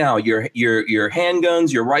have right now, your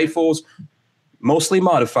handguns, your rifles, mostly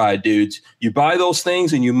modified, dudes. You buy those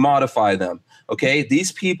things and you modify them. Okay,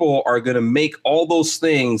 these people are going to make all those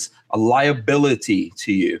things a liability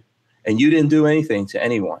to you. And you didn't do anything to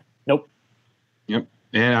anyone. Nope. Yep.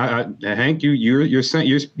 And Hank,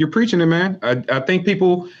 you're preaching it, man. I think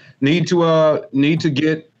people need to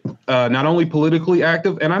get not only politically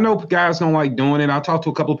active, and I know guys don't like doing it. I talked to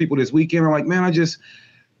a couple of people this weekend. I'm like, man, I just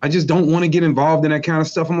don't want to get involved in that kind of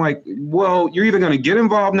stuff. I'm like, well, you're either going to get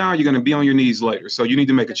involved now, or you're going to be on your knees later. So you need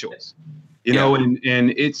to make a choice. You know, and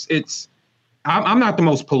it's. I'm not the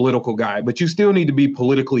most political guy, but you still need to be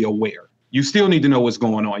politically aware. You still need to know what's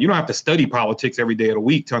going on. You don't have to study politics every day of the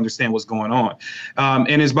week to understand what's going on.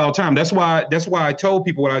 And it's about time. That's why I told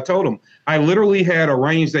people what I told them. I literally had a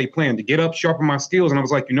range day plan to get up, sharpen my skills. And I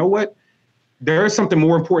was like, you know what? There is something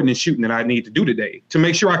more important than shooting that I need to do today to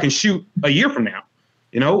make sure I can shoot a year from now,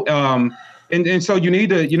 you know? And so you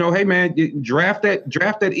need to, you know, hey man, draft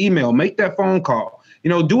that email, make that phone call. You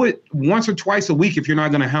know, do it once or twice a week if you're not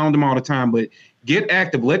going to hound them all the time, but get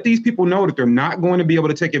active. Let these people know that they're not going to be able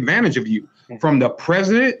to take advantage of you, from the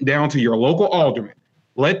president down to your local alderman.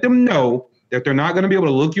 Let them know that they're not going to be able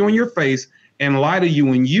to look you in your face and lie to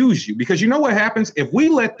you and use you. Because you know what happens? If we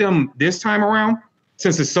let them this time around,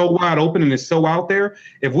 since it's so wide open and it's so out there,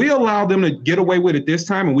 if we allow them to get away with it this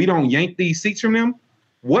time and we don't yank these seats from them,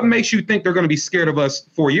 what makes you think they're going to be scared of us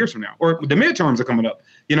 4 years from now? Or the midterms are coming up.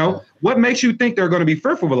 You know, what makes you think they're going to be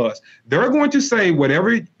fearful of us? They're going to say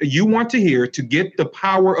whatever you want to hear to get the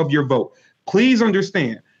power of your vote. Please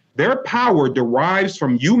understand, their power derives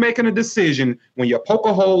from you making a decision when you poke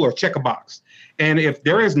a hole or check a box. And if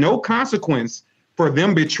there is no consequence for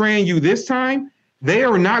them betraying you this time, they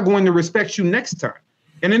are not going to respect you next time.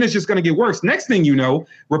 And then it's just going to get worse. Next thing you know,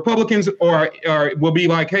 Republicans will be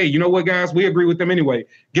like, hey, you know what, guys? We agree with them anyway.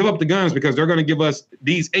 Give up the guns because they're going to give us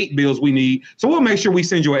these 8 bills we need. So we'll make sure we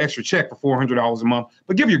send you an extra check for $400 a month.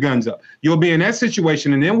 But give your guns up. You'll be in that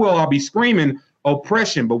situation, and then we'll all be screaming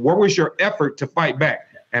oppression. But where was your effort to fight back?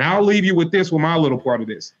 And I'll leave you with this, with my little part of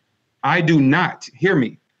this. I do not, hear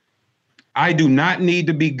me, I do not need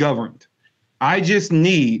to be governed. I just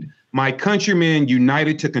need my countrymen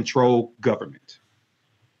united to control government.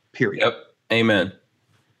 Period. Yep. Amen.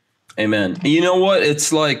 Amen. You know what?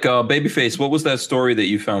 It's like Babyface. What was that story that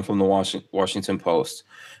you found from the Washington Post?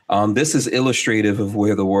 This is illustrative of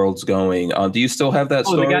where the world's going. Do you still have that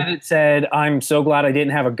story? The guy that said, "I'm so glad I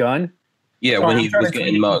didn't have a gun." Yeah, when he was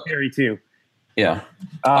getting mugged. Too. Yeah.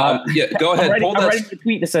 Yeah. Go ahead. I'm writing a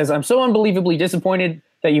tweet that says, "I'm so unbelievably disappointed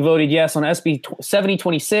that you voted yes on SB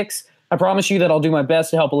 7026. I promise you that I'll do my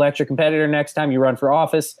best to help elect your competitor next time you run for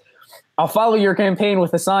office. I'll follow your campaign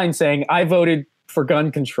with a sign saying I voted for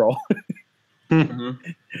gun control."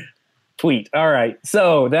 Tweet. All right.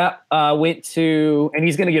 So that went to, and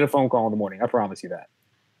he's going to get a phone call in the morning. I promise you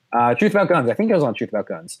that. Truth About Guns. I think it was on Truth About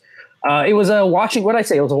Guns. It was a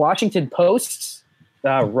It was a Washington Post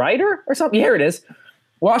writer or something. Here it is.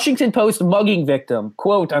 Washington Post mugging victim.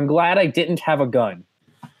 Quote, "I'm glad I didn't have a gun."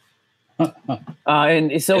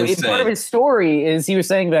 And so part of his story is he was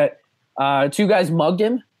saying that two guys mugged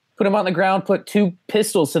him, put him on the ground, put two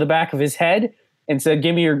pistols to the back of his head, and said,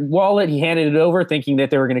 "Give me your wallet." He handed it over thinking that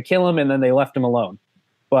they were going to kill him, and then they left him alone.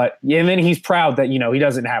 And then he's proud that, he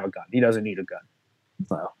doesn't have a gun. He doesn't need a gun.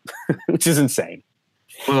 So, which is insane.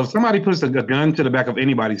 Well, if somebody puts a gun to the back of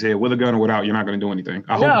anybody's head, with a gun or without, you're not going to do anything.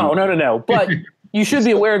 No. But you should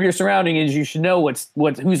be aware of your surroundings. You should know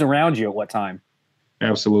who's around you at what time.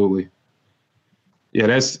 Absolutely. Yeah,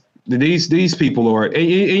 that's these people are. And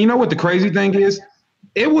you know what the crazy thing is?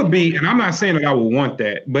 It would be, and I'm not saying that I would want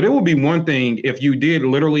that, but it would be one thing if you did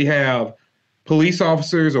literally have police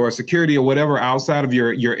officers or security or whatever outside of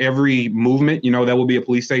your every movement. That would be a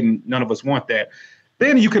police state, and none of us want that.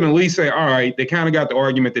 Then you can at least say, all right, they kind of got the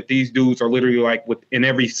argument that these dudes are literally like within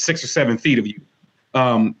every 6 or 7 feet of you.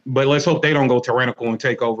 But let's hope they don't go tyrannical and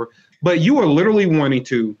take over. But you are literally wanting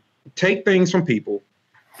to take things from people,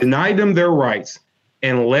 deny them their rights,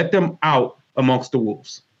 and let them out amongst the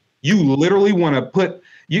wolves. You literally want to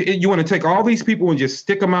you want to take all these people and just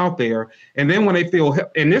stick them out there. And then when they feel,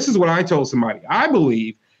 and this is what I told somebody, I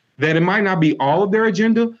believe that it might not be all of their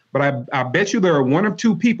agenda, but I bet you there are 1 or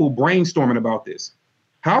 2 people brainstorming about this.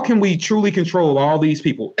 How can we truly control all these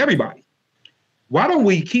people? Everybody. Why don't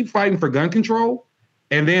we keep fighting for gun control?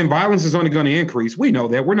 And then violence is only going to increase. We know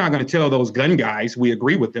that. We're not going to tell those gun guys we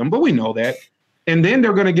agree with them, but we know that. And then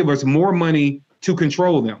they're going to give us more money to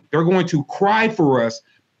control them. They're going to cry for us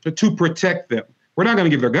to protect them. We're not going to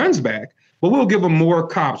give their guns back, but we'll give them more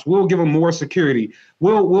cops. We'll give them more security.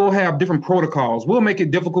 We'll have different protocols. We'll make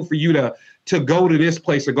it difficult for you to go to this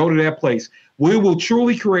place or go to that place. We will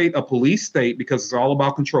truly create a police state because it's all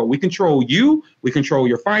about control. We control you. We control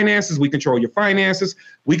your finances. We control your finances.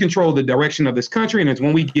 We control the direction of this country. And it's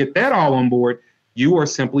when we get that all on board, you are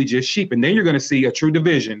simply just sheep. And then you're going to see a true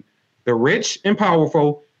division. The rich and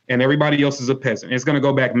powerful and everybody else is a peasant. It's going to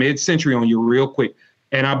go back mid-century on you real quick.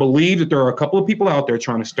 And I believe that there are a couple of people out there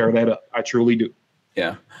trying to stir that up. I truly do.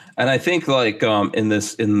 Yeah. And I think like in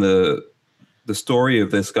the story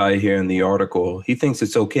of this guy here in the article, he thinks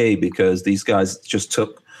it's okay because these guys just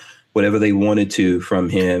took whatever they wanted to from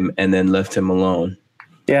him and then left him alone.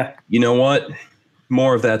 Yeah. You know what?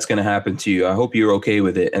 More of that's going to happen to you. I hope you're okay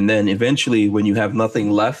with it. And then eventually when you have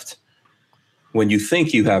nothing left, when you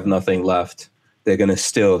think you have nothing left, they're going to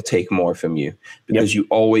still take more from you because you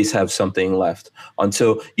always have something left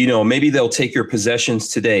until, maybe they'll take your possessions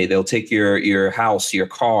today. They'll take your house, your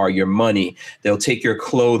car, your money. They'll take your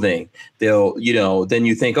clothing. They'll, then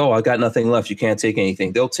you think, oh, I got nothing left. You can't take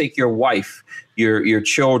anything. They'll take your wife, your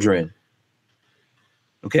children.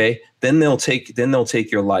 Okay. Then they'll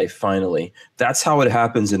take your life. Finally, that's how it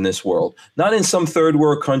happens in this world, not in some third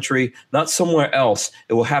world country, not somewhere else.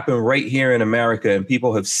 It will happen right here in America. And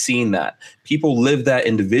people have seen that. People live that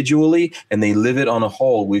individually and they live it on a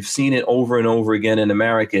whole. We've seen it over and over again in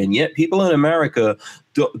America. And yet people in America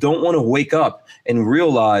don't want to wake up and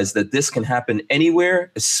realize that this can happen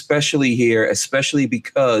anywhere, especially here, especially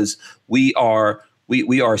because we are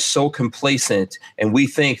so complacent and we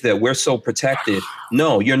think that we're so protected.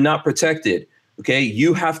 No, you're not protected. Okay.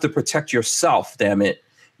 You have to protect yourself. Damn it.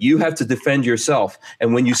 You have to defend yourself.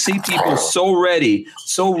 And when you see people so ready,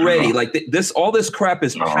 like this, all this crap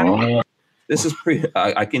is packed. This is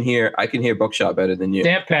I can hear Buckshot better than you.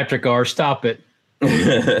 Damn, Patrick R, stop it.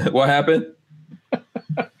 What happened?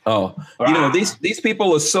 Oh, these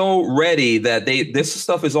people are so ready that this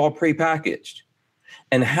stuff is all prepackaged.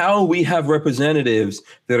 And how we have representatives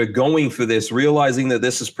that are going for this, realizing that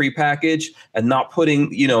this is prepackaged and not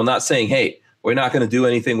putting, not saying, hey, we're not going to do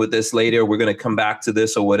anything with this later. We're going to come back to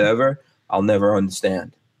this or whatever. I'll never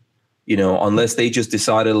understand, unless they just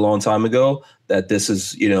decided a long time ago that this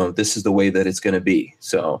is the way that it's going to be.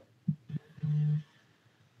 So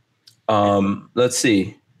let's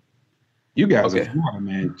see. You guys are smart,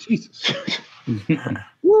 man. Jesus.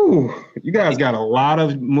 Woo, you guys got a lot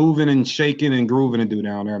of moving and shaking and grooving to do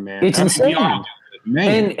down there, man. It's insane.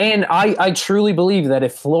 Man. And I truly believe that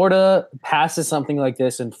if Florida passes something like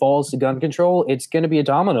this and falls to gun control, it's going to be a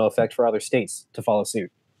domino effect for other states to follow suit.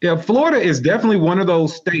 Yeah, Florida is definitely one of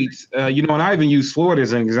those states, and I even use Florida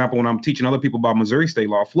as an example when I'm teaching other people about Missouri state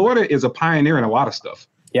law. Florida is a pioneer in a lot of stuff,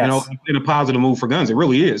 yes. In a positive move for guns. It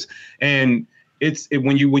really is. And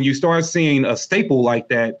when you start seeing a staple like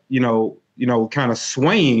that, kind of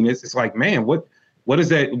swaying, it's like, man, what is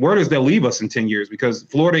that? Where does that leave us in 10 years? Because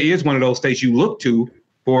Florida is one of those states you look to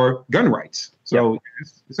for gun rights. So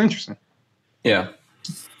it's interesting. Yeah.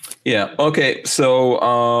 Yeah. Okay. So,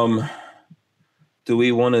 do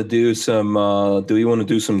we want to do some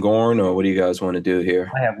Gorn, or what do you guys want to do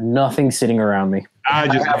here? I have nothing sitting around me. I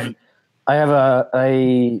have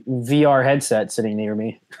a VR headset sitting near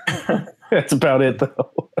me. That's about it,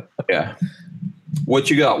 though. Yeah. What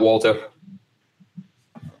you got, Walter?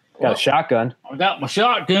 Got a shotgun. I got my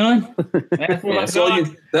shotgun. That's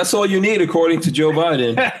what that's all you need, according to Joe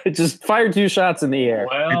Biden. Just fire 2 shots in the air.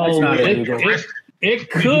 Well,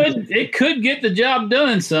 it could get the job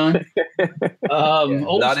done, son.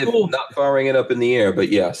 Not firing it up in the air, but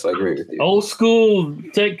yes, I agree with you. Old school,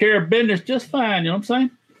 take care of business just fine. You know what I'm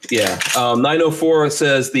saying? Yeah. 904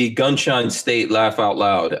 says the gunshine state, laugh out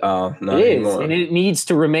loud. Not it is, anymore. and it needs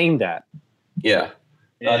to remain that. Yeah.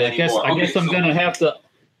 I guess I'm going to have to.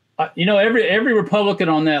 Every Republican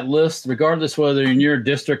on that list, regardless whether in your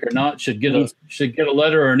district or not, should get a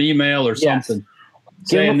letter or an email or something.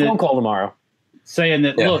 Give him a phone call tomorrow. Saying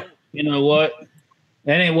that, look, you know what?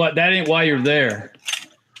 That ain't why you're there.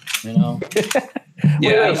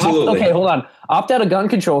 Absolutely. Okay, hold on. Opt Out of Gun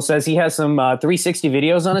Control says he has some 360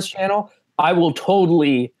 videos on his channel. I will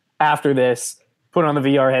totally, after this, put on the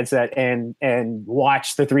VR headset and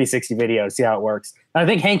watch the 360 videos, see how it works. And I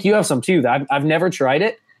think, Hank, you have some too. I've never tried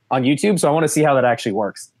it on YouTube, so I want to see how that actually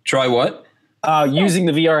works. Try what? Using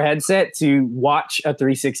the VR headset to watch a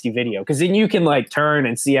 360 video, because then you can turn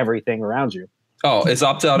and see everything around you. Oh, is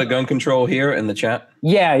Opt Out of Gun Control here in the chat?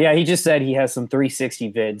 Yeah. He just said he has some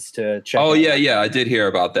 360 vids to check. Oh, yeah. I did hear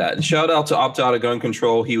about that. And shout out to Opt Out of Gun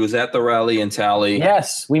Control. He was at the rally in Tally.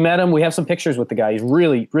 Yes, we met him. We have some pictures with the guy. He's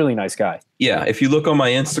really, really nice guy. Yeah. If you look on my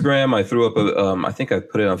Instagram, I threw up I think I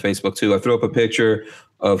put it on Facebook too. I threw up a picture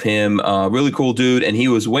of him. Really cool dude. And he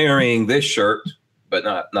was wearing this shirt, but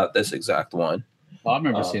not this exact one. I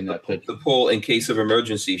remember seeing that picture. The pull in case of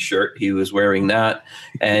emergency shirt. He was wearing that,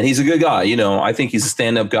 and he's a good guy. I think he's a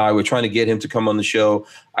stand-up guy. We're trying to get him to come on the show.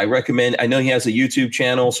 I know he has a YouTube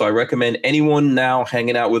channel, so I recommend anyone now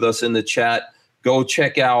hanging out with us in the chat, go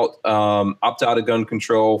check out Opt Out of Gun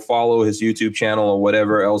Control, follow his YouTube channel or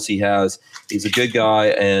whatever else he has. He's a good guy,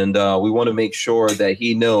 and we want to make sure that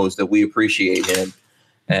he knows that we appreciate him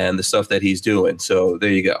and the stuff that he's doing. So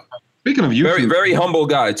there you go. Speaking of YouTube, very, very humble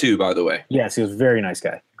guy too, by the way. Yes, he was a very nice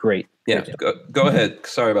guy. Great. Yeah, go ahead.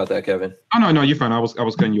 Sorry about that, Kevin. Oh no, you're fine. I was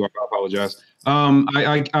cutting you off. I apologize.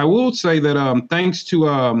 I will say that thanks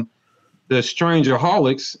to the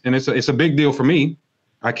Strangerholics, and it's a big deal for me.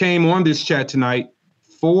 I came on this chat tonight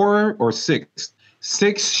 4 or 6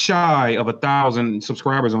 shy of 1,000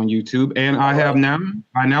 subscribers on YouTube, and I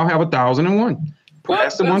now have 1,001.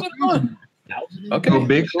 That's the 1,000. Okay. So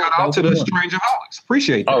big shout out to the Strangerholics.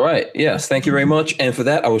 Appreciate that. All right. Yes. Thank you very much. And for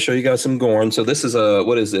that, I will show you guys some Gorn. So this is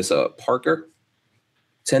what is this? A Parker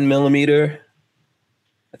 10 millimeter.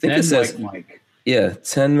 I think it says, yeah,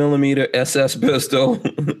 10 millimeter SS pistol.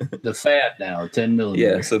 The fat now, 10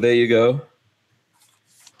 millimeter. Yeah. So there you go.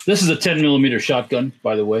 This is a 10 millimeter shotgun,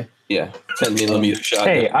 by the way. Yeah. 10 millimeter shotgun.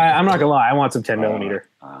 Hey, I'm not gonna lie. I want some 10 millimeter.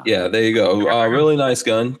 Yeah. There you go. Really nice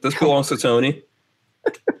gun. This belongs to Tony.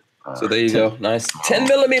 So there you go. Nice. 10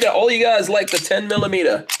 millimeter. All you guys like the 10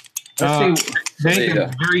 millimeter. That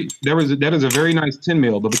is a very nice 10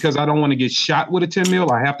 mil, but because I don't want to get shot with a 10 mil,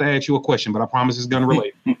 I have to ask you a question, but I promise it's gun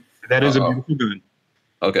related. That is a beautiful gun.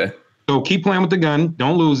 Okay. So keep playing with the gun.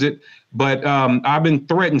 Don't lose it. But I've been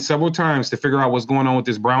threatened several times to figure out what's going on with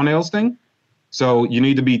this Brownells thing. So you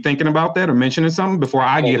need to be thinking about that or mentioning something before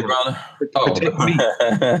I get hurt. Protect me.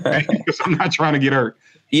 Because I'm not trying to get hurt.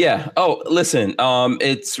 Yeah. Oh, listen.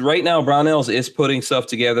 It's right now. Brownells is putting stuff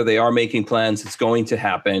together. They are making plans. It's going to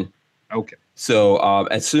happen. Okay. So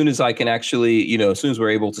as soon as I can actually, as soon as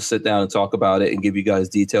we're able to sit down and talk about it and give you guys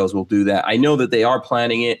details, we'll do that. I know that they are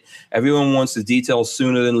planning it. Everyone wants the details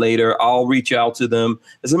sooner than later. I'll reach out to them.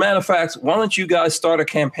 As a matter of fact, why don't you guys start a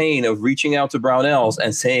campaign of reaching out to Brownells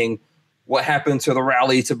and saying what happened to the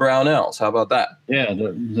rally to Brownells? How about that? Yeah,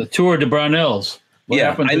 the tour to Brownells. What Yeah,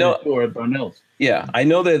 happened I to know. the store at Brownells? Yeah, I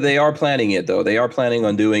know that they are planning it though. They are planning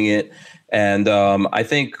on doing it, and I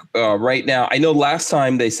think right now, I know last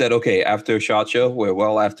time they said, okay, after SHOT Show, we're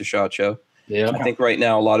well after SHOT Show. Yeah. I think right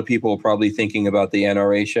now a lot of people are probably thinking about the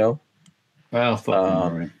NRA show. Well,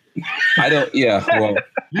 fucking I don't. Yeah, well,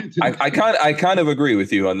 I kind of agree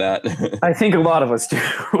with you on that. I think a lot of us do.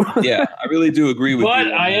 Yeah, I really do agree with you. But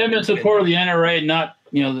on I that. am in support of the NRA, not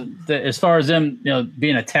as far as them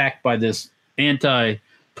being attacked by this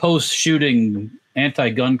post-shooting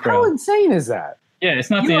anti-gun How crowd. insane is that? Yeah, it's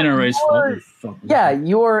not the NRA's fault. Yeah,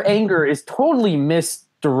 your anger is totally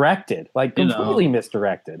misdirected, like completely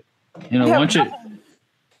misdirected. Yeah, once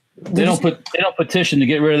they don't petition to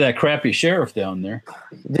get rid of that crappy sheriff down there.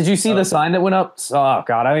 Did you see the sign that went up? Oh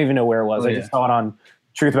God, I don't even know where it was. I yeah. just saw it on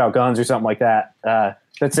Truth About Guns or something like that. That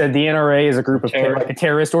said the NRA is a group of like a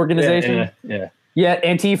terrorist organization. Yeah,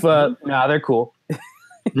 Antifa. Nah, they're cool.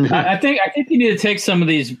 I think you need to take some of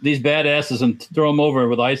these badasses and throw them over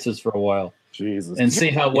with ISIS for a while. Jesus. And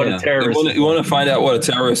see what a terrorist. You want to find out what a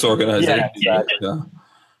terrorist organization is. Exactly.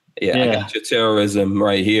 Yeah, I got your terrorism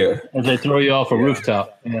right here. As they throw you off a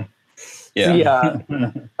rooftop. Yeah. Yeah.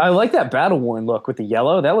 I like that battle worn look with the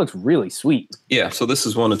yellow. That looks really sweet. Yeah, so this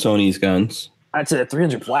is one of Tony's guns. That's a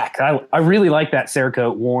 300 black. I really like that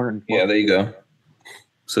Cerakote worn. Yeah, there you go.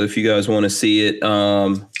 So if you guys want to see it,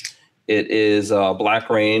 it is Black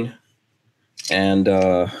Rain, and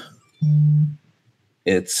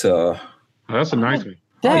it's that's a nice one.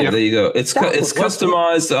 Yeah, there you go. It's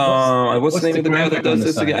customized. What's the name of the guy that does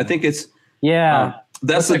this again? I think it's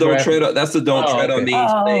that's the don't tread. That's the don't tread on me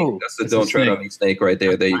snake. That's the don't tread on me snake right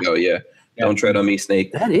there. There you go. Yeah. Don't tread on me,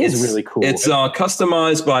 snake. That is really cool. It's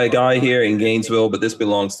customized by a guy here in Gainesville, but this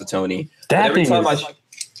belongs to Tony. Every time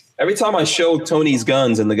I show Tony's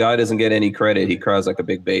guns and the guy doesn't get any credit, he cries like a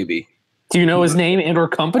big baby. Do you know his name and or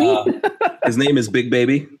company? His name is Big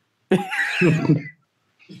Baby.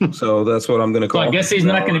 So that's what I'm going to call. So I guess he's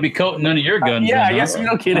not going to be coating none of your guns. Yeah, I guess we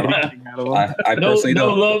don't get anything out of him. I personally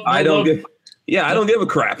don't. I don't give a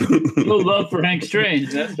crap. No love for Hank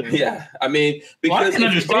Strange. That's yeah, I mean, because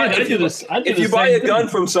if you buy a gun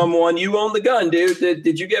from someone, you own the gun, dude.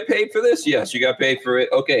 Did you get paid for this? Yes, you got paid for it.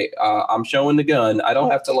 Okay, I'm showing the gun. I don't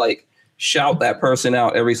have to shout that person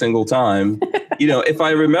out every single time. If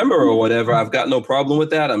I remember or whatever, I've got no problem with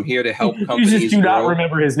that. I'm here to help companies. You just do not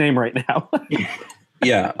remember his name right now.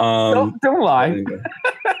 Yeah. Don't lie.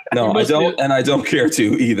 No, I don't, and I don't care to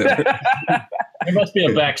either. There must be a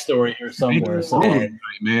backstory here somewhere. So. Man,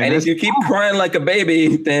 and if you keep crying like a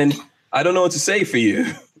baby, then I don't know what to say for you.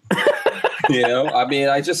 I mean,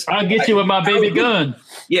 I'll get you with my baby gun.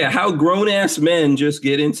 Yeah, how grown ass men just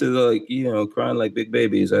get into crying like big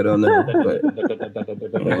babies. I don't know. But,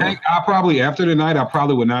 Hank, after tonight, I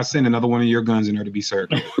probably would not send another one of your guns in there to be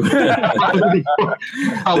circled.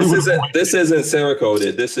 This isn't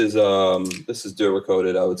Cerakoted. This is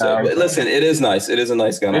Duracoated, I would say. But listen, it is nice. It is a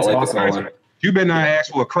nice gun. I like the color. You better not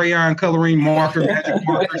ask for a crayon coloring marker, magic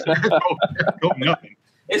markers. Nothing.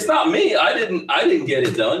 It's not me. I didn't get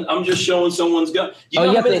it done. I'm just showing someone's gun.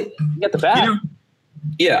 You got the bat.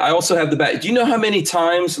 Yeah, I also have the bat. Do you know how many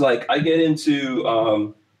times I get into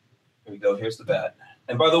here we go, here's the bat.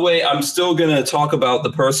 And by the way, I'm still gonna talk about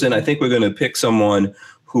the person. I think we're gonna pick someone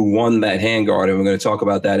who won that handguard, and we're gonna talk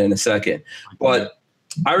about that in a second. But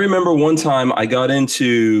I remember one time I got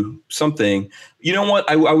into something. You know what?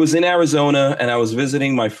 I was in Arizona and I was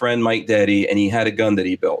visiting my friend Mike Daddy, and he had a gun that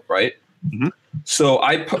he built, right? Mm-hmm. So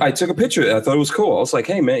I took a picture of it. I thought it was cool. I was like,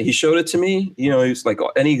 hey, man, he showed it to me. He was like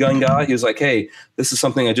any gun guy. He was like, hey, this is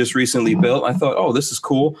something I just recently built. I thought, oh, this is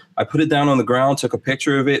cool. I put it down on the ground, took a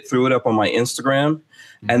picture of it, threw it up on my Instagram.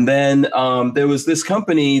 And then there was this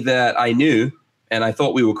company that I knew, and I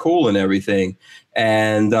thought we were cool and everything.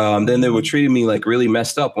 And then they were treating me like really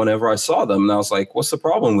messed up whenever I saw them. And I was like, what's the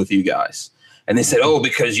problem with you guys? And they said, oh,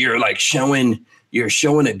 because you're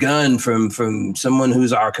showing a gun from someone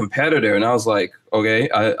who's our competitor. And I was like, okay,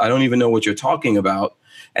 I don't even know what you're talking about.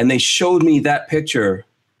 And they showed me that picture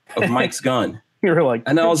of Mike's gun. You were like,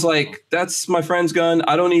 and I was like, that's my friend's gun.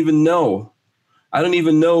 I don't even know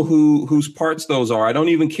whose parts those are. I don't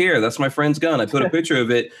even care. That's my friend's gun. I put a picture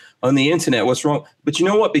of it on the internet. What's wrong? But you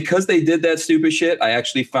know what? Because they did that stupid shit, I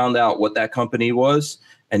actually found out what that company was.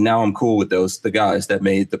 And now I'm cool with the guys that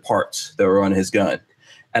made the parts that were on his gun.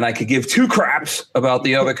 And I could give two craps about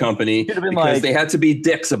the other company because they had to be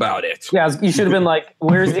dicks about it. Yeah, you should have been like,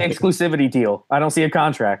 "Where's the exclusivity deal? I don't see a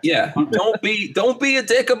contract." Yeah, don't be a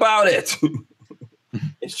dick about it.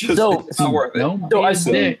 It's just it's not worth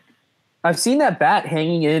it. I I've seen that bat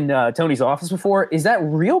hanging in Tony's office before. Is that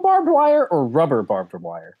real barbed wire or rubber barbed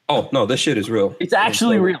wire? Oh no, this shit is real. It's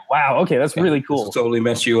actually real. Wow. Okay, that's really cool. This will totally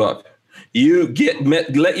mess you up. You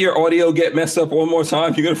let your audio get messed up one more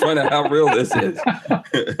time. You're gonna find out how real this is.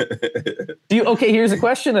 Okay, here's a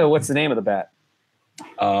question though. What's the name of the bat?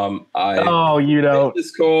 You don't.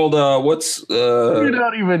 It's called what's you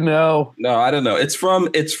don't even know. No, I don't know. It's from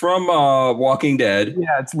Walking Dead.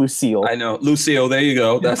 Yeah, it's Lucille. I know. Lucille, there you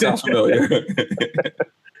go. That sounds familiar.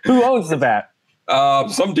 Who owns the bat?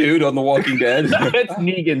 Some dude on The Walking Dead. It's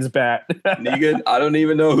Negan's bat. Negan? I don't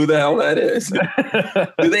even know who the hell that is.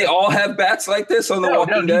 Do they all have bats like this on The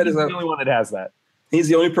Walking Dead? He's the only one that has that. He's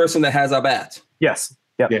the only person that has a bat. Yes.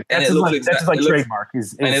 Yep. Yeah. That's his trademark.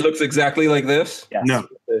 And it looks exactly like this? Yes. No.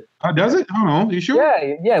 Does it? I don't know. You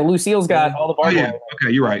sure? Yeah. Lucille's got all the barbed wire.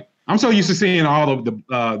 Okay, you're right. I'm so used to seeing all of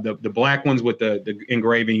the black ones with the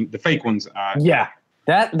engraving, the fake ones. Yeah.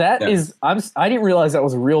 That is. I didn't realize that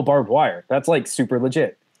was real barbed wire. That's like super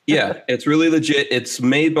legit. Yeah, it's really legit. It's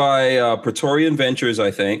made by Praetorian Ventures,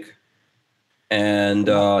 I think. And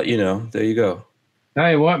there you go.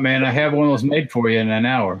 Tell you what, man, I have one of those made for you in an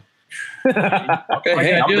hour. Okay, all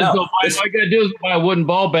I gotta do is buy a wooden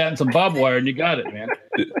ball bat and some barbed wire, and you got it, man.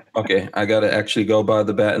 Okay, I gotta actually go buy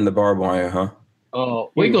the bat and the barbed wire, huh?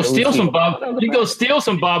 Oh, we go steal some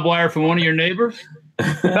barbed wire from one of your neighbors.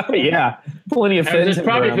 Yeah, plenty of fins.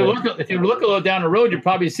 Probably if you look a little down the road, you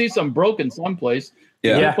probably see some broken someplace.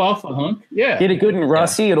 Yeah, rip off a hunk. Yeah, get it good and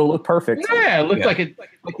rusty. It'll look perfect. Yeah, it looks like you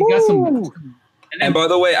got some. And by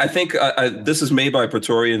the way, I think this is made by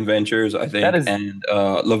Praetorian Ventures, I think, and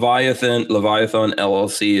Leviathan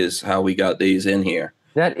LLC is how we got these in here.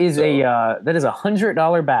 That is a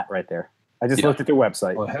 $100 bat right there. I just looked at their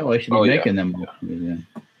website. Well, hell, I should be making them. Yeah.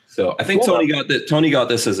 So I think Tony got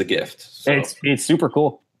this as a gift. So. It's super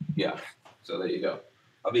cool. Yeah. So there you go.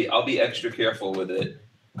 I'll be extra careful with it.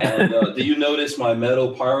 And do you notice my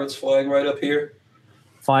metal Pirates flag right up here?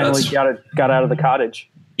 Finally got out of the cottage.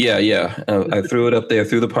 Yeah. I threw it up there,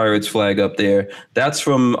 threw the Pirates flag up there. That's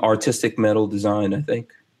from Artistic Metal Design, I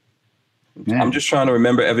think. Man. I'm just trying to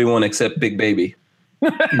remember everyone except Big Baby.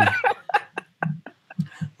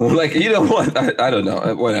 Like, you know what? I don't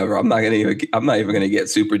know. Whatever. I'm not even gonna get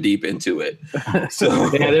super deep into it.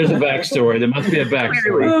 So yeah, there's a backstory. There must be a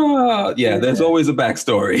backstory. Yeah, there's always a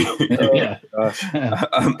backstory. Yeah.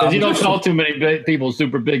 You don't call too many people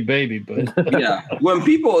Super Big Baby, but yeah,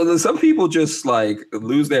 some people just like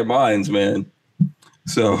lose their minds, man.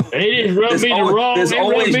 So there's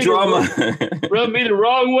always drama. Rub me the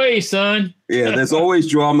wrong way, son. Yeah, there's always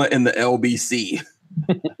drama in the LBC.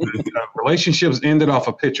 Relationships ended off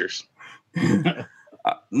of pictures.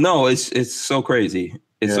 No, it's so crazy.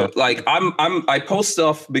 It's so, like I post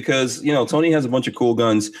stuff because Tony has a bunch of cool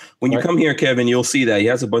guns. When you come here, Kevin, you'll see that he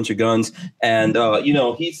has a bunch of guns, and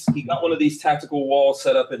he got one of these tactical walls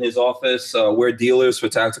set up in his office. We're dealers for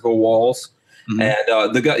tactical walls. Mm-hmm.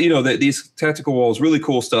 And the guy, these tactical walls, really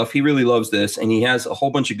cool stuff. He really loves this, and he has a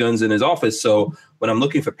whole bunch of guns in his office. So when I'm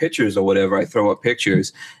looking for pictures or whatever, I throw up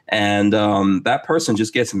pictures, and that person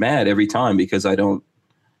just gets mad every time because I don't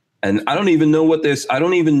even know what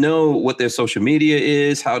their social media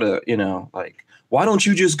is. How to, why don't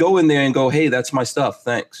you just go in there and go, hey, that's my stuff,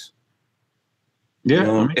 thanks.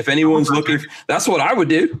 Yeah. If anyone's looking, that's what I would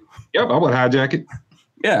do. Yep, I would hijack it.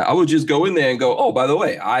 Yeah, I would just go in there and go, oh, by the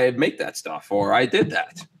way, I make that stuff, or I did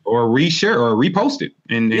that. Or reshare or repost it.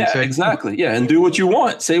 And say, exactly. Yeah, and do what you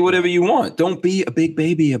want. Say whatever you want. Don't be a big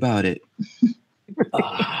baby about it.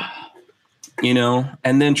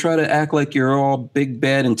 And then try to act like you're all big,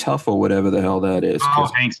 bad, and tough or whatever the hell that is. Oh,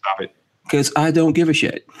 Hank, stop it. Because I don't give a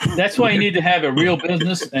shit. That's why you need to have a real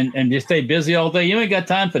business and just stay busy all day. You ain't got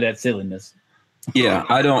time for that silliness. Yeah,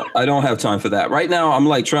 I don't have time for that. Right now, I'm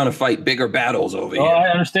like trying to fight bigger battles over here. I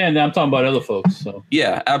understand that. I'm talking about other folks. So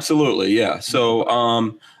yeah, absolutely. Yeah.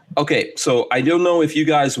 So, okay. So I don't know if you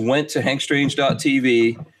guys went to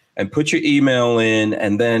hankstrange.tv and put your email in.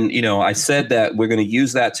 And then, I said that we're going to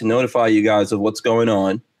use that to notify you guys of what's going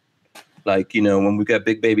on. Like, when we've got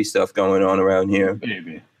big baby stuff going on around here.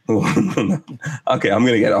 Baby. Okay, I'm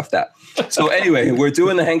going to get off that. So anyway, we're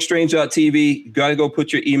doing the hankstrange.tv. You got to go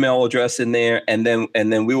put your email address in there, and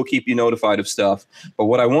then we will keep you notified of stuff. But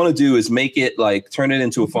what I want to do is make it turn it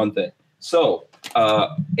into a fun thing. So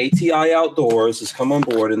ATI Outdoors has come on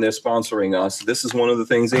board and they're sponsoring us. This is one of the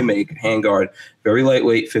things they make, handguard, very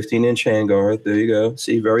lightweight, 15-inch handguard. There you go.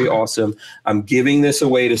 See, very awesome. I'm giving this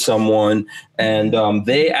away to someone, and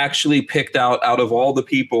they actually picked out of all the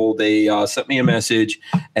people, they sent me a message,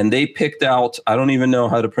 and they picked out, I don't even know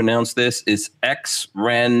how to pronounce this, it's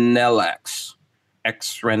X-Ranelex.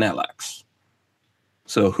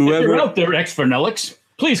 So If you're whoever out there, X-Fernelix,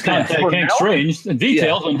 please contact Hank Strange and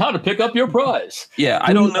details on how to pick up your prize. Yeah,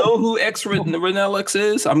 I don't know who Renelix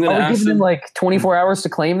is. I'm going Are to we ask giving him him. like 24 hours to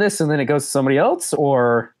claim this and then it goes to somebody else?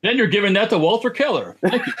 Or Then you're giving that to Walter Keller.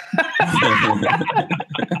 Thank you.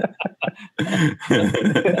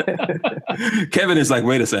 Kevin is like,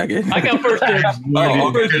 wait a second. I got first dibs.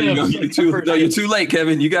 Oh, First okay. dibs. You're too late,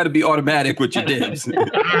 Kevin. You got to be automatic with your dibs. All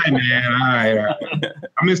right, man. All right.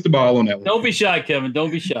 I missed the ball on that one. Don't be shy, Kevin.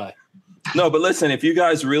 Don't be shy. No, but listen, if you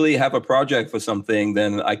guys really have a project for something,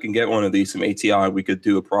 then I can get one of these from ATI. We could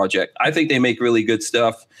do a project. I think they make really good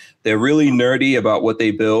stuff. They're really nerdy about what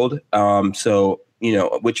they build. So, you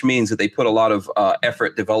know, which means that they put a lot of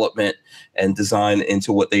effort, development, and design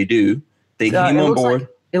into what they do. They came on board.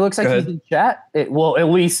 It looks like he's in chat. Well, at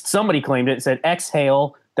least somebody claimed it. It said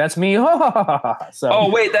exhale. That's me. So, oh,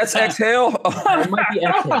 wait, that's exhale? it might be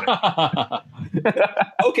exhale.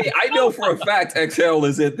 Okay, I know for a fact Exhale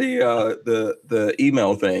is at the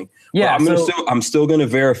email thing. Yeah, But I'm still going to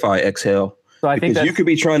verify Exhale. So I think because you could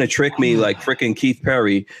be trying to trick me like freaking Keith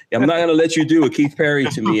Perry. I'm not going to let you do a Keith Perry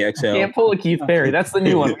to me, Exhale. Can't pull a Keith Perry. That's the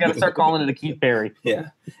new one. We got to start calling it a Keith Perry. Yeah.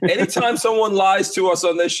 Anytime someone lies to us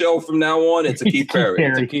on this show from now on, it's a Keith Perry.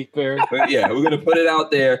 It's a Keith Perry. But yeah, we're going to put it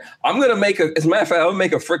out there. I'm going to make as a matter of fact, I'll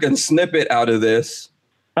make a freaking snippet out of this.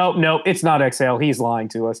 Oh, no, it's not Exhale. He's lying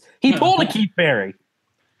to us. He pulled a Keith Perry.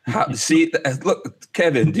 Look,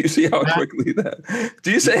 Kevin, do you see how quickly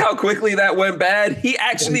how quickly that went bad? He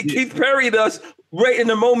actually Keith Perry'd us right in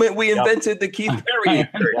the moment we invented the Keith Perry.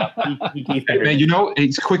 Hey, man, you know,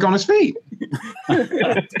 he's quick on his feet.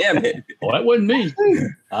 Damn it. Well, that wasn't me.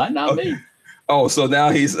 Not me. Oh, so now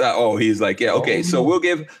he's like, yeah, okay. So we'll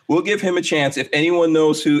give him a chance. If anyone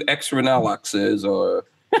knows who X Renalax is or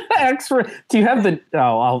Extra. Do you have the?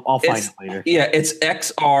 Oh, I'll find it later. Yeah, it's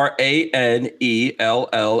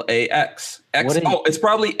XRANELLAX. It's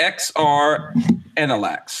probably XR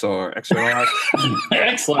Enelax or XR.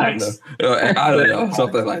 Excellent. I don't know,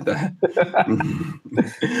 something like that.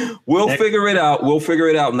 We'll figure it out.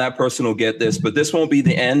 And that person will get this. But this won't be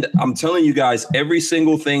the end. I'm telling you guys, every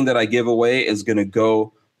single thing that I give away is going to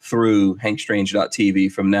go through HankStrange.tv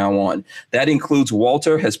from now on. That includes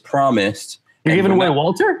Walter has promised. You're giving away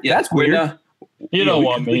Walter? Yeah, that's weird. You don't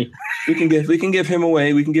want me. We can give him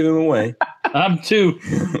away. We can give him away. I'm too.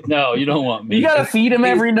 No, you don't want me. You gotta feed him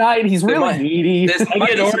every night. He's really needy. I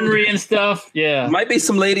get ornery and stuff. Yeah. Might be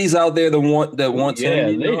some ladies out there that want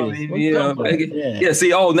him. Yeah. See,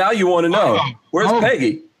 now you want to know. Where's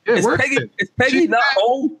Peggy? Yeah, Is Peggy not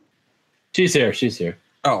home? She's here.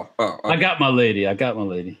 Oh. I got my lady.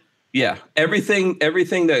 Yeah, everything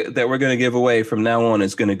that we're going to give away from now on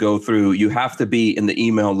is going to go through. You have to be in the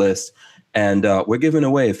email list, and we're giving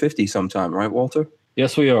away a 50 sometime, right, Walter?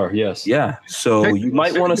 Yes, we are. Yes. Yeah. So you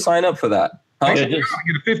might want to sign up for that. Huh? I get a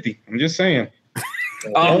 50. I'm just saying.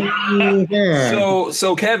 So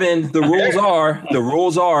Kevin, the rules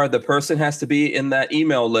are the person has to be in that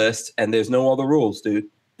email list, and there's no other rules, dude.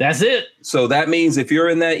 That's it. So that means if you're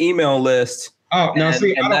in that email list. Oh, now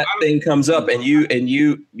that thing comes up and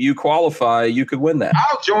you qualify, you could win that.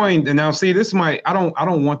 I'll join. And now see, this might. I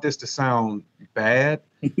don't want this to sound bad.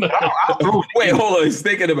 Wait, hold on. He's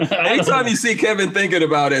thinking about. Anytime you see Kevin thinking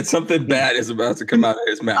about it, something bad is about to come out of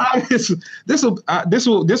his mouth. This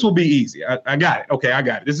will be easy. I got it. Okay, I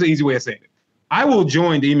got it. This is an easy way of saying it. I will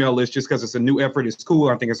join the email list just because it's a new effort. It's cool.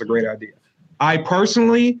 I think it's a great idea. I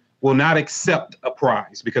personally will not accept a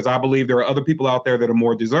prize because I believe there are other people out there that are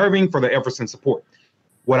more deserving for the efforts and support.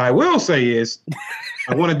 What I will say is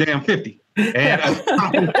I want a damn 50. And I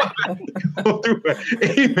will do an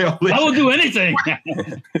email list. I will do anything.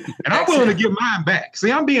 And I'm willing to give mine back.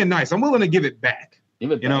 See, I'm being nice. I'm willing to give it back.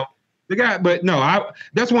 But no,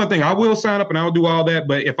 that's one thing. I will sign up and I'll do all that.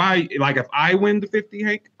 But if I win the 50,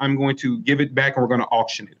 Hank, I'm going to give it back and we're going to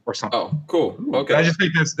auction it or something. Oh, cool. Okay. I just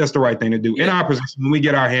think that's the right thing to do. Yeah. In our position, when we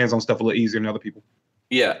get our hands on stuff a little easier than other people.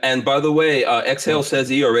 Yeah, and by the way, Exhale says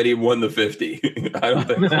he already won the 50. I don't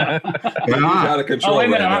think so. He's out of control. Wait a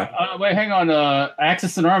minute. Wait, hang on.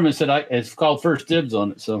 Axis and Armin said it's called first dibs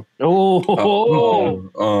on it. So. Oh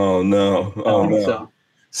no.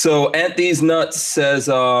 So Ant These Nuts says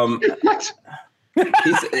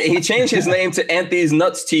he changed his name to Ant These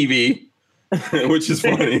Nuts TV, which is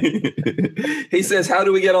funny. He says, how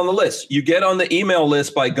do we get on the list? You get on the email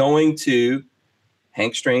list by going to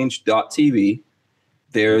hankstrange.tv.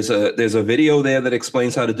 There's a video there that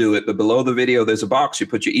explains how to do it, but below the video, there's a box. You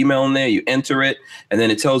put your email in there, you enter it, and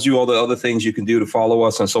then it tells you all the other things you can do to follow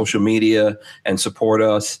us on social media and support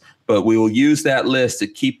us. But we will use that list to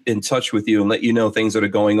keep in touch with you and let you know things that are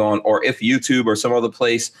going on, or if YouTube or some other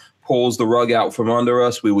place pulls the rug out from under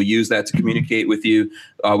us, we will use that to communicate with you.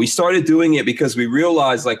 We started doing it because we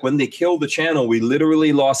realized, like, when they killed the channel, we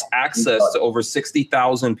literally lost access to over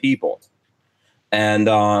 60,000 people. And,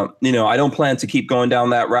 you know, I don't plan to keep going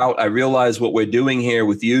down that route. I realize what we're doing here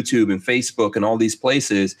with YouTube and Facebook and all these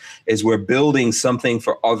places is we're building something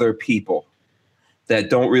for other people that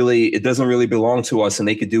it doesn't really belong to us, and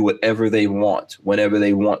they could do whatever they want, whenever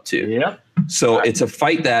they want to. Yeah. So it's a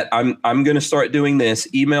fight that I'm going to start doing this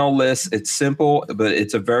email list. It's simple, but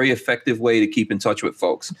it's a very effective way to keep in touch with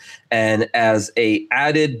folks. And as a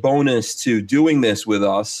added bonus to doing this with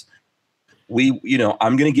us, I'm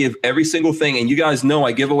going to give every single thing. And you guys know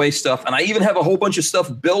I give away stuff, and I even have a whole bunch of stuff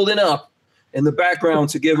building up in the background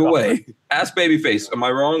to give away. Ask Babyface. Am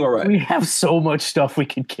I wrong? All right. We have so much stuff we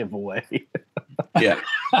can give away. Yeah.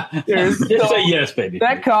 Just say yes, baby.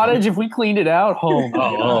 That cottage, if we cleaned it out,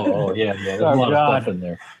 yeah. There's a lot of stuff in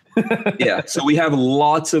there. Yeah. So we have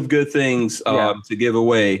lots of good things to give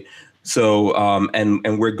away. So,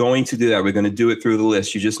 and we're going to do that. We're going to do it through the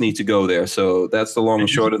list. You just need to go there. So that's the long and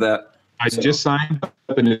short of that. I just signed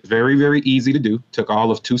up, and it's very, very easy to do. Took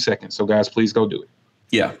all of 2 seconds. So guys, please go do it.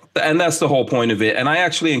 Yeah. And that's the whole point of it. And I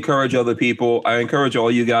actually encourage other people. I encourage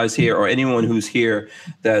all you guys here, or anyone who's here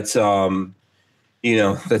that's,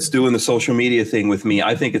 that's doing the social media thing with me.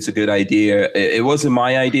 I think it's a good idea. It wasn't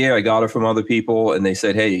my idea. I got it from other people, and they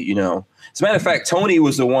said, hey, as a matter of fact, Tony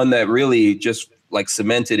was the one that really just like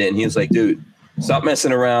cemented it. And he was like, dude, stop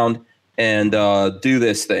messing around and do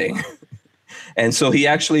this thing. And so he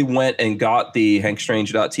actually went and got the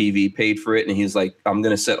HankStrange.tv, paid for it, and he's like, I'm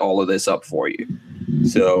going to set all of this up for you.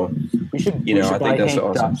 So, we should I think that's Hank.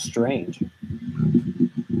 awesome. Strange.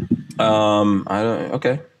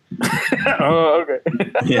 Okay. Oh, okay.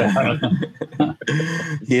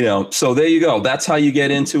 Yeah. So there you go. That's how you get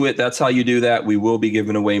into it. That's how you do that. We will be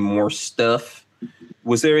giving away more stuff.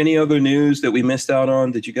 Was there any other news that we missed out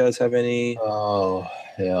on? Did you guys have any? Oh,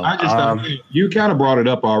 hell. I just you kind of brought it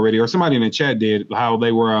up already, or somebody in the chat did, how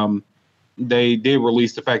they were they did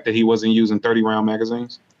release the fact that he wasn't using 30-round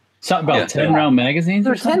magazines. Something about 10-round magazines?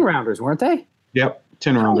 They're 10-rounders, weren't they? Yep,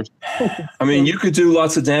 10-rounders. I mean, you could do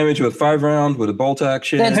lots of damage with 5-round with a bolt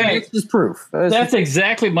action. That's just proof. That's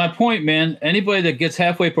exactly my point, man. Anybody that gets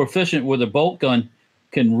halfway proficient with a bolt gun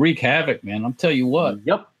can wreak havoc, man. I'll tell you what.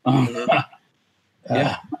 Yep.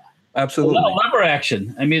 Yeah, absolutely. A lot of lever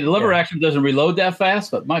action. I mean, the lever action doesn't reload that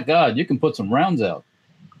fast, but my God, you can put some rounds out.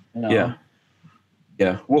 Yeah.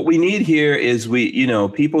 Yeah. What we need here is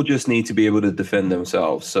people just need to be able to defend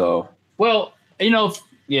themselves. So, well,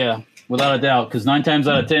 without a doubt, because 9 times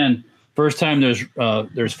out of 10, first time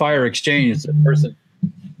there's fire exchange, the person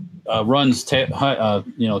runs tail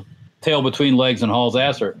between legs and hauls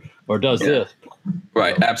ass or does this.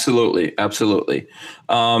 Right. Absolutely. Absolutely.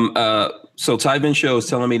 So Tyvin Show is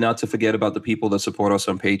telling me not to forget about the people that support us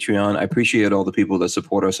on Patreon. I appreciate all the people that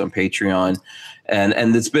support us on Patreon.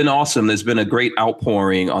 And it's been awesome. There's been a great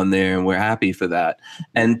outpouring on there, and we're happy for that.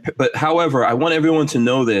 But however, I want everyone to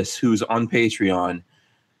know this who's on Patreon.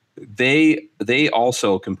 They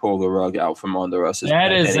also can pull the rug out from under us.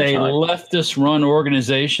 That is a leftist run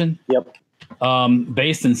organization. Yep.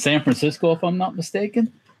 Based in San Francisco, if I'm not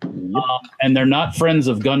mistaken. Yep. And they're not friends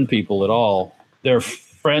of gun people at all. They're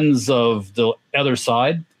friends of the other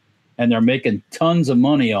side, and they're making tons of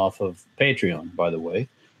money off of Patreon, by the way,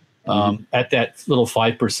 at that little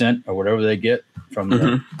 5% or whatever they get from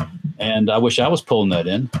them. And I wish I was pulling that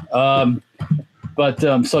in.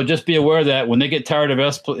 But so just be aware that when they get tired of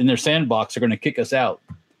us in their sandbox, they're going to kick us out.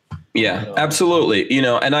 Yeah, absolutely.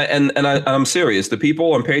 And I'm serious. The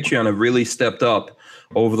people on Patreon have really stepped up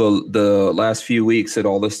over the last few weeks that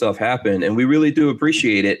all this stuff happened, and we really do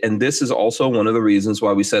appreciate it. And this is also one of the reasons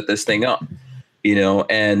why we set this thing up.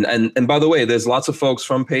 And by the way, there's lots of folks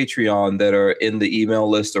from Patreon that are in the email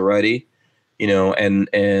list already. And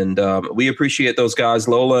we appreciate those guys.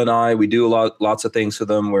 Lola and I, we do lots of things for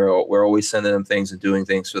them. We're always sending them things and doing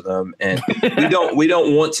things for them. And we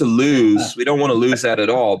don't want to lose. We don't want to lose that at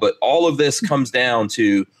all. But all of this comes down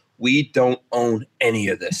to we don't own any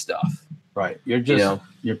of this stuff. Right. You're just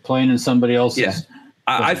you're playing in somebody else's. Yeah.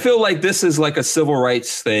 I feel like this is like a civil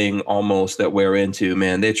rights thing almost that we're into,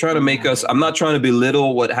 man. They're trying to make us, I'm not trying to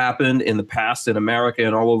belittle what happened in the past in America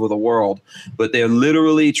and all over the world, but they're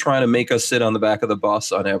literally trying to make us sit on the back of the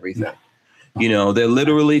bus on everything. They're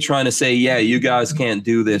literally trying to say, yeah, you guys can't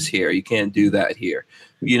do this here. You can't do that here.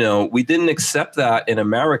 We didn't accept that in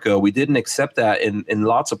America. We didn't accept that in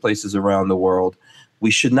lots of places around the world.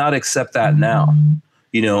 We should not accept that now.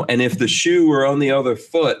 And if the shoe were on the other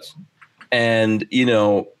foot, and,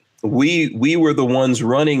 we were the ones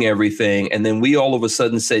running everything, and then we all of a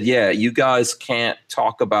sudden said, yeah, you guys can't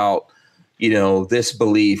talk about, you know, this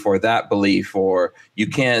belief or that belief, or you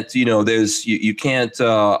can't, you know, you can't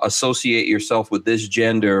associate yourself with this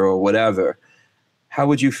gender or whatever. How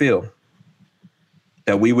would you feel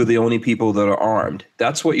that we were the only people that are armed?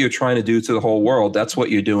 That's what you're trying to do to the whole world. That's what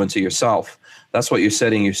you're doing to yourself. That's what you're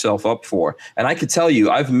setting yourself up for. And I could tell you,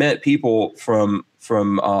 I've met people from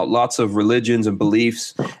lots of religions and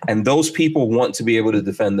beliefs, and those people want to be able to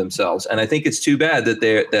defend themselves. And I think it's too bad that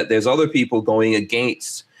there's other people going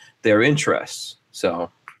against their interests. So,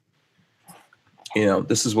 you know,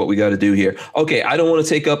 this is what we got to do here. Okay, I don't want to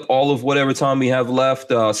take up all of whatever time we have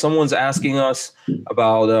left. Someone's asking us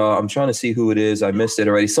about, I'm trying to see who it is. I missed it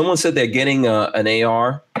already. Someone said they're getting an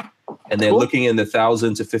AR, and they're looking in the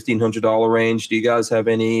 $1,000 to $1,500 range. Do you guys have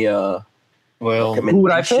any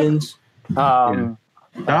recommendations? $1,000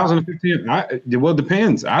 to $1,500. Well, it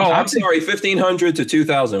depends. I'm sorry, $1,500 to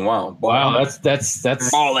 $2,000. Wow,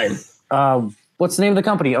 that's all in. What's the name of the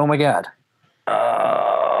company? Oh my God.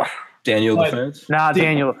 Daniel Defense? Nah,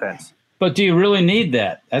 Daniel Defense. But do you really need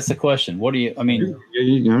that? That's the question. What do you? I mean,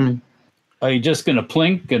 are you just going to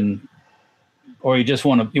plink or you just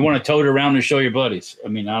want to tote it around and show your buddies? I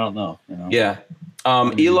mean, I don't know. You know? Yeah.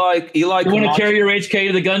 Eli. You want to carry your HK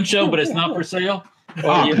to the gun show, but it's not for sale.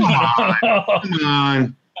 Come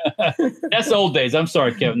on. That's the old days. I'm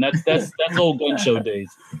sorry, Kevin. That's old gun show days.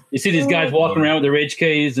 You see these guys walking around with their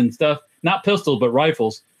HKs and stuff. Not pistols, but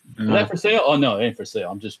rifles. Is that for sale? Oh no, it ain't for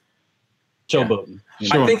sale. I'm just showboating.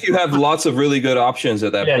 Yeah. I think you have lots of really good options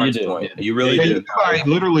at that price point. You really do. You buy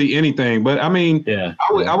literally anything. But I mean,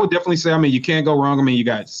 I would definitely say, I mean, you can't go wrong. I mean, you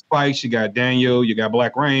got Spikes, you got Daniel, you got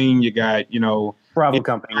Black Rain, you got, you know, Bravo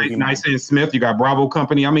Company. Nice and Smith, you got Bravo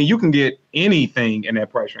Company. I mean, you can get anything in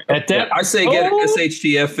that price range. I say get an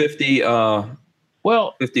SHTF 50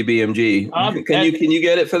 50 BMG. Can you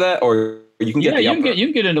get it for that, or you can get you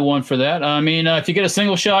can get into one for that. I mean, if you get a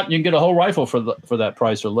single shot, you can get a whole rifle for that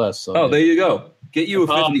price or less. So, there you go. Get you a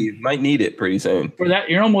 50. You might need it pretty soon. For that,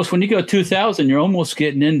 you're almost, when you go 2,000, you're almost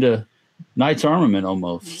getting into Knight's Armament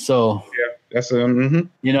almost. So yeah, that's you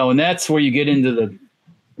know, and that's where you get into the.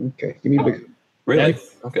 Okay, give me a big. Really?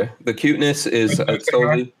 Okay. The cuteness is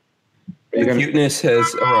totally. The cuteness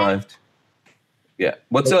has arrived. Yeah.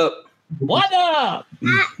 What's up? What up?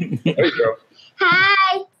 There you go.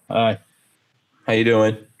 Hi. Hi. How you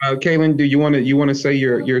doing? Kaylin, do you want to say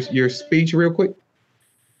your speech real quick?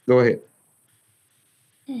 Go ahead.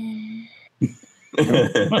 You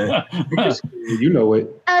know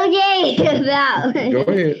it. Okay, about. Go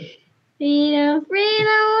ahead. Freedom, freedom,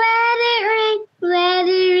 let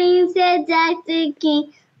it ring, said Dr.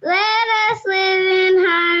 King. Let us live in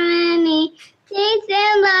harmony. Peace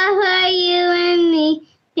and love for you and me.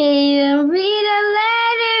 Freedom, freedom,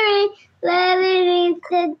 let it ring,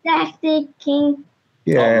 said Dr. King.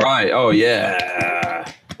 Yeah. All right. Oh,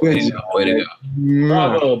 yeah. Way to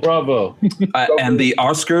go. Bravo. And the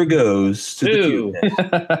Oscar goes to the cuteness.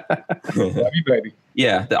 Love you, baby.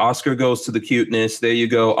 Yeah, the Oscar goes to the cuteness. There you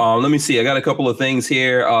go. Let me see. I got a couple of things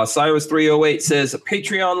here. Cyrus308 says,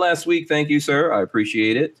 Patreon last week. Thank you, sir. I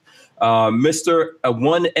appreciate it. Mr.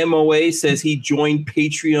 1MOA says he joined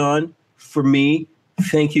Patreon for me.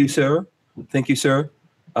 Thank you, sir. Thank you, sir.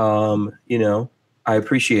 You know, I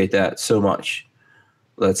appreciate that so much.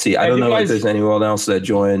 Let's see. I don't know if there's anyone else that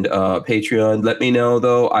joined Patreon. Let me know,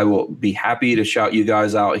 though. I will be happy to shout you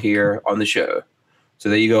guys out here on the show. So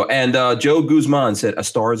there you go. And Joe Guzman said, A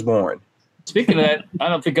Star is Born. Speaking of that, I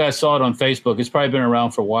don't think I saw it on Facebook. It's probably been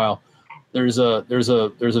around for a while. There's a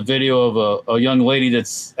video of a young lady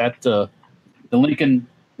that's at the Lincoln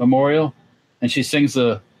Memorial, and she sings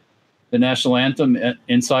the national anthem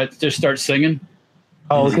inside. Just starts singing.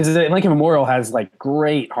 Oh, because the Lincoln Memorial has like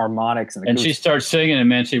great harmonics and she starts singing, and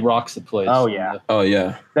man, she rocks the place. Oh yeah.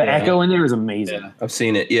 The echo in there is amazing. Yeah. I've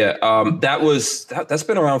seen it. Yeah. That's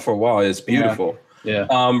been around for a while. It's beautiful. Yeah.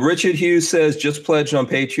 Richard Hughes says just pledged on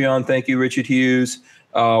Patreon. Thank you, Richard Hughes.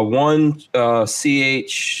 One CH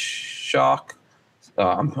Shock.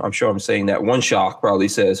 I'm sure I'm saying that. One Shock probably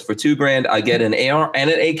says for $2,000 I get an AR and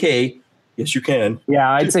an AK. Yes, you can.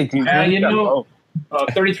 Yeah, I'd say $2,000. You know.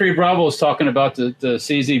 33 Bravo is talking about the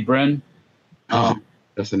CZ Bren.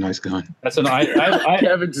 That's a nice gun. That's an I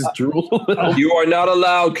Kevin just drooled. You are not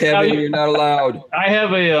allowed, Kevin. You're not allowed. I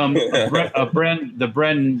have a Bren, the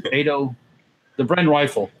Bren 80, the Bren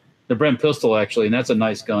rifle, the Bren pistol actually, and that's a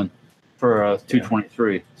nice gun for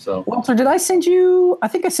 223. So Walter, did I send you? I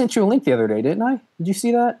think I sent you a link the other day, didn't I? Did you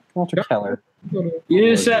see that, Walter Keller?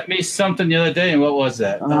 You sent me something the other day, and what was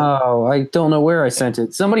that? Oh, I don't know where I sent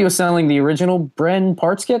it. Somebody was selling the original Bren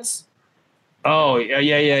parts kits. Oh,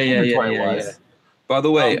 yeah. By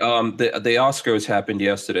the way, the Oscars happened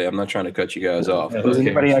yesterday. I'm not trying to cut you guys off. Does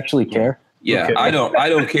anybody actually care? Yeah, Okay. I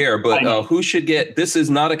don't care. But who should get? This is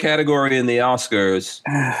not a category in the Oscars,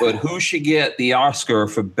 but who should get the Oscar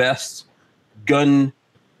for best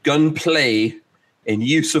gunplay and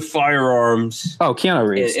use of firearms? Oh, Keanu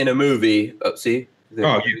Reeves in a movie. See,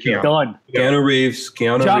 Keanu. Done. Keanu Reeves.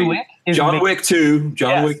 Keanu John Reeves. Wick is John amazing. Wick 2. John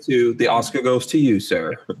Yes. Wick 2. The Oscar goes to you,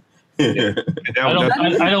 sir.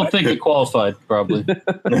 I don't think it qualified. Probably.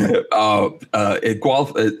 It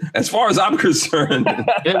qualified. As far as I'm concerned,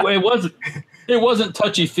 it wasn't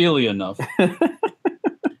touchy feely enough.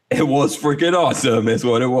 it was freaking awesome. Is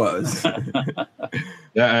what it was.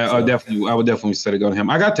 Yeah, I would definitely say to go to him.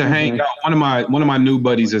 I got to hang out. One of my new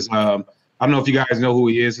buddies is I don't know if you guys know who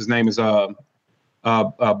he is. His name is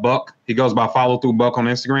Buck. He goes by Follow Through Buck on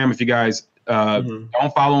Instagram. If you guys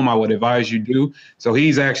don't follow him, I would advise you do. So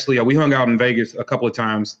he's actually we hung out in Vegas a couple of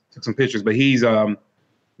times, took some pictures. But he's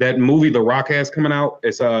that movie The Rock has coming out.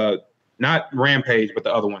 It's not Rampage, but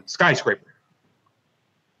the other one, Skyscraper.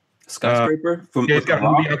 Skyscraper? Yeah, it's got a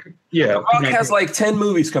movie. Yeah, The Rock has like 10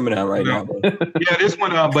 movies coming out right now. Yeah, this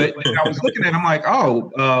one. But I was looking at. I'm like,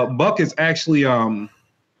 Buck is actually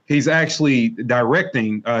he's actually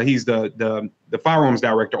directing. He's the firearms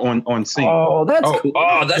director on scene. Oh, that's cool.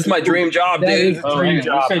 Oh, that's my dream job, dude.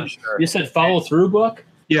 You said Follow Through Buck?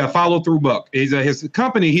 Yeah, Follow Through Buck. He's his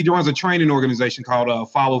company. He runs a training organization called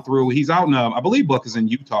Follow Through. He's out in I believe Buck is in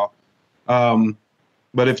Utah.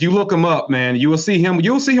 But if you look him up, man, you will see him.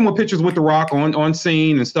 You'll see him with pictures with The Rock on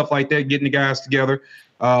scene and stuff like that, getting the guys together.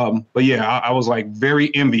 But yeah, I was like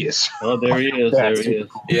very envious. Oh, there he is. There he is.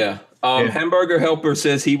 Yeah. Hamburger Helper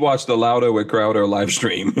says he watched the Louder with Crowder live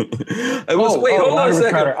stream. It was hold on a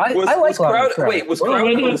second. Was Crowder? Wait, was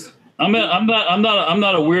Crowder? I'm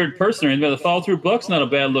not a weird person or anything. The Follow Through Buck's not a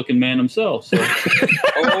bad looking man himself. So.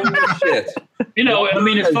 Oh shit! I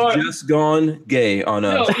mean, as far just gone gay on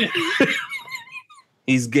us.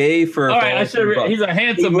 He's gay for. All right, he's a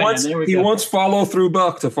handsome man. He wants Follow Through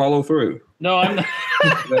Buck to follow through. No, I'm not.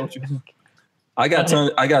 I got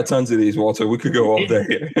tons of these, Walter. We could go all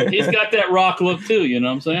day. He's got that rock look too. You know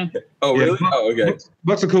what I'm saying? Oh really? Oh okay.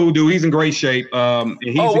 Buck's a cool dude. He's in great shape.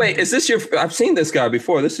 Wait, is this your? I've seen this guy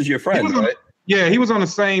before. This is your friend, right? Yeah, he was on the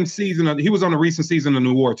same season. He was on the recent season of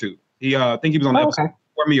New War 2. I think he was on the episode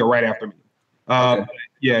before me or right after me.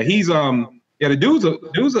 Yeah, he's the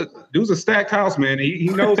dude's a stacked house, man. He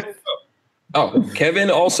knows. Oh,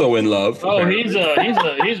 Kevin also in love. Oh, he's a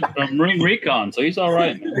Marine Recon, so he's all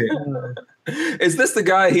right, man. Is this the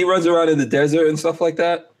guy? He runs around in the desert and stuff like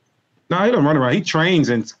that? No, he doesn't run around. He trains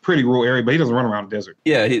in pretty rural area, but he doesn't run around the desert.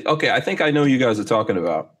 Yeah. Okay. I think I know who you guys are talking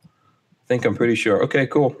about. I'm pretty sure. Okay.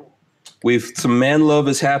 Cool. Some man love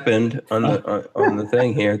has happened on the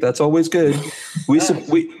thing here. That's always good. We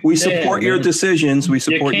support your decisions. We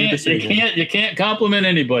support your decisions. You can't compliment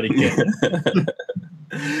anybody. Kid.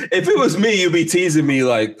 If it was me, you'd be teasing me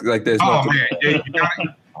like there's. Oh man, you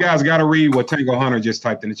guys got to read what Tango Hunter just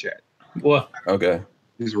typed in the chat. What? Okay.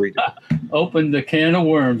 Just read it. Opened the can of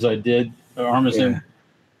worms. I did. Armisen.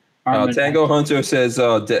 Tango Hunter says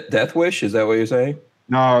Death Wish. Is that what you're saying?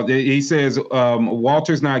 No, he says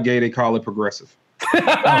Walter's not gay. They call it progressive.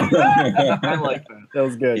 I like that. That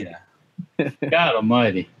was good. Yeah. God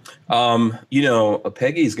almighty.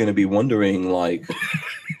 Peggy's going to be wondering, like,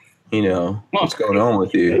 what's going on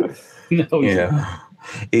with you? No, yeah.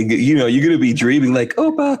 You're going to be dreaming like,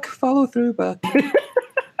 oh, Buck, follow through, Buck.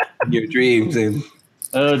 Your dreams. And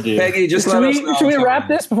oh, dear. Peggy, just let us know. Should we wrap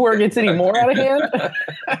this before it gets any more out of hand?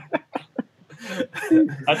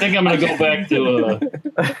 I think I'm going to go back to.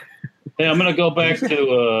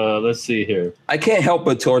 Let's see here. I can't help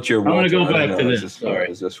but torture. I'm going to go back to this.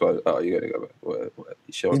 Sorry. Is this what? Oh, you got to go back. What?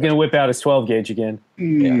 He's going to whip out his 12 gauge again.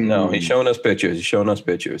 Yeah, no, he's showing us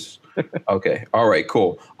pictures. Okay. All right,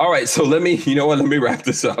 cool. All right. So let me wrap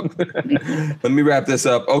this up.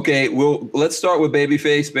 Okay. Let's start with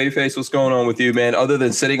Babyface. Babyface, what's going on with you, man? Other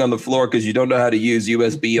than sitting on the floor because you don't know how to use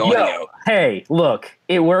USB audio. Hey, look,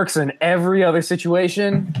 it works in every other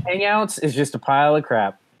situation. Hangouts is just a pile of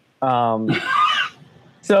crap.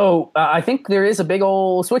 So I think there is a big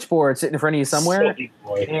old switchboard sitting in front of you somewhere,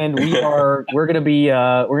 and we're gonna be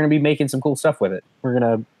making some cool stuff with it.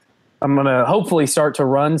 I'm gonna hopefully start to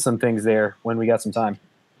run some things there when we got some time.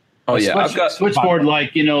 Oh yeah, I've got switchboard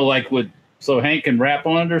like with so Hank can rap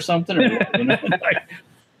on it or something. Or,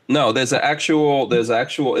 No, there's actual.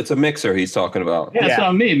 It's a mixer he's talking about. Yeah, that's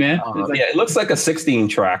on me, man. Yeah, it looks like a 16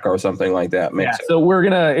 track or something like that. Yeah, Mixer. so we're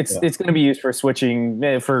gonna it's gonna be used for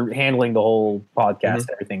switching for handling the whole podcast,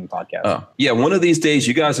 everything podcast. Oh, yeah, one of these days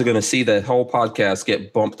you guys are gonna see that whole podcast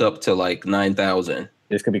get bumped up to like 9,000.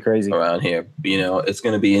 This could be crazy around here. You know, it's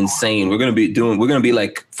gonna be insane. We're gonna be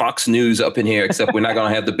like Fox News up in here, except we're not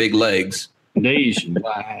gonna have the big legs.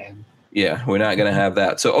 Nationwide. Yeah, we're not gonna have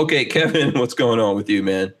that. So, okay, Kevin, what's going on with you,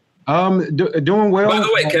 man? Doing well. By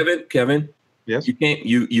the way, Kevin. Yes.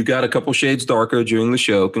 You got a couple shades darker during the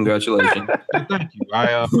show. Congratulations. Thank you. I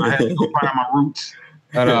had to go find my roots.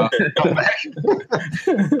 And, come back.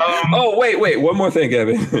 Oh, wait. One more thing,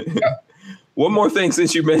 Kevin. One more thing,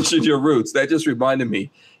 since you mentioned your roots, that just reminded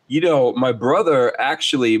me. You know, my brother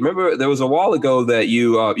actually, remember there was a while ago that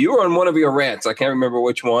you were on one of your rants. I can't remember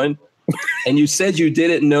which one. And you said you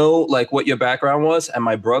didn't know like what your background was. And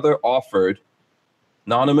my brother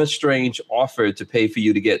Anonymous Strange offered to pay for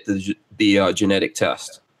you to get the genetic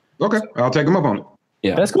test. Okay. I'll take him up on it.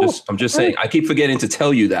 Yeah. That's cool. I'm just saying, I keep forgetting to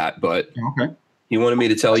tell you that, but okay. He wanted me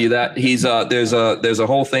to tell you that he's there's a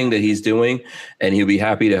whole thing that he's doing, and he'll be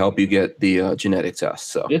happy to help you get the genetic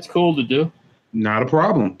test. So it's cool to do. Not a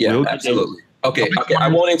problem. Yeah, absolutely. Okay. I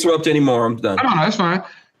won't interrupt anymore. I'm done. No, that's fine.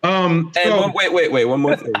 Wait, one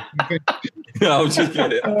more thing. No, I'm just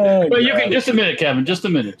kidding. But you can just a minute, Kevin. Just a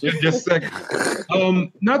minute. Just a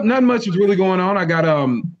second. Not much is really going on. I got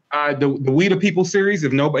the We the People series.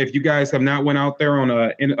 If you guys have not went out there on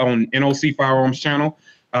NOC Firearms channel,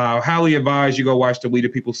 highly advise you go watch the We the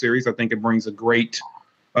People series. I think it brings a great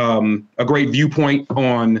viewpoint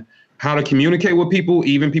on how to communicate with people,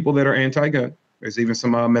 even people that are anti-gun. There's even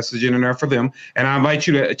some messaging in there for them. And I invite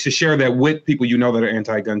you to share that with people you know that are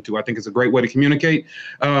anti-gun too. I think it's a great way to communicate.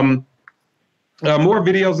 More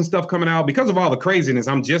videos and stuff coming out. Because of all the craziness,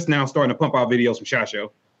 I'm just now starting to pump out videos from SHOT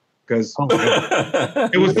Show. Because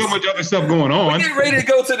there was so much other stuff going on. We're getting ready to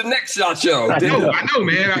go to the next SHOT Show. I know,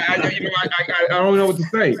 man. I don't know what to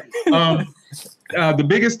say. The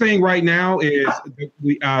biggest thing right now is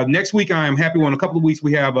next week. I am happy. In a couple of weeks,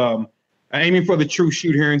 we have Aiming for the Truth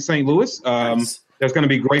shoot here in St. Louis. Nice. That's going to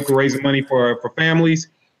be great for raising money for families.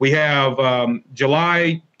 We have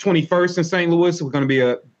July 21st in St. Louis. We're going to be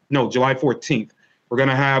July 14th. We're going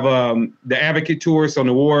to have the Advocate Tour. So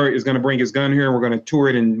Noir is going to bring his gun here, and we're going to tour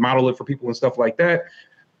it and model it for people and stuff like that.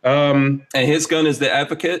 And his gun is the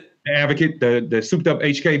Advocate? The Advocate, the souped up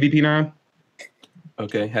HK VP9.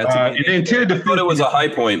 Okay. And then Tier Defense. I thought it was a High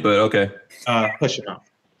Point, but okay. Push it off.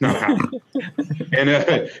 Not high. And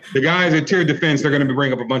the guys at Tier Defense, they're going to be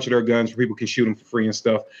bringing up a bunch of their guns where people can shoot them for free and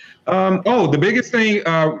stuff. The biggest thing,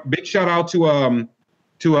 big shout out to I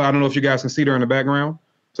don't know if you guys can see there in the background.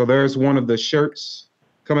 So there's one of the shirts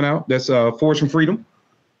coming out. That's Forge from Freedom.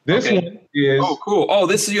 This one is. Oh, cool. Oh,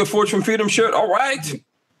 this is your Forge from Freedom shirt. All right.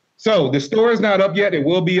 So the store is not up yet. It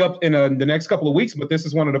will be up in the next couple of weeks, but this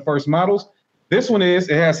is one of the first models. This one it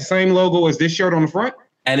has the same logo as this shirt on the front.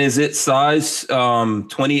 And is it size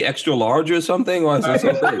 20 extra large or something? Or is it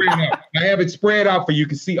something? I have it spread out for you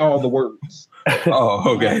can see all the words. Oh,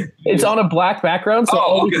 okay. It's on a black background, so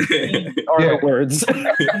all we see are the words.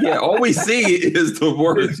 Yeah, all we see is the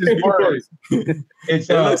words. It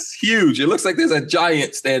looks huge. It looks like there's a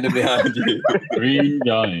giant standing behind you. Green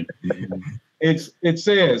giant. It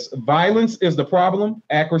says, violence is the problem,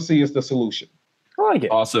 accuracy is the solution. I like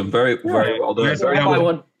it. Awesome. Very well done. Very well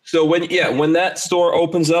done. So when that store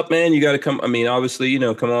opens up, man, you got to come. I mean, obviously,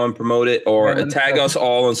 come on, promote it, or tag us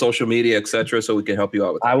all on social media, etc., so we can help you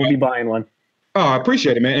out with that. I will be buying one. Oh, I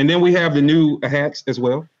appreciate it, man. And then we have the new hats as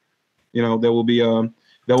well. That will be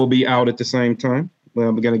out at the same time.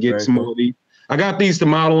 We're gonna get some more of these. I got these to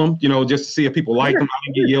model them, just to see if people like them. I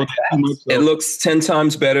didn't get yelled at too much. So. It looks 10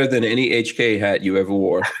 times better than any HK hat you ever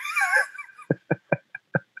wore.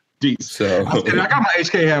 Jeez. So I got my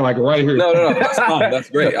HK hat like right here. No, that's fine.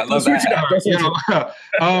 That's great. I love that.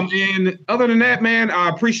 And other than that, man, I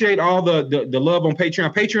appreciate all the love on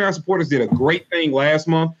Patreon. Patreon supporters did a great thing last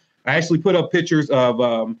month. I actually put up pictures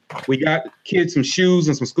of we got kids some shoes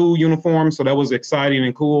and some school uniforms, so that was exciting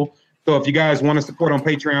and cool. So if you guys want to support on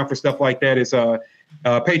Patreon for stuff like that, it's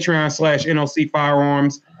Patreon/NOC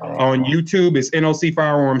Firearms. On YouTube, it's NOC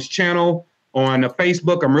Firearms channel. On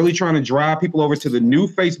Facebook, I'm really trying to drive people over to the new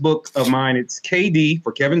Facebook of mine. It's KD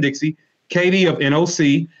for Kevin Dixie, KD of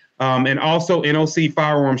NOC, and also NOC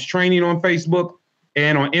Firearms Training on Facebook,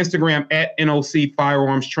 and on Instagram at NOC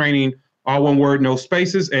Firearms Training, all one word, no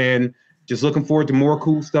spaces, and just looking forward to more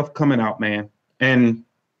cool stuff coming out, man, and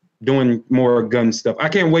doing more gun stuff. I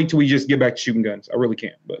can't wait till we just get back to shooting guns. I really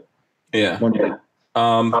can't, but yeah. One day.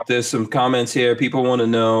 There's some comments here. People want to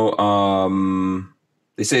know.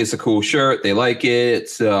 They say it's a cool shirt. They like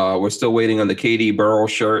it. We're still waiting on the KD Burrow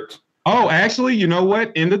shirt. Oh, actually, you know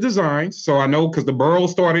what? In the designs, so I know because the Burrow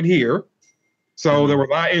started here. So there were a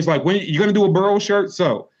lot. It's like, when you're going to do a Burrow shirt.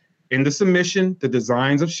 So in the submission, the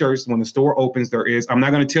designs of shirts, when the store opens, there is, I'm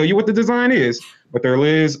not going to tell you what the design is, but there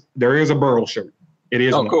is a Burrow shirt. It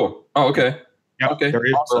is. Oh, cool. Oh, okay. Yep, okay. There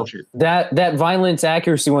is awesome. a Burrow shirt. That Violence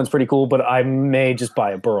Accuracy one's pretty cool, but I may just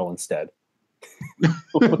buy a Burrow instead.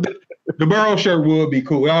 The Burrow shirt would be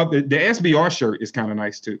cool. Well, the SBR shirt is kind of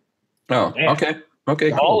nice too. Oh, okay.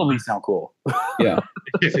 Okay. Cool. All of these sound cool. Yeah.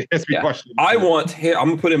 Yeah. I want here. I'm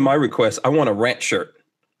gonna put in my request. I want a rant shirt,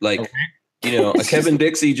 like a Kevin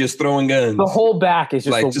Dixie just throwing guns. The whole back is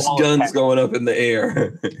just like just guns going up in the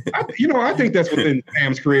air. I think that's within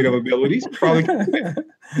Sam's creative abilities. Probably.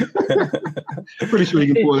 Pretty sure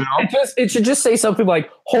you can pull it off. It should just say something like,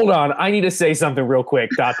 "Hold on, I need to say something real quick." ...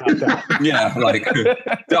 Yeah, like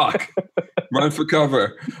Doc, run for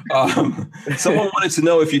cover. Someone wanted to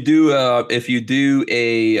know if you do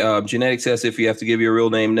a genetic test, if you have to give your real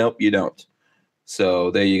name. Nope, you don't. So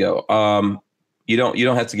there you go. You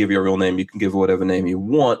don't have to give your real name. You can give whatever name you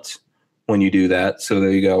want when you do that. So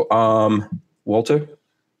there you go. Walter,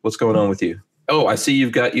 what's going on with you? Oh, I see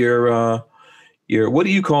you've got your what are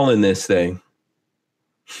you calling this thing?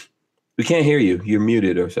 We can't hear you. You're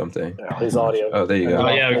muted or something. His audio. Oh, there you go. Oh,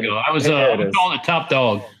 yeah, there we go. I was calling it Top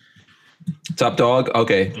Dog. Top Dog?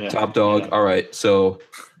 Okay. Yeah. Top Dog. Yeah. All right. So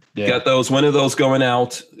got those. When are those going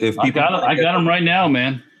out? If people I got them right now,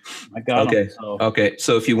 man. I got them. So. Okay.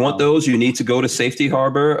 So if you want those, you need to go to Safety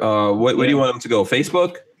Harbor. Where do you want them to go?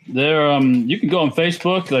 Facebook? They're you can go on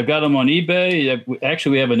Facebook. I've got them on eBay.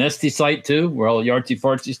 Actually, we have an Etsy site too, where all the artsy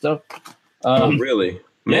fartsy stuff. Oh, really?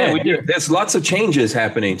 Man, yeah, we do. There's lots of changes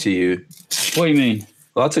happening to you. What do you mean?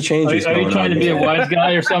 Lots of changes. Are you trying to be a wise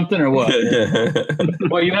guy or something, or what?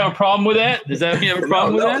 Well, you have a problem with that? Does that mean you have a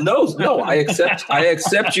problem with that? No. I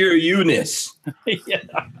accept your you-ness. Yeah.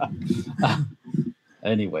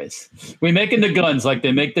 Anyways, we making the guns like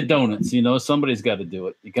they make the donuts. Somebody's got to do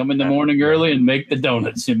it. You come in the morning early and make the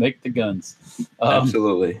donuts. You make the guns.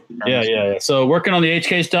 Absolutely. Yeah. So working on the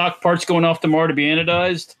HK stock parts going off tomorrow to be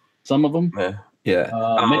anodized. Some of them. Yeah.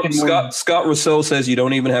 Scott Rousseau says you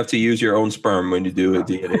don't even have to use your own sperm when you do a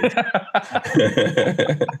DNA.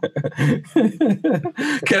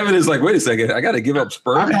 Kevin is like, wait a second, I got to give up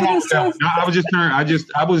sperm. I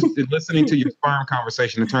was listening to your sperm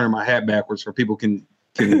conversation and turning my hat backwards so people can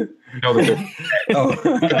know that.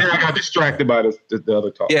 Then I got distracted by the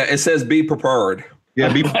other talk. Yeah, it says be prepared.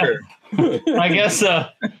 Yeah, be prepared. I guess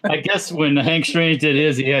when Hank Strange did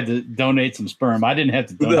his, he had to donate some sperm. I didn't have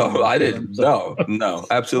to donate. No, I didn't. No,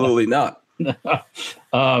 absolutely not. It's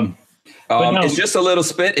just a little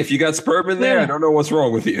spit. If you got sperm in there, I don't know what's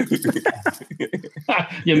wrong with you.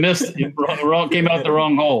 You missed. You came out the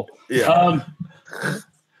wrong hole. Yeah.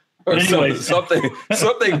 Anyway,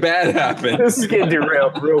 something bad happened. This is getting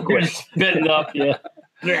derailed real quick. Spitting up, yeah.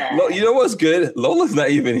 You know what's good? Lola's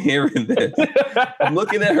not even hearing this. I'm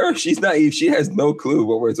looking at her. She's naive. She has no clue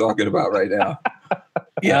what we're talking about right now.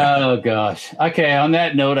 Yeah. Oh gosh. Okay. On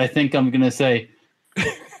that note, I think I'm gonna say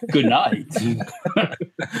good night.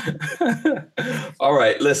 All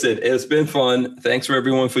right. Listen, it's been fun. Thanks for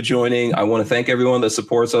everyone for joining. I want to thank everyone that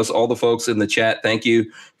supports us, all the folks in the chat. Thank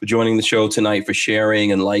you for joining the show tonight, for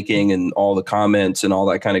sharing and liking and all the comments and all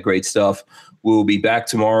that kind of great stuff. We'll be back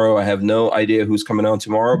tomorrow. I have no idea who's coming on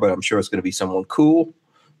tomorrow, but I'm sure it's going to be someone cool.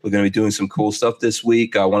 We're going to be doing some cool stuff this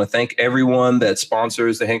week. I want to thank everyone that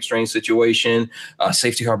sponsors the Hank Strange Situation,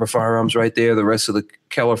 Safety Harbor Firearms right there, the rest of the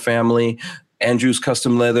Keller family, Andrew's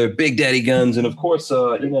Custom Leather, Big Daddy Guns, and of course,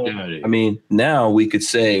 now we could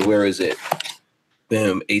say, where is it?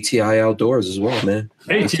 Boom, ATI Outdoors as well, man.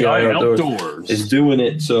 ATI Outdoors is doing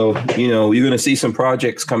it. So, you're going to see some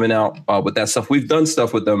projects coming out with that stuff. We've done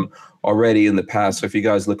stuff with them already in the past. So if you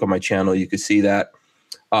guys look on my channel, you can see that.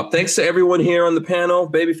 Thanks to everyone here on the panel,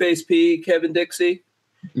 Babyface P, Kevin Dixie.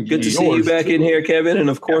 Good to see you back in here, Kevin. And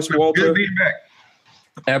of course, Walter. Good being back.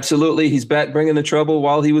 Absolutely. He's back bringing the trouble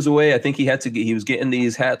while he was away. I think he was getting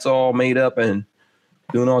these hats all made up and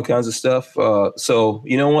doing all kinds of stuff. So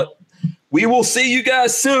you know what? We will see you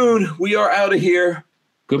guys soon. We are out of here.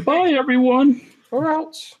 Goodbye, everyone. We're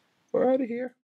out. We're out of here.